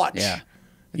 Wow. Clutch. Yeah.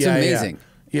 It's amazing.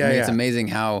 Yeah. I mean, it's amazing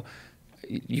how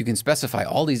you can specify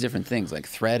all these different things like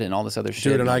thread and all this other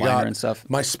shit. Dude, and I got and stuff.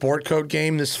 My sport coat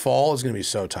game this fall is going to be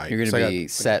so tight. You're going to be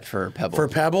set for Pebble. For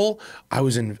Pebble, I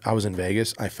was in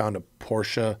Vegas. I found a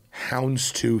Porsche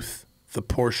Houndstooth, the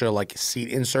Porsche like seat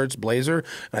inserts blazer,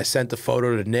 and I sent the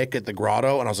photo to Nick at the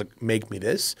Grotto, and I was like, "Make me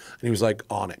this," and he was like,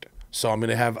 "On it." So I'm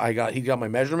gonna have he got my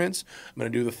measurements. I'm gonna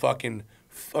do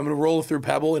I'm gonna roll through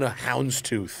Pebble in a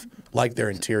Houndstooth like their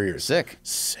interiors.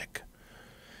 Sick.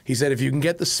 He said, if you can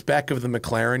get the spec of the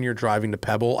McLaren you're driving to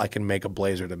Pebble, I can make a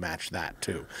blazer to match that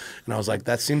too. And I was like,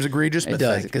 that seems egregious, but it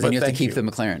does, because then you have to keep the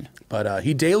McLaren. But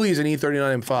he dailies an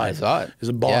E39 M5. I saw it. It's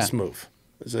a boss move.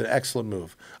 It's an excellent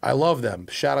move. I love them.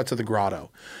 Shout out to the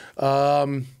Grotto.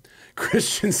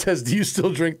 Christian says, do you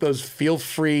still drink those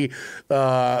feel-free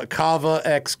Cava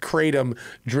X Kratom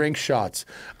drink shots?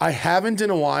 I haven't in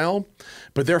a while,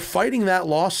 but they're fighting that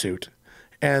lawsuit,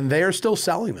 and they are still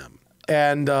selling them.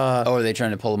 And are they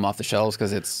trying to pull them off the shelves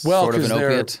because it's sort of an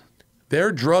opiate?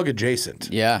 They're drug adjacent.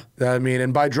 Yeah. I mean,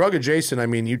 and by drug adjacent, I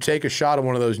mean you take a shot of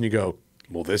one of those and you go,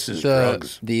 well, this is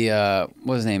drugs. What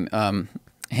was his name?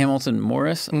 Hamilton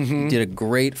Morris did a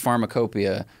great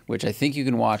pharmacopoeia, which I think you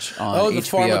can watch on HBO. Oh, the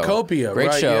pharmacopoeia.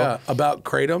 Great show. Yeah. About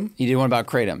kratom? He did one about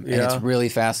kratom, and it's really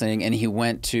fascinating. And he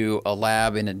went to a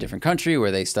lab in a different country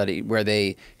where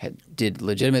they did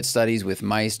legitimate studies with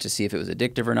mice to see if it was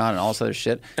addictive or not, and all this other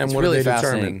shit. And it's what really did they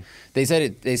fascinating. determine?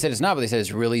 They said it's not, but they said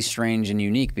it's really strange and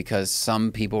unique because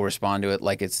some people respond to it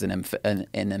like it's an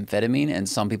amphetamine, and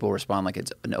some people respond like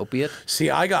it's an opiate. See,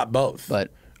 I got both.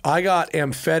 But I got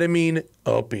amphetamine,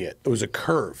 opiate. It was a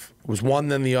curve. It was one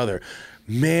then the other.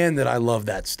 Man, did I love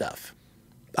that stuff.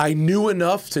 I knew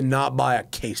enough to not buy a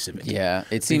case of it. Yeah,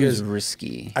 it seems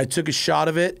risky. I took a shot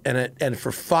of it, and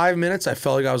for 5 minutes, I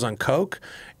felt like I was on coke,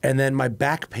 and then my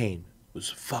back pain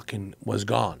was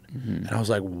gone. And I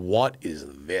was like, what is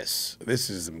this?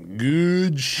 This is some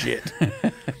good shit.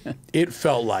 It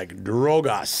felt like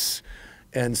drogas.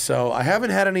 And so I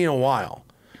haven't had any in a while.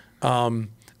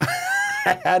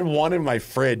 I had one in my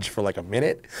fridge for like a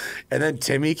minute, and then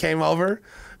Timmy came over,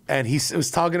 and he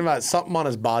was talking about something on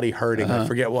his body hurting. I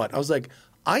forget what. I was like,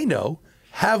 I know.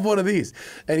 Have one of these.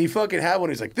 And he fucking had one.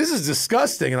 He's like, this is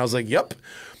disgusting. And I was like, yep.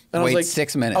 And wait I was like,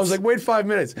 6 minutes. I was like, wait 5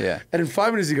 minutes. Yeah. And in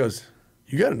 5 minutes, he goes,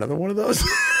 you got another one of those?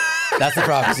 That's the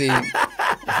prophecy.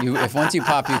 If once you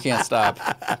pop, you can't stop.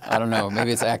 I don't know.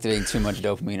 Maybe it's activating too much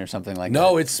dopamine or something like that.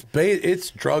 No, it's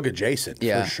drug adjacent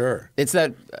for sure. It's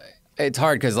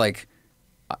hard because like,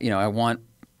 I want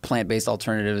plant-based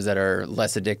alternatives that are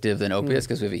less addictive than opiates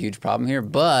because we have a huge problem here.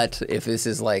 But if this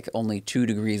is like only 2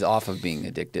 degrees off of being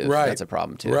addictive, that's a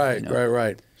problem too. Right.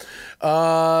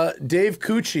 Dave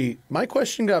Cucci, my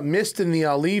question got missed in the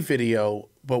Ali video,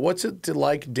 but what's it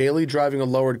like daily driving a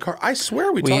lowered car? I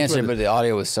swear we talked answered, about it, but the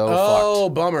audio was so fucked. Oh,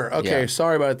 bummer. Okay,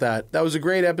 sorry about that. That was a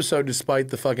great episode despite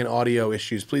the fucking audio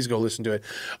issues. Please go listen to it.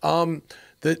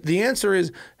 The answer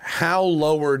is, how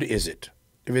lowered is it?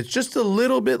 If it's just a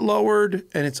little bit lowered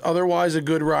and it's otherwise a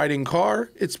good riding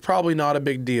car, it's probably not a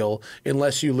big deal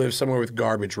unless you live somewhere with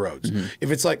garbage roads.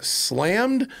 If it's like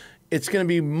slammed, it's going to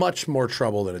be much more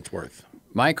trouble than it's worth.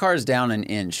 My car's down an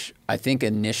inch. I think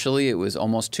initially it was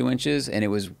almost 2 inches, and it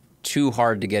was too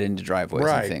hard to get into driveways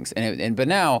and things. But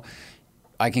now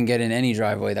I can get in any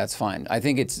driveway. That's fine. I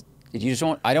think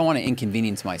I don't want to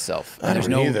inconvenience myself. I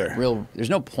don't either. There's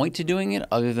no point to doing it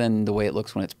other than the way it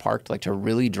looks when it's parked. Like to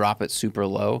really drop it super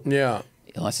low. Yeah.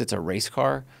 Unless it's a race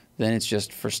car, then it's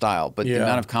just for style. But the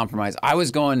amount of compromise.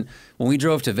 When we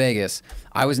drove to Vegas,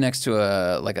 I was next to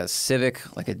a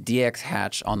Civic, like a DX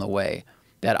hatch on the way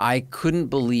that I couldn't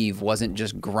believe wasn't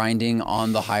just grinding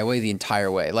on the highway the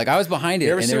entire way. Like I was behind it.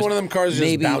 You ever seen one of them cars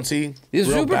just bouncy? It was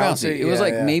super bouncy. It was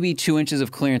maybe 2 inches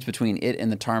of clearance between it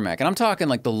and the tarmac. And I'm talking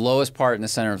like the lowest part in the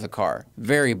center of the car.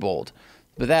 Very bold.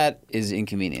 But that is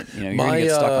inconvenient. You're going to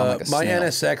get stuck on like a my snail.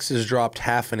 NSX has dropped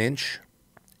half an inch.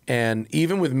 And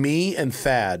even with me and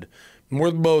Thad,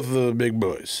 we're both the big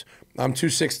boys. I'm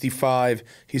 265.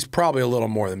 He's probably a little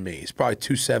more than me. He's probably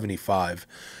 275.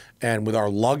 And with our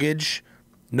luggage,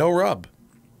 no rub.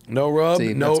 No rub.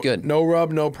 See, that's good. No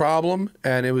rub, no problem.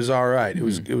 And it was all right. It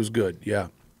was good, yeah.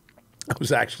 I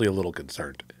was actually a little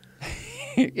concerned.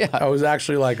 Yeah. I was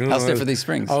actually like, how stiff are these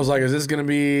springs? I was like, is this going to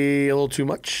be a little too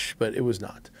much? But it was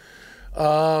not.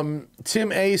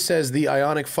 Tim A says the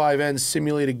Ioniq 5N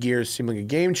simulated gears seem like a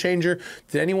game changer.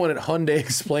 Did anyone at Hyundai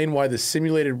explain why the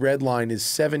simulated red line is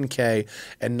 7K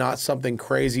and not something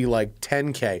crazy like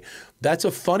 10K? That's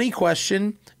a funny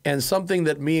question and something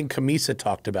that me and Kamisa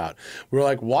talked about. We were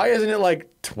like, why isn't it like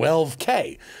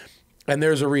 12K? And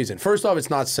there's a reason. First off, it's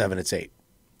not 7, it's 8.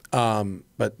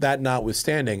 But that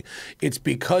notwithstanding, it's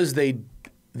because they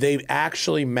they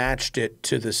actually matched it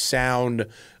to the sound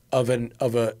of a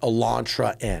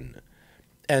Elantra N.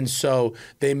 And so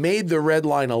they made the red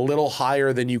line a little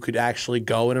higher than you could actually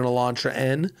go in an Elantra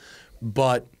N,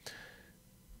 but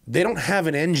they don't have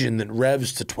an engine that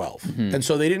revs to 12. Mm-hmm. And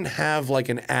so they didn't have like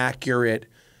an accurate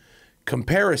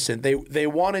comparison. They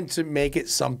wanted to make it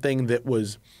something that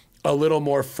was a little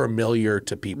more familiar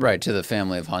to people. Right, to the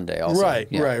family of Hyundai also. Right,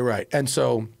 yeah. right. And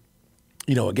so,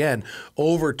 again,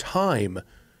 over time,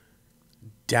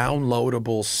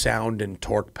 downloadable sound and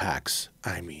torque packs,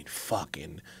 I mean,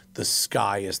 fucking, the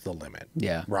sky is the limit.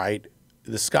 Yeah. Right?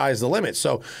 The sky is the limit.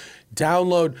 So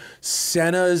download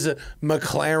Senna's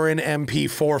McLaren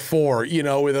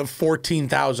MP44, with a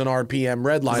 14,000 RPM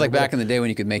red line. It's like back in the day when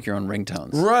you could make your own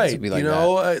ringtones. Right.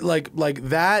 Like like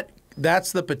that.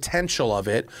 That's the potential of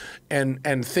it,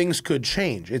 and things could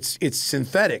change. It's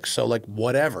synthetic, so like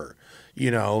whatever,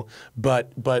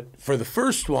 But for the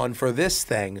first one, for this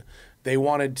thing, they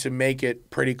wanted to make it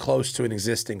pretty close to an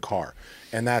existing car,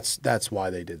 and that's why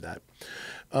they did that.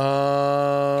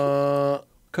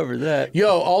 Cover that.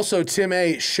 Yo, also Tim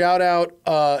A, shout out.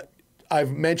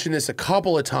 I've mentioned this a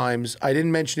couple of times. I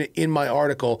didn't mention it in my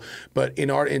article, but in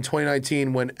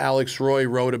 2019 when Alex Roy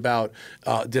wrote about,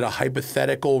 did a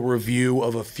hypothetical review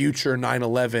of a future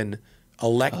 911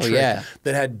 electric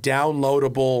that had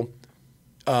downloadable,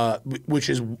 which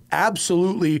is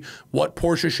absolutely what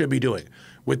Porsche should be doing.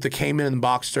 With the Cayman and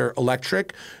Boxster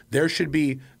electric, there should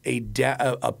be a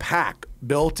pack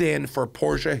built in for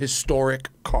Porsche historic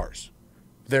cars.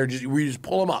 We just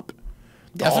pull them up.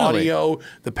 The audio,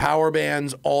 the power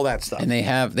bands, all that stuff. And they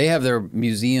have their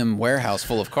museum warehouse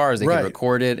full of cars. They can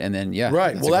record it, and then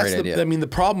right. That's a great idea. I mean, the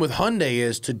problem with Hyundai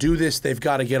is to do this, they've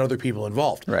got to get other people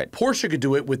involved. Right. Porsche could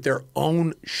do it with their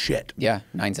own shit. Yeah,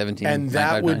 917. And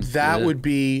that would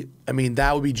be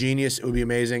genius. It would be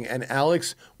amazing. And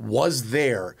Alex was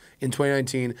there in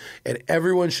 2019, and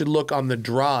everyone should look on the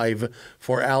drive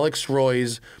for Alex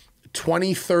Roy's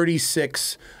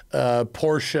 2036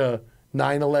 Porsche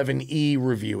 911E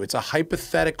review. It's a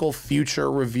hypothetical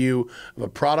future review of a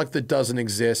product that doesn't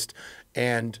exist,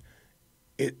 and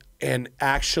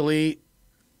actually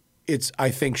it's, I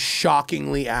think,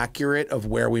 shockingly accurate of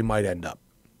where we might end up.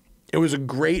 It was a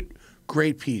great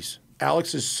piece.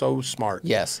 Alex is so smart.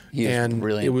 Yes, he is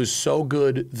brilliant. It was so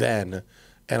good then,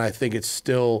 and I think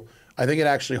it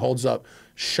actually holds up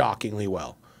shockingly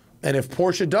well. And if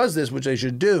Porsche does this, which they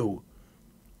should do,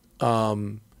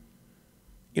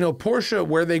 Porsche,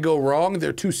 where they go wrong,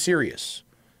 they're too serious.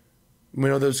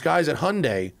 Those guys at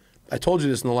Hyundai, I told you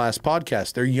this in the last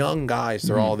podcast, they're young guys.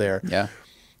 They're all there. Yeah.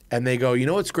 And they go,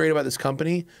 what's great about this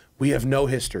company? We have no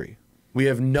history. We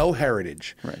have no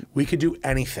heritage. Right. We could do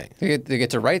anything. They get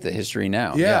to write the history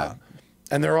now. Yeah.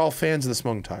 And they're all fans of the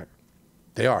smoking tire.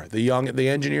 They are. The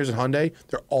engineers at Hyundai,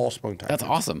 they're all smoking tire. That's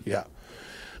awesome. Yeah.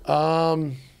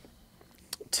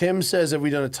 Tim says, have we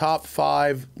done a top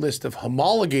 5 list of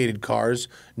homologated cars?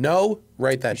 No,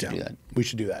 write that down. We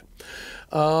should do that.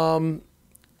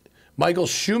 Michael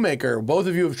Shoemaker, both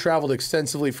of you have traveled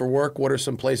extensively for work. What are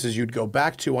some places you'd go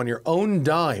back to on your own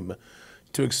dime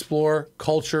to explore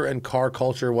culture and car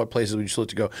culture? What places would you look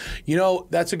to go?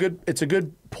 It's a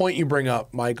good point you bring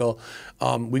up, Michael.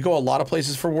 We go a lot of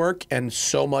places for work, and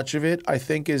so much of it, I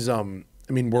think, is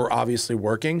we're obviously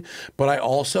working, but I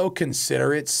also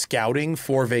consider it scouting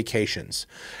for vacations.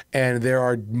 And there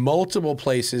are multiple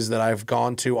places that I've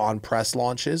gone to on press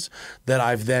launches that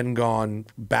I've then gone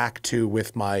back to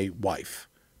with my wife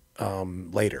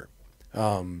later.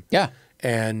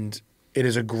 And it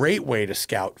is a great way to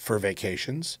scout for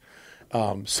vacations.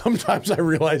 Sometimes I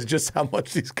realize just how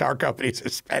much these car companies are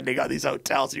spending on these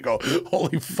hotels. You go,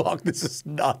 holy fuck, this is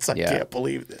nuts. I can't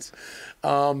believe this.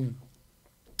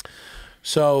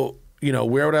 So,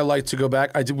 where would I like to go back?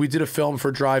 We did a film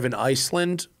for Drive in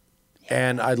Iceland,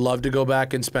 and I'd love to go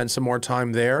back and spend some more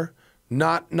time there.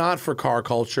 Not for car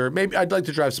culture. Maybe I'd like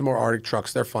to drive some more Arctic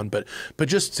trucks. They're fun, but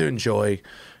just to enjoy,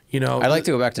 I'd like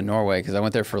to go back to Norway because I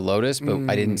went there for Lotus, but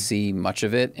I didn't see much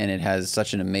of it, and it has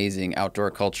such an amazing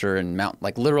outdoor culture and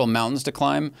literal mountains to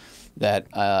climb that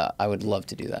I would love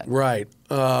to do that. Right.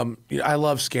 I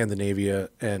love Scandinavia,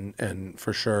 and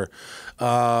for sure.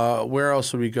 Where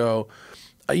else would we go?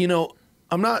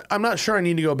 I'm not sure I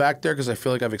need to go back there because I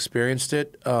feel like I've experienced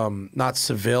it. Not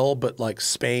Seville, but like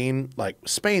Spain. Like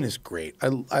Spain is great.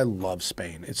 I love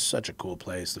Spain. It's such a cool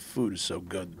place. The food is so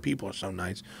good. The people are so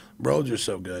nice. Roads are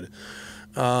so good.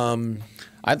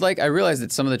 I realize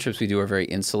that some of the trips we do are very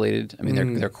insulated. I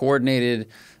mean, they're coordinated.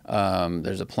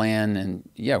 There's a plan, and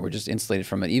we're just insulated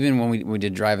from it. Even when we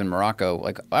did Drive in Morocco,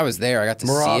 like I was there, I got to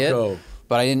see it.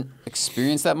 but I didn't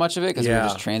experience that much of it because we were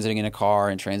just transiting in a car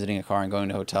and going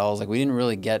to hotels. Like we didn't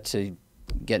really get to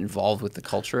get involved with the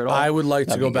culture at all. I would like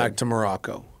to go back to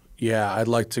Morocco. Yeah, I'd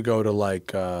like to go to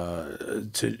like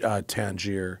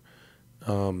Tangier.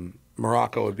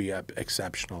 Morocco would be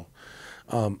exceptional.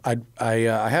 I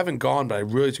haven't gone, but I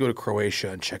really like to go to Croatia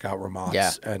and check out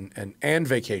Ramat and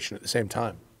vacation at the same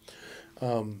time.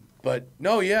 But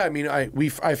no, yeah, I mean,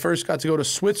 I first got to go to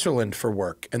Switzerland for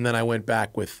work, and then I went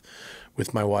back with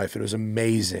my wife. It was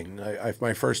amazing.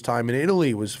 My first time in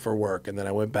Italy was for work, and then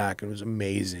I went back, and it was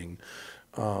amazing.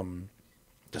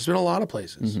 There's been a lot of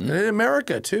places, and in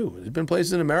America too. There's been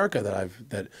places in America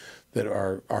that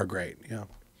are great. Yeah.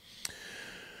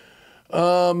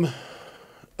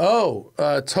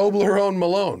 Toblerone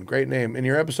Malone, great name. In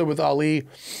your episode with Ali,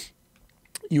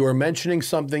 you were mentioning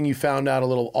something you found out a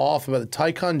little off about the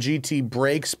Taycan GT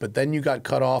brakes, but then you got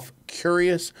cut off.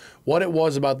 Curious what it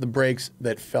was about the brakes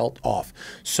that felt off.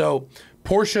 So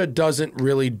Porsche doesn't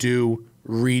really do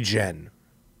regen,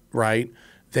 right?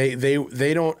 They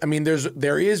don't. I mean,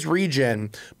 there is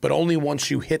regen, but only once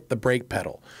you hit the brake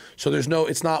pedal. So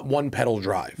it's not one pedal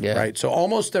drive, right? So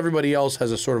almost everybody else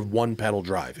has a sort of one pedal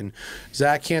drive. And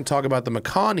Zach can't talk about the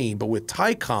Makani, but with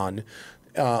Taycan,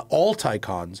 all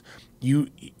Taycans,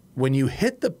 when you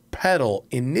hit the pedal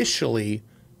initially,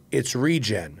 it's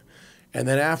regen, and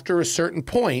then after a certain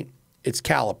point, it's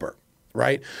caliper,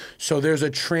 right? So there's a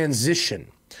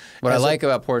transition. What I like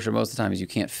about Porsche most of the time is you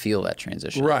can't feel that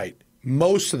transition. Right.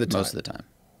 Most of the time. Most of the time.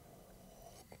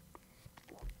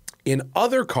 In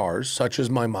other cars, such as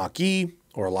my Mach-E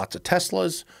or lots of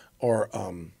Teslas or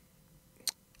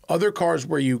other cars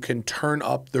where you can turn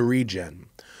up the regen,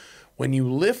 when you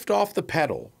lift off the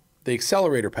pedal, the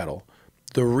accelerator pedal,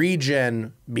 the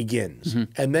regen begins.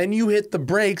 And then you hit the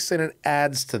brakes and it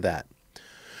adds to that.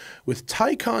 With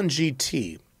Taycan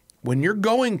GT, when you're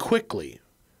going quickly,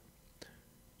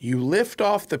 you lift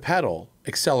off the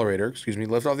accelerator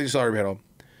pedal,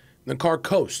 the car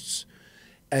coasts,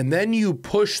 and then you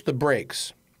push the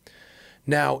brakes.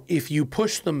 Now, if you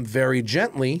push them very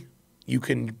gently, you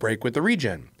can brake with the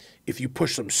regen. If you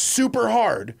push them super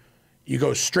hard, you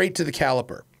go straight to the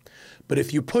caliper. But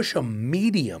if you push them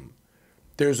medium,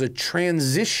 there's a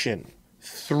transition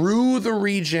through the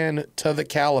regen to the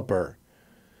caliper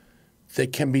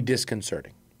that can be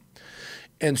disconcerting.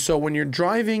 And so when you're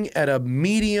driving at a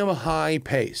medium-high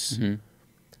pace,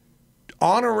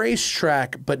 on a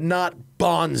racetrack, but not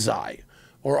bonsai,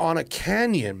 or on a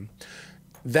canyon,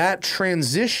 that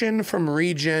transition from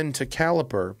regen to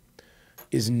caliper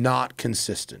is not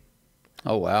consistent.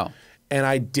 Oh, wow. And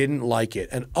I didn't like it.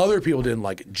 And other people didn't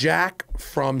like it. Jack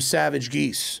from Savage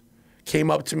Geese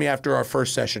came up to me after our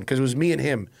first session, because it was me and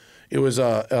him. It was,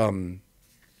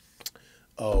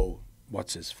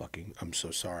 what's his fucking, I'm so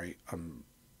sorry.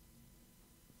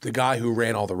 The guy who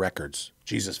ran all the records.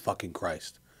 Jesus fucking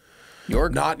Christ.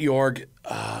 Jorg? Not Jorg.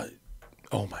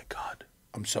 Oh my God.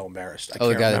 I'm so embarrassed. I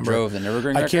can't the guy remember. that drove the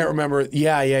Nürburgring record? I can't remember.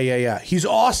 Yeah. He's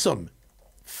awesome.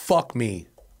 Fuck me.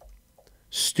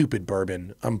 Stupid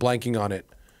bourbon. I'm blanking on it.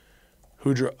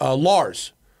 Who drew?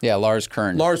 Lars. Yeah, Lars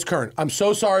Kern. Lars Kern. I'm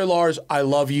so sorry, Lars. I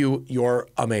love you. You're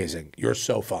amazing. You're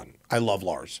so fun. I love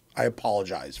Lars. I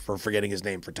apologize for forgetting his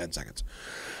name for 10 seconds.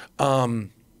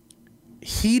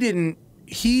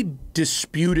 He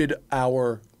disputed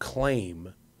our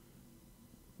claim,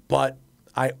 but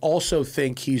I also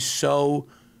think he's so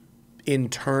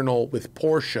internal with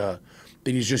Porsche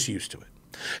that he's just used to it.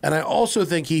 And I also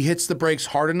think he hits the brakes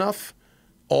hard enough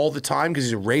all the time because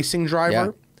he's a racing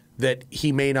driver that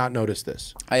he may not notice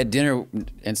this. I had dinner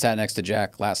and sat next to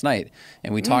Jack last night,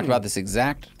 and we talked about this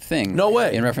exact thing. No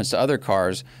way. In reference to other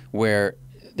cars where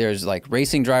there's like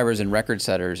racing drivers and record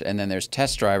setters, and then there's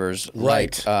test drivers.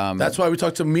 Right. Like, that's why we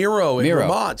talked to Miro and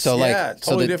Ramat. So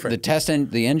totally different.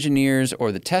 The engineers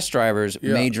or the test drivers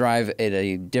may drive at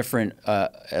a different,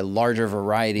 a larger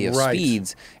variety of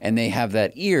speeds, and they have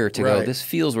that ear to go, this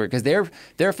feels weird, because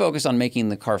they're focused on making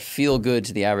the car feel good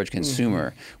to the average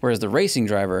consumer, whereas the racing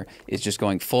driver is just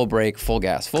going full brake, full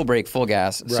gas, full brake, full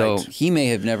gas. Right. So he may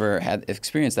have never had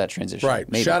experienced that transition.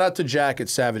 Right. Maybe. Shout out to Jack at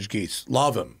Savage Geese.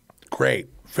 Love him. Great.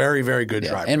 Very, very good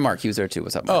driver. And Mark, he was there too.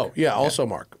 What's up, Mark? Oh, yeah, also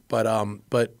Mark. But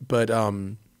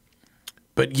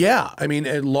yeah, I mean,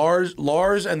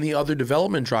 Lars and the other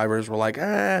development drivers were like,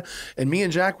 and me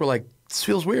and Jack were like, this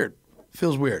feels weird.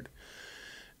 Feels weird.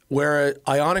 Where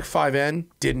Ioniq 5N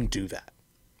didn't do that.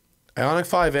 Ioniq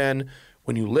 5N,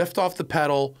 when you lift off the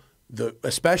pedal,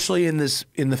 especially in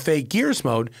the fake gears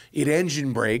mode, it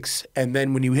engine brakes, and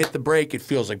then when you hit the brake, it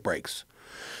feels like brakes.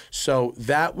 So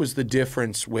that was the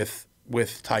difference with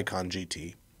Taycan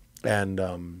GT. And,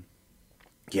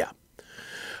 yeah.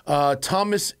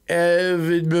 Thomas,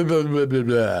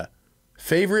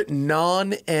 favorite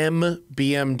non-M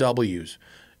BMWs.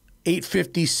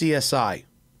 850 CSI.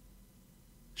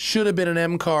 Should have been an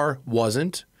M car,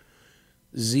 wasn't.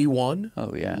 Z1.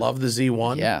 Oh, yeah. Love the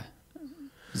Z1. Yeah.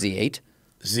 Z8.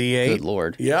 Z8. Good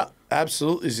Lord. Yeah,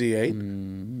 absolutely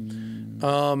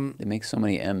Z8. They make so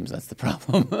many M's. That's the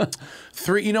problem.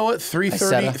 You know what?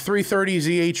 330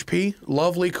 ZHP.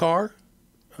 Lovely car.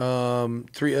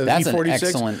 That's E46, an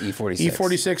excellent E46.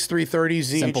 E46 330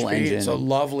 ZHP. Simple engine. It's a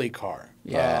lovely car.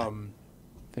 Yeah.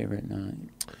 Favorite 9.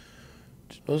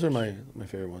 Those are my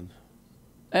favorite ones.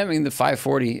 I mean, the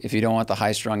 540, if you don't want the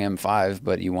high-strung M5,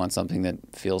 but you want something that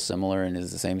feels similar and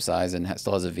is the same size and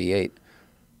still has a V8.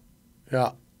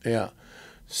 Yeah, yeah.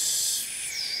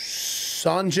 Sanjay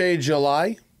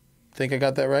Jalai, think I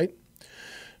got that right?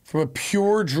 From a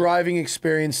pure driving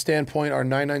experience standpoint, are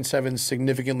 997s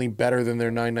significantly better than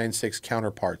their 996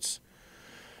 counterparts?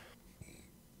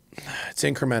 It's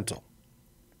incremental.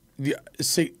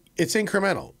 See, it's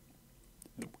incremental.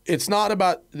 It's not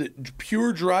about the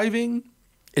pure driving.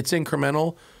 It's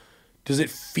incremental. Does it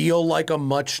feel like a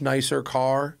much nicer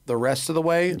car the rest of the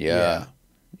way? Yeah.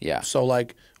 So,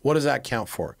 like, what does that count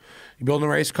for? You building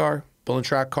a race car, building a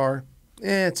track car?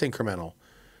 It's incremental.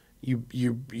 You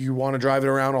want to drive it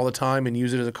around all the time and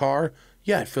use it as a car?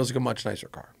 Yeah, it feels like a much nicer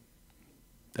car.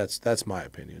 That's my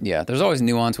opinion. Yeah, there's always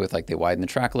nuance with, like, they widen the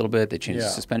track a little bit, they change the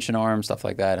suspension arm, stuff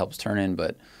like that, helps turn in,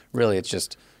 but really it's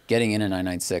just getting in a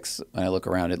 996. When I look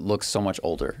around, it looks so much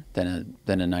older than a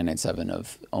 997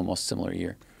 of almost similar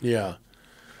year. Yeah.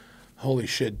 Holy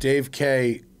shit. Dave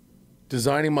K,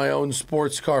 designing my own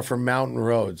sports car for mountain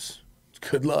roads.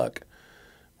 Good luck.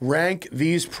 Rank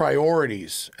these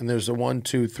priorities. And there's a 1,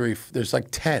 2, 3, there's like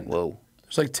 10. Whoa.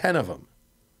 There's like 10 of them.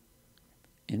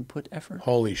 Input effort?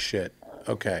 Holy shit.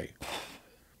 Okay.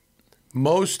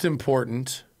 Most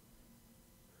important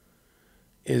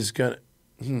is going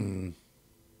to...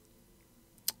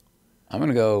 I'm going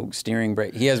to go steering,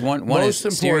 brake. He has one is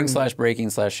steering / braking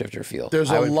 / shifter feel. There's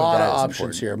a lot of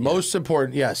options here. Yeah. Most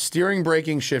important, yeah, steering,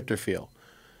 braking, shifter feel.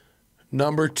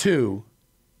 Number 2,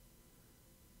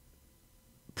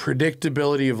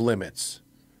 predictability of limits.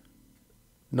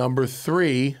 Number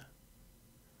 3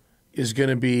 is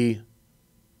going to be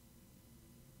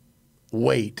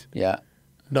weight. Yeah.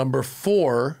 Number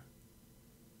 4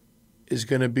 is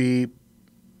going to be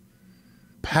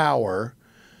power.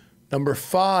 Number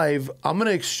 5, I'm going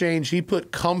to exchange. He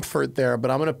put comfort there, but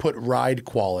I'm going to put ride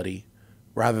quality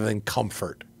rather than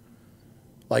comfort.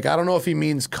 Like, I don't know if he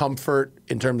means comfort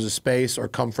in terms of space or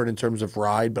comfort in terms of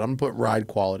ride, but I'm going to put ride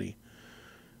quality.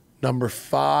 Number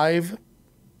 5,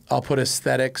 I'll put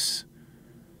aesthetics.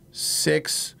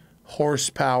 6,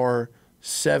 horsepower.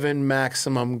 7,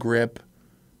 maximum grip.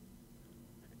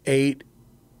 8,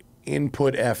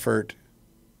 input effort.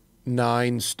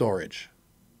 9, storage.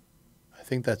 I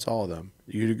think that's all of them.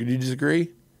 You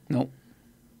disagree? Nope.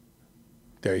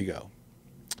 There you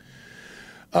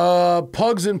go.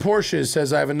 Pugs and Porsches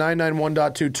says, I have a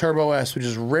 991.2 Turbo S, which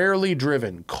is rarely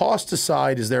driven. Cost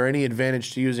aside, is there any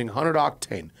advantage to using 100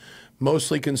 octane?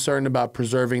 Mostly concerned about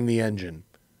preserving the engine.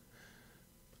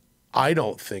 I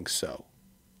don't think so.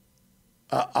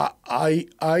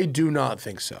 I do not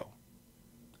think so.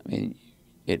 I mean,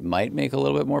 it might make a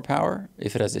little bit more power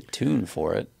if it has a tune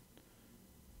for it.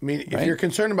 I mean, if you're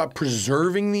concerned about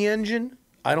preserving the engine,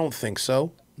 I don't think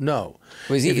so. No.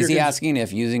 Well, is he asking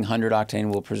if using 100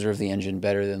 octane will preserve the engine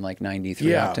better than like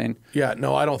 93 octane? Yeah,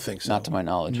 no, I don't think so. Not to my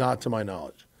knowledge. Not to my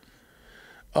knowledge.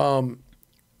 One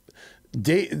of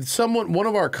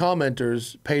our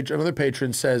commenters, another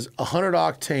patron, says 100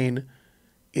 octane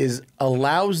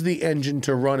allows the engine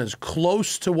to run as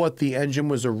close to what the engine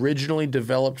was originally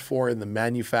developed for in the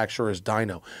manufacturer's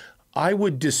dyno. I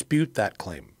would dispute that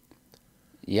claim.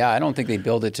 Yeah, I don't think they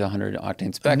build it to 100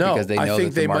 octane spec because they know I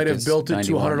think that they might have built it 91.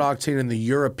 to 100 octane in the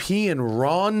European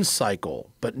RON cycle,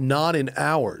 but not in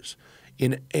ours.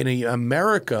 In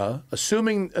America,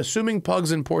 assuming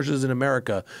Pugs and Porsches in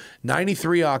America,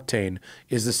 93 octane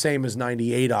is the same as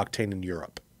 98 octane in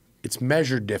Europe. It's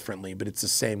measured differently, but it's the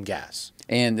same gas.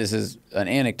 And this is an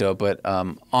anecdote, but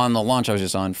on the launch I was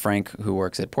just on, Frank, who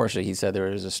works at Porsche, he said there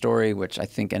was a story which I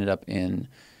think ended up in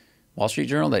Wall Street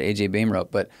Journal that AJ Bain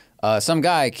wrote, but some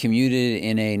guy commuted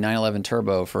in a 911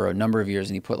 Turbo for a number of years,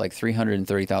 and he put like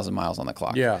 330,000 miles on the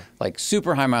clock. Yeah. Like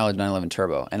super high mileage 911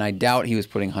 Turbo. And I doubt he was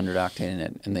putting 100 octane in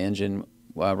it, and the engine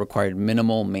required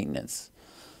minimal maintenance.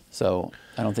 So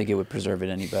I don't think it would preserve it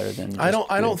any better than I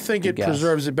don't think it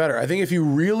preserves it better. I think if you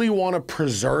really want to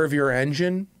preserve your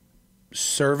engine,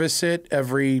 service it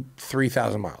every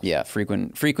 3,000 miles. Yeah,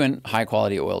 frequent, high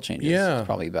quality oil changes. Yeah, is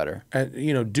probably better.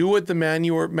 And do what the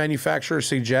manufacturer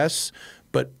suggests,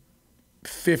 but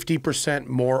 50%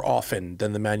 more often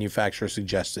than the manufacturer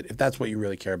suggested, if that's what you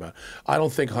really care about. I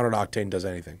don't think 100 octane does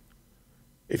anything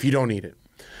if you don't need it.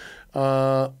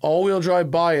 All-wheel drive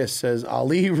bias says,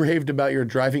 Ali raved about your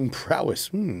driving prowess.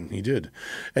 He did.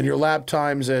 And your lap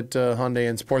times at Hyundai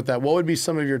and Sport That. What would be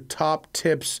some of your top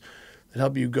tips that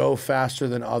help you go faster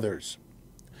than others?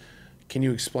 Can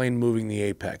you explain moving the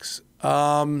apex?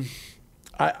 I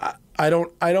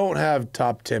don't have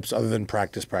top tips other than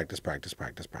practice. That's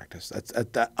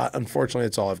unfortunately,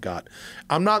 that's all I've got.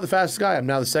 I'm not the fastest guy. I'm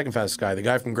now the second fastest guy. The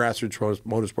guy from Grassroots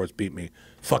Motorsports beat me.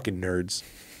 Fucking nerds.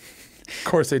 Of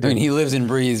course they do. I mean, he lives and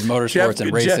breathes motorsports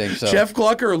and racing. Jeff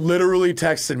Glucker literally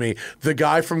texted me, the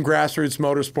guy from Grassroots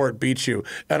Motorsport beat you.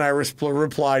 And I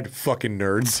replied, fucking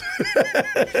nerds.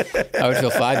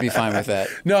 I'd be fine with that.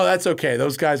 No, that's okay.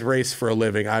 Those guys race for a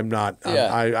living. I'm not.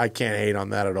 I can't hate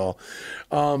on that at all.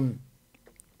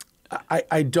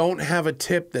 I don't have a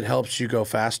tip that helps you go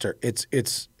faster. It's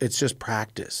just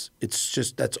practice. It's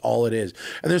just, that's all it is.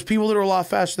 And there's people that are a lot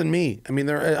faster than me. I mean,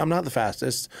 I'm not the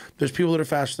fastest. There's people that are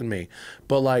faster than me.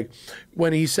 But like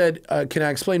when he said, can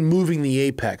I explain moving the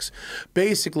apex?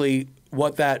 Basically,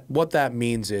 what that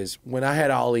means is when I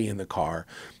had Ali in the car,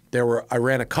 I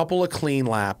ran a couple of clean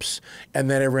laps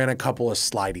and then I ran a couple of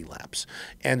slidey laps.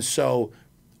 And so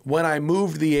when I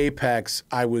moved the apex,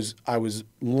 I was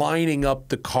lining up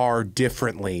the car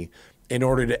differently in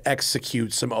order to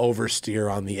execute some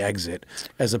oversteer on the exit,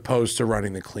 as opposed to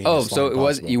running the cleanest. Oh,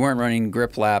 so you weren't running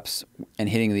grip laps and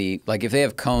hitting like if they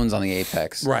have cones on the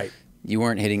apex, right? You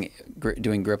weren't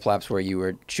doing grip laps where you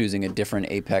were choosing a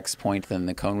different apex point than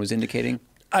the cone was indicating.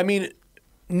 I mean,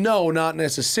 no, not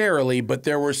necessarily, but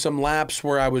there were some laps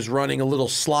where I was running a little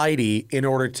slidey in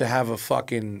order to have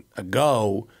a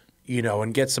go.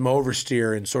 And get some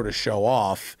oversteer and sort of show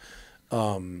off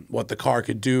what the car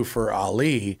could do for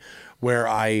Ali, where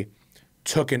I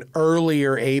took an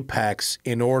earlier apex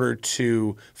in order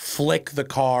to flick the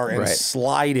car and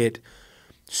slide it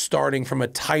starting from a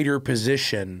tighter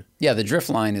position. Yeah, the drift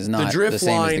line is not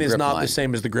the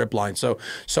same as the grip line. So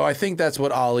I think that's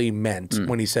what Ali meant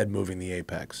when he said moving the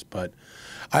apex. But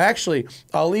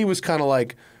Ali was kind of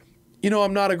like,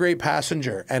 I'm not a great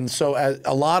passenger. And so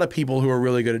a lot of people who are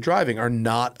really good at driving are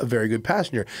not a very good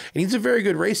passenger. And he's a very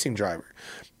good racing driver.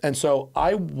 And so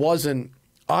I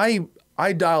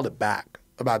dialed it back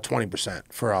about 20%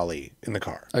 for Ali in the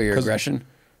car. Oh, your aggression?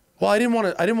 Well, I didn't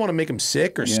want to make him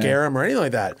sick or scare him or anything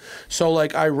like that. So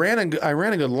like I ran a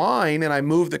good line and I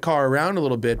moved the car around a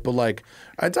little bit, but like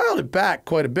I dialed it back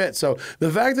quite a bit. So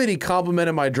the fact that he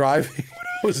complimented my driving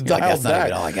was dialed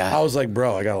back. I was like,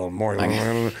 bro, I got a little more.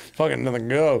 Fucking nothing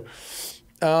go.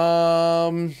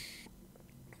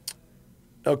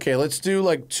 Okay, let's do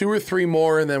like 2 or 3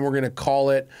 more, and then we're gonna call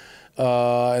it,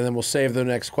 and then we'll save the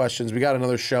next questions. We got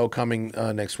another show coming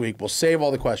next week. We'll save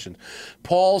all the questions.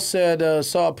 Paul said,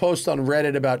 saw a post on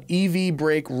Reddit about EV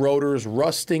brake rotors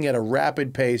rusting at a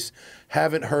rapid pace.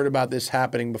 Haven't heard about this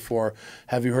happening before.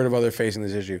 Have you heard of others facing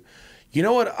this issue? You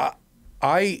know what?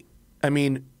 I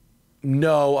mean.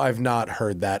 No, I've not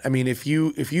heard that. I mean, if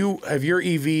your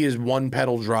EV is one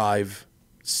pedal drive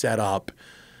set up,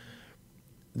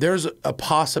 there's a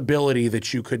possibility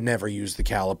that you could never use the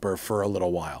caliper for a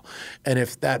little while. And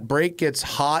if that brake gets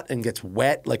hot and gets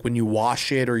wet, like when you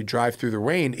wash it or you drive through the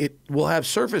rain, it will have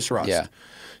surface rust. Yeah.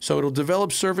 So it'll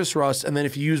develop surface rust, and then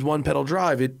if you use one pedal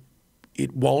drive, it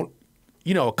won't.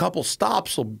 A couple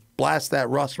stops will blast that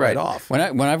rust right off.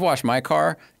 When I've washed my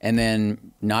car and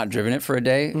then not driven it for a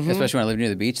day, especially when I lived near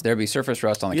the beach, there'd be surface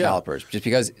rust on the calipers. Just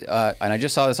because, and I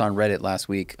just saw this on Reddit last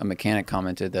week, a mechanic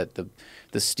commented that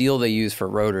the steel they use for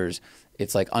rotors,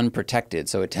 it's like unprotected,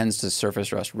 so it tends to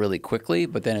surface rust really quickly,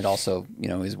 but then it also,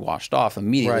 is washed off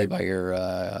immediately by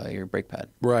your brake pad.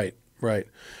 Right.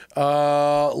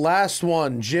 Last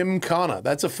one, Jim Kana.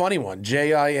 That's a funny one.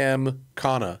 Jim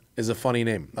Kana is a funny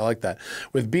name. I like that.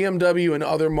 With BMW and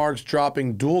other marques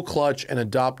dropping dual clutch and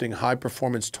adopting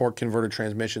high-performance torque converter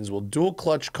transmissions, will dual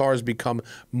clutch cars become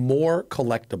more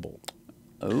collectible?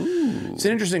 Ooh. It's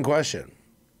an interesting question.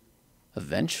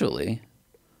 Eventually.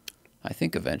 I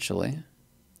think eventually.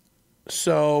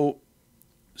 So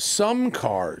some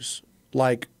cars,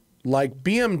 like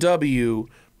BMW,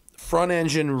 front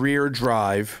engine rear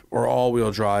drive or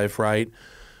all-wheel drive, right?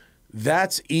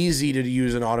 That's easy to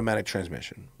use an automatic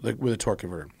transmission, like with a torque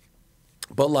converter.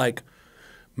 But like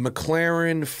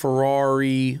McLaren,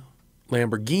 Ferrari,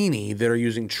 Lamborghini that are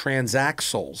using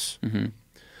transaxles,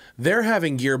 they're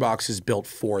having gearboxes built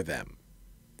for them.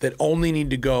 that only need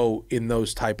to go in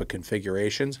those type of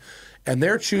configurations, and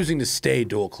they're choosing to stay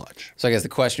dual clutch. So I guess the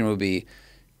question would be,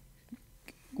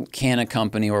 can a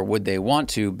company, or would they want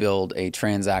to build a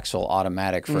transaxle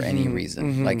automatic for any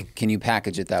reason? Like, can you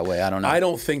package it that way? I don't know. I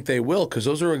don't think they will, because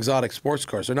those are exotic sports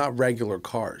cars. They're not regular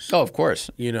cars. Oh, of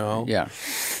course. You know? Yeah.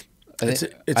 It's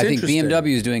I think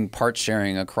BMW is doing part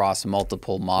sharing across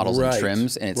multiple models and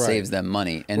trims, and it saves them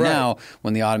money. And now,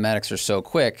 when the automatics are so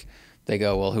quick, they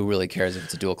go, well, who really cares if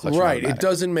it's a dual clutch? Right. It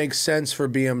doesn't make sense for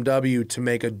BMW to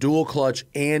make a dual clutch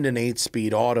and an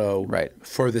 8-speed auto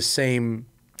for the same.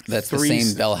 That's the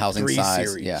same bell housing size.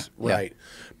 Series, yeah. Right.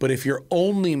 But if you're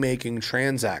only making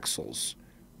transaxles,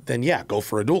 then go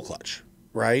for a dual clutch.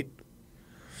 Right.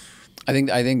 I think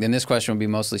then this question would be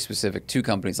mostly specific to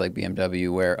companies like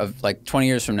BMW, where like 20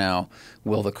 years from now,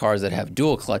 will the cars that have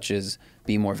dual clutches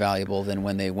be more valuable than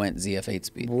when they went ZF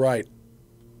 8-speed? Right.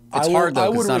 It's hard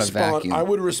though, because it's not a vacuum. I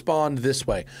would respond this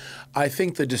way. I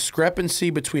think the discrepancy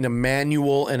between a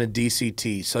manual and a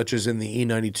DCT, such as in the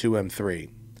E92 M3,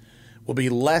 will be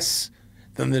less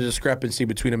than the discrepancy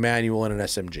between a manual and an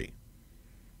SMG.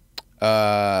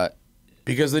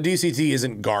 Because the DCT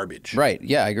isn't garbage. Right.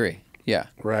 Yeah, I agree. Yeah.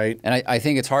 Right. And I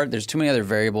think it's hard. There's too many other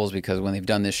variables, because when they've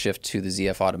done this shift to the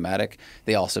ZF automatic,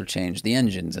 they also changed the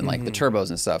engines and like the turbos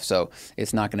and stuff. So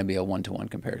it's not going to be a one-to-one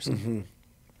comparison.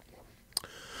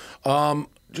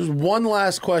 Just one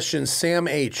last question. Sam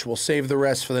H. will save the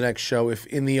rest for the next show. If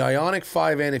in the Ioniq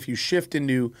 5N, if you shift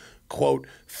into, quote,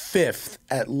 fifth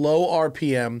at low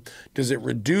RPM, does it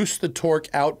reduce the torque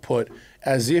output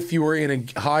as if you were in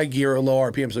a high gear or low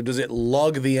RPM? So does it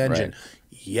lug the engine? Right.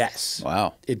 Yes.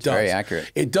 Wow. It does. Very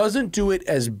accurate. It doesn't do it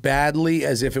as badly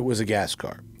as if it was a gas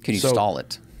car. Can you stall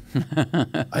it?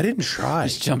 I didn't try.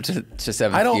 Just jump to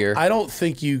seventh gear. I don't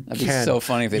think you That'd can. That'd be so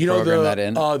funny if they program that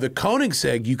in. The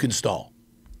Koenigsegg you can stall.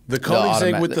 The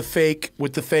Koenigsegg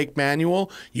with the fake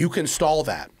manual, you can stall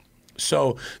that.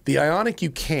 So the Ioniq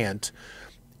you can't.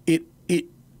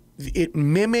 It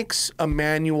mimics a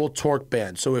manual torque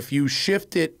band. So if you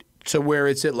shift it to where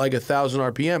it's at like 1,000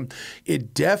 RPM,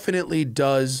 it definitely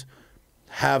does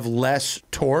have less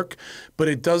torque, but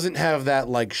it doesn't have that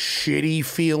like shitty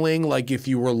feeling like if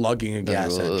you were lugging a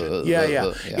gas engine.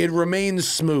 Yeah. It remains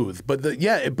smooth, but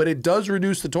but it does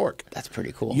reduce the torque. That's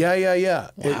pretty cool. Yeah.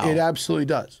 Wow. It absolutely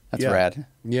does. That's rad.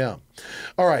 Yeah.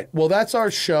 All right. Well, that's our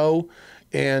show,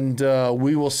 and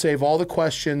we will save all the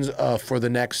questions for the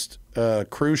next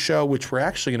cruise show, which we're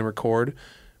actually going to record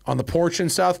on the porch in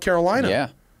South Carolina. Yeah.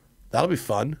 That'll be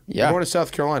fun. Yeah. We're going to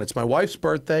South Carolina. It's my wife's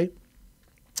birthday.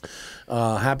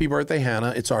 Happy birthday,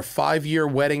 Hannah. It's our 5-year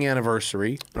wedding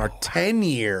anniversary, our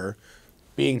 10-year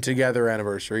being together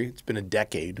anniversary. It's been a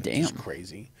decade. Damn. It's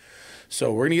crazy.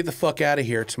 So we're going to get the fuck out of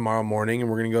here tomorrow morning, and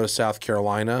we're going to go to South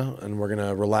Carolina, and we're going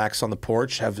to relax on the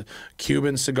porch, have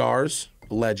Cuban cigars,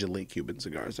 allegedly Cuban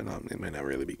cigars. They might not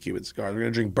really be Cuban cigars. We're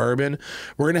going to drink bourbon.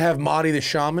 We're going to have Marty the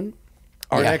Shaman.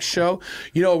 Our next show,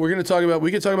 we can talk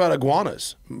about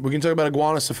iguanas. We can talk about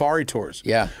iguana safari tours.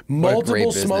 Yeah.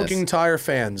 Multiple Smoking Tire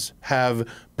fans have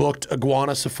booked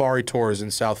iguana safari tours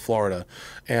in South Florida.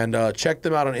 And check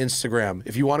them out on Instagram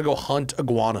if you want to go hunt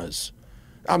iguanas.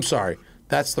 I'm sorry.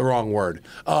 That's the wrong word.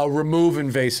 Remove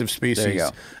invasive species there you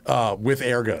go. With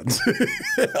air guns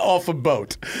off a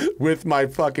boat with my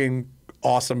fucking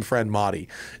awesome friend Marty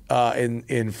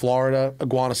in Florida,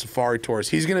 iguana safari tours.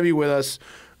 He's going to be with us.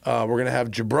 We're going to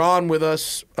have Gibran with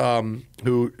us,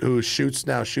 who shoots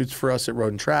for us at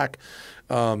Road and Track.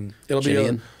 It'll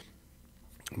be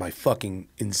my fucking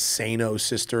insano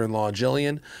sister-in-law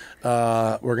Jillian.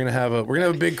 We're gonna have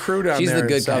a big crew down there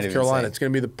in South Carolina. It's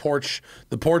gonna be the porch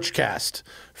cast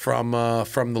from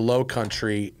the Low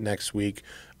Country next week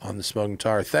on the Smoking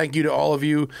Tire. Thank you to all of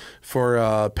you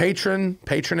for patronizing,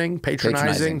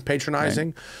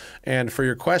 and for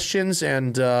your questions.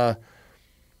 And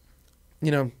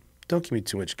don't give me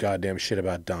too much goddamn shit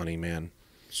about Donnie, man.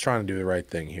 Just trying to do the right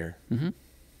thing here. Mm-hmm.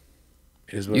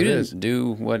 It is what it is. You didn't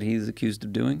do what he's accused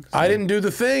of doing? I didn't do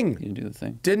the thing. You didn't do the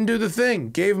thing. Didn't do the thing.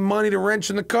 Gave him money to wrench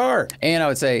in the car. And I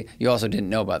would say you also didn't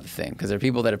know about the thing, because there are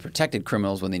people that have protected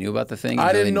criminals when they knew about the thing.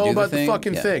 I didn't know about the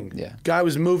fucking thing. Yeah. Guy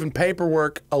was moving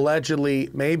paperwork, allegedly,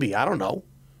 maybe. I don't know.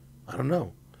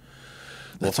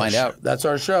 We'll find out. That's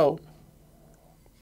our show.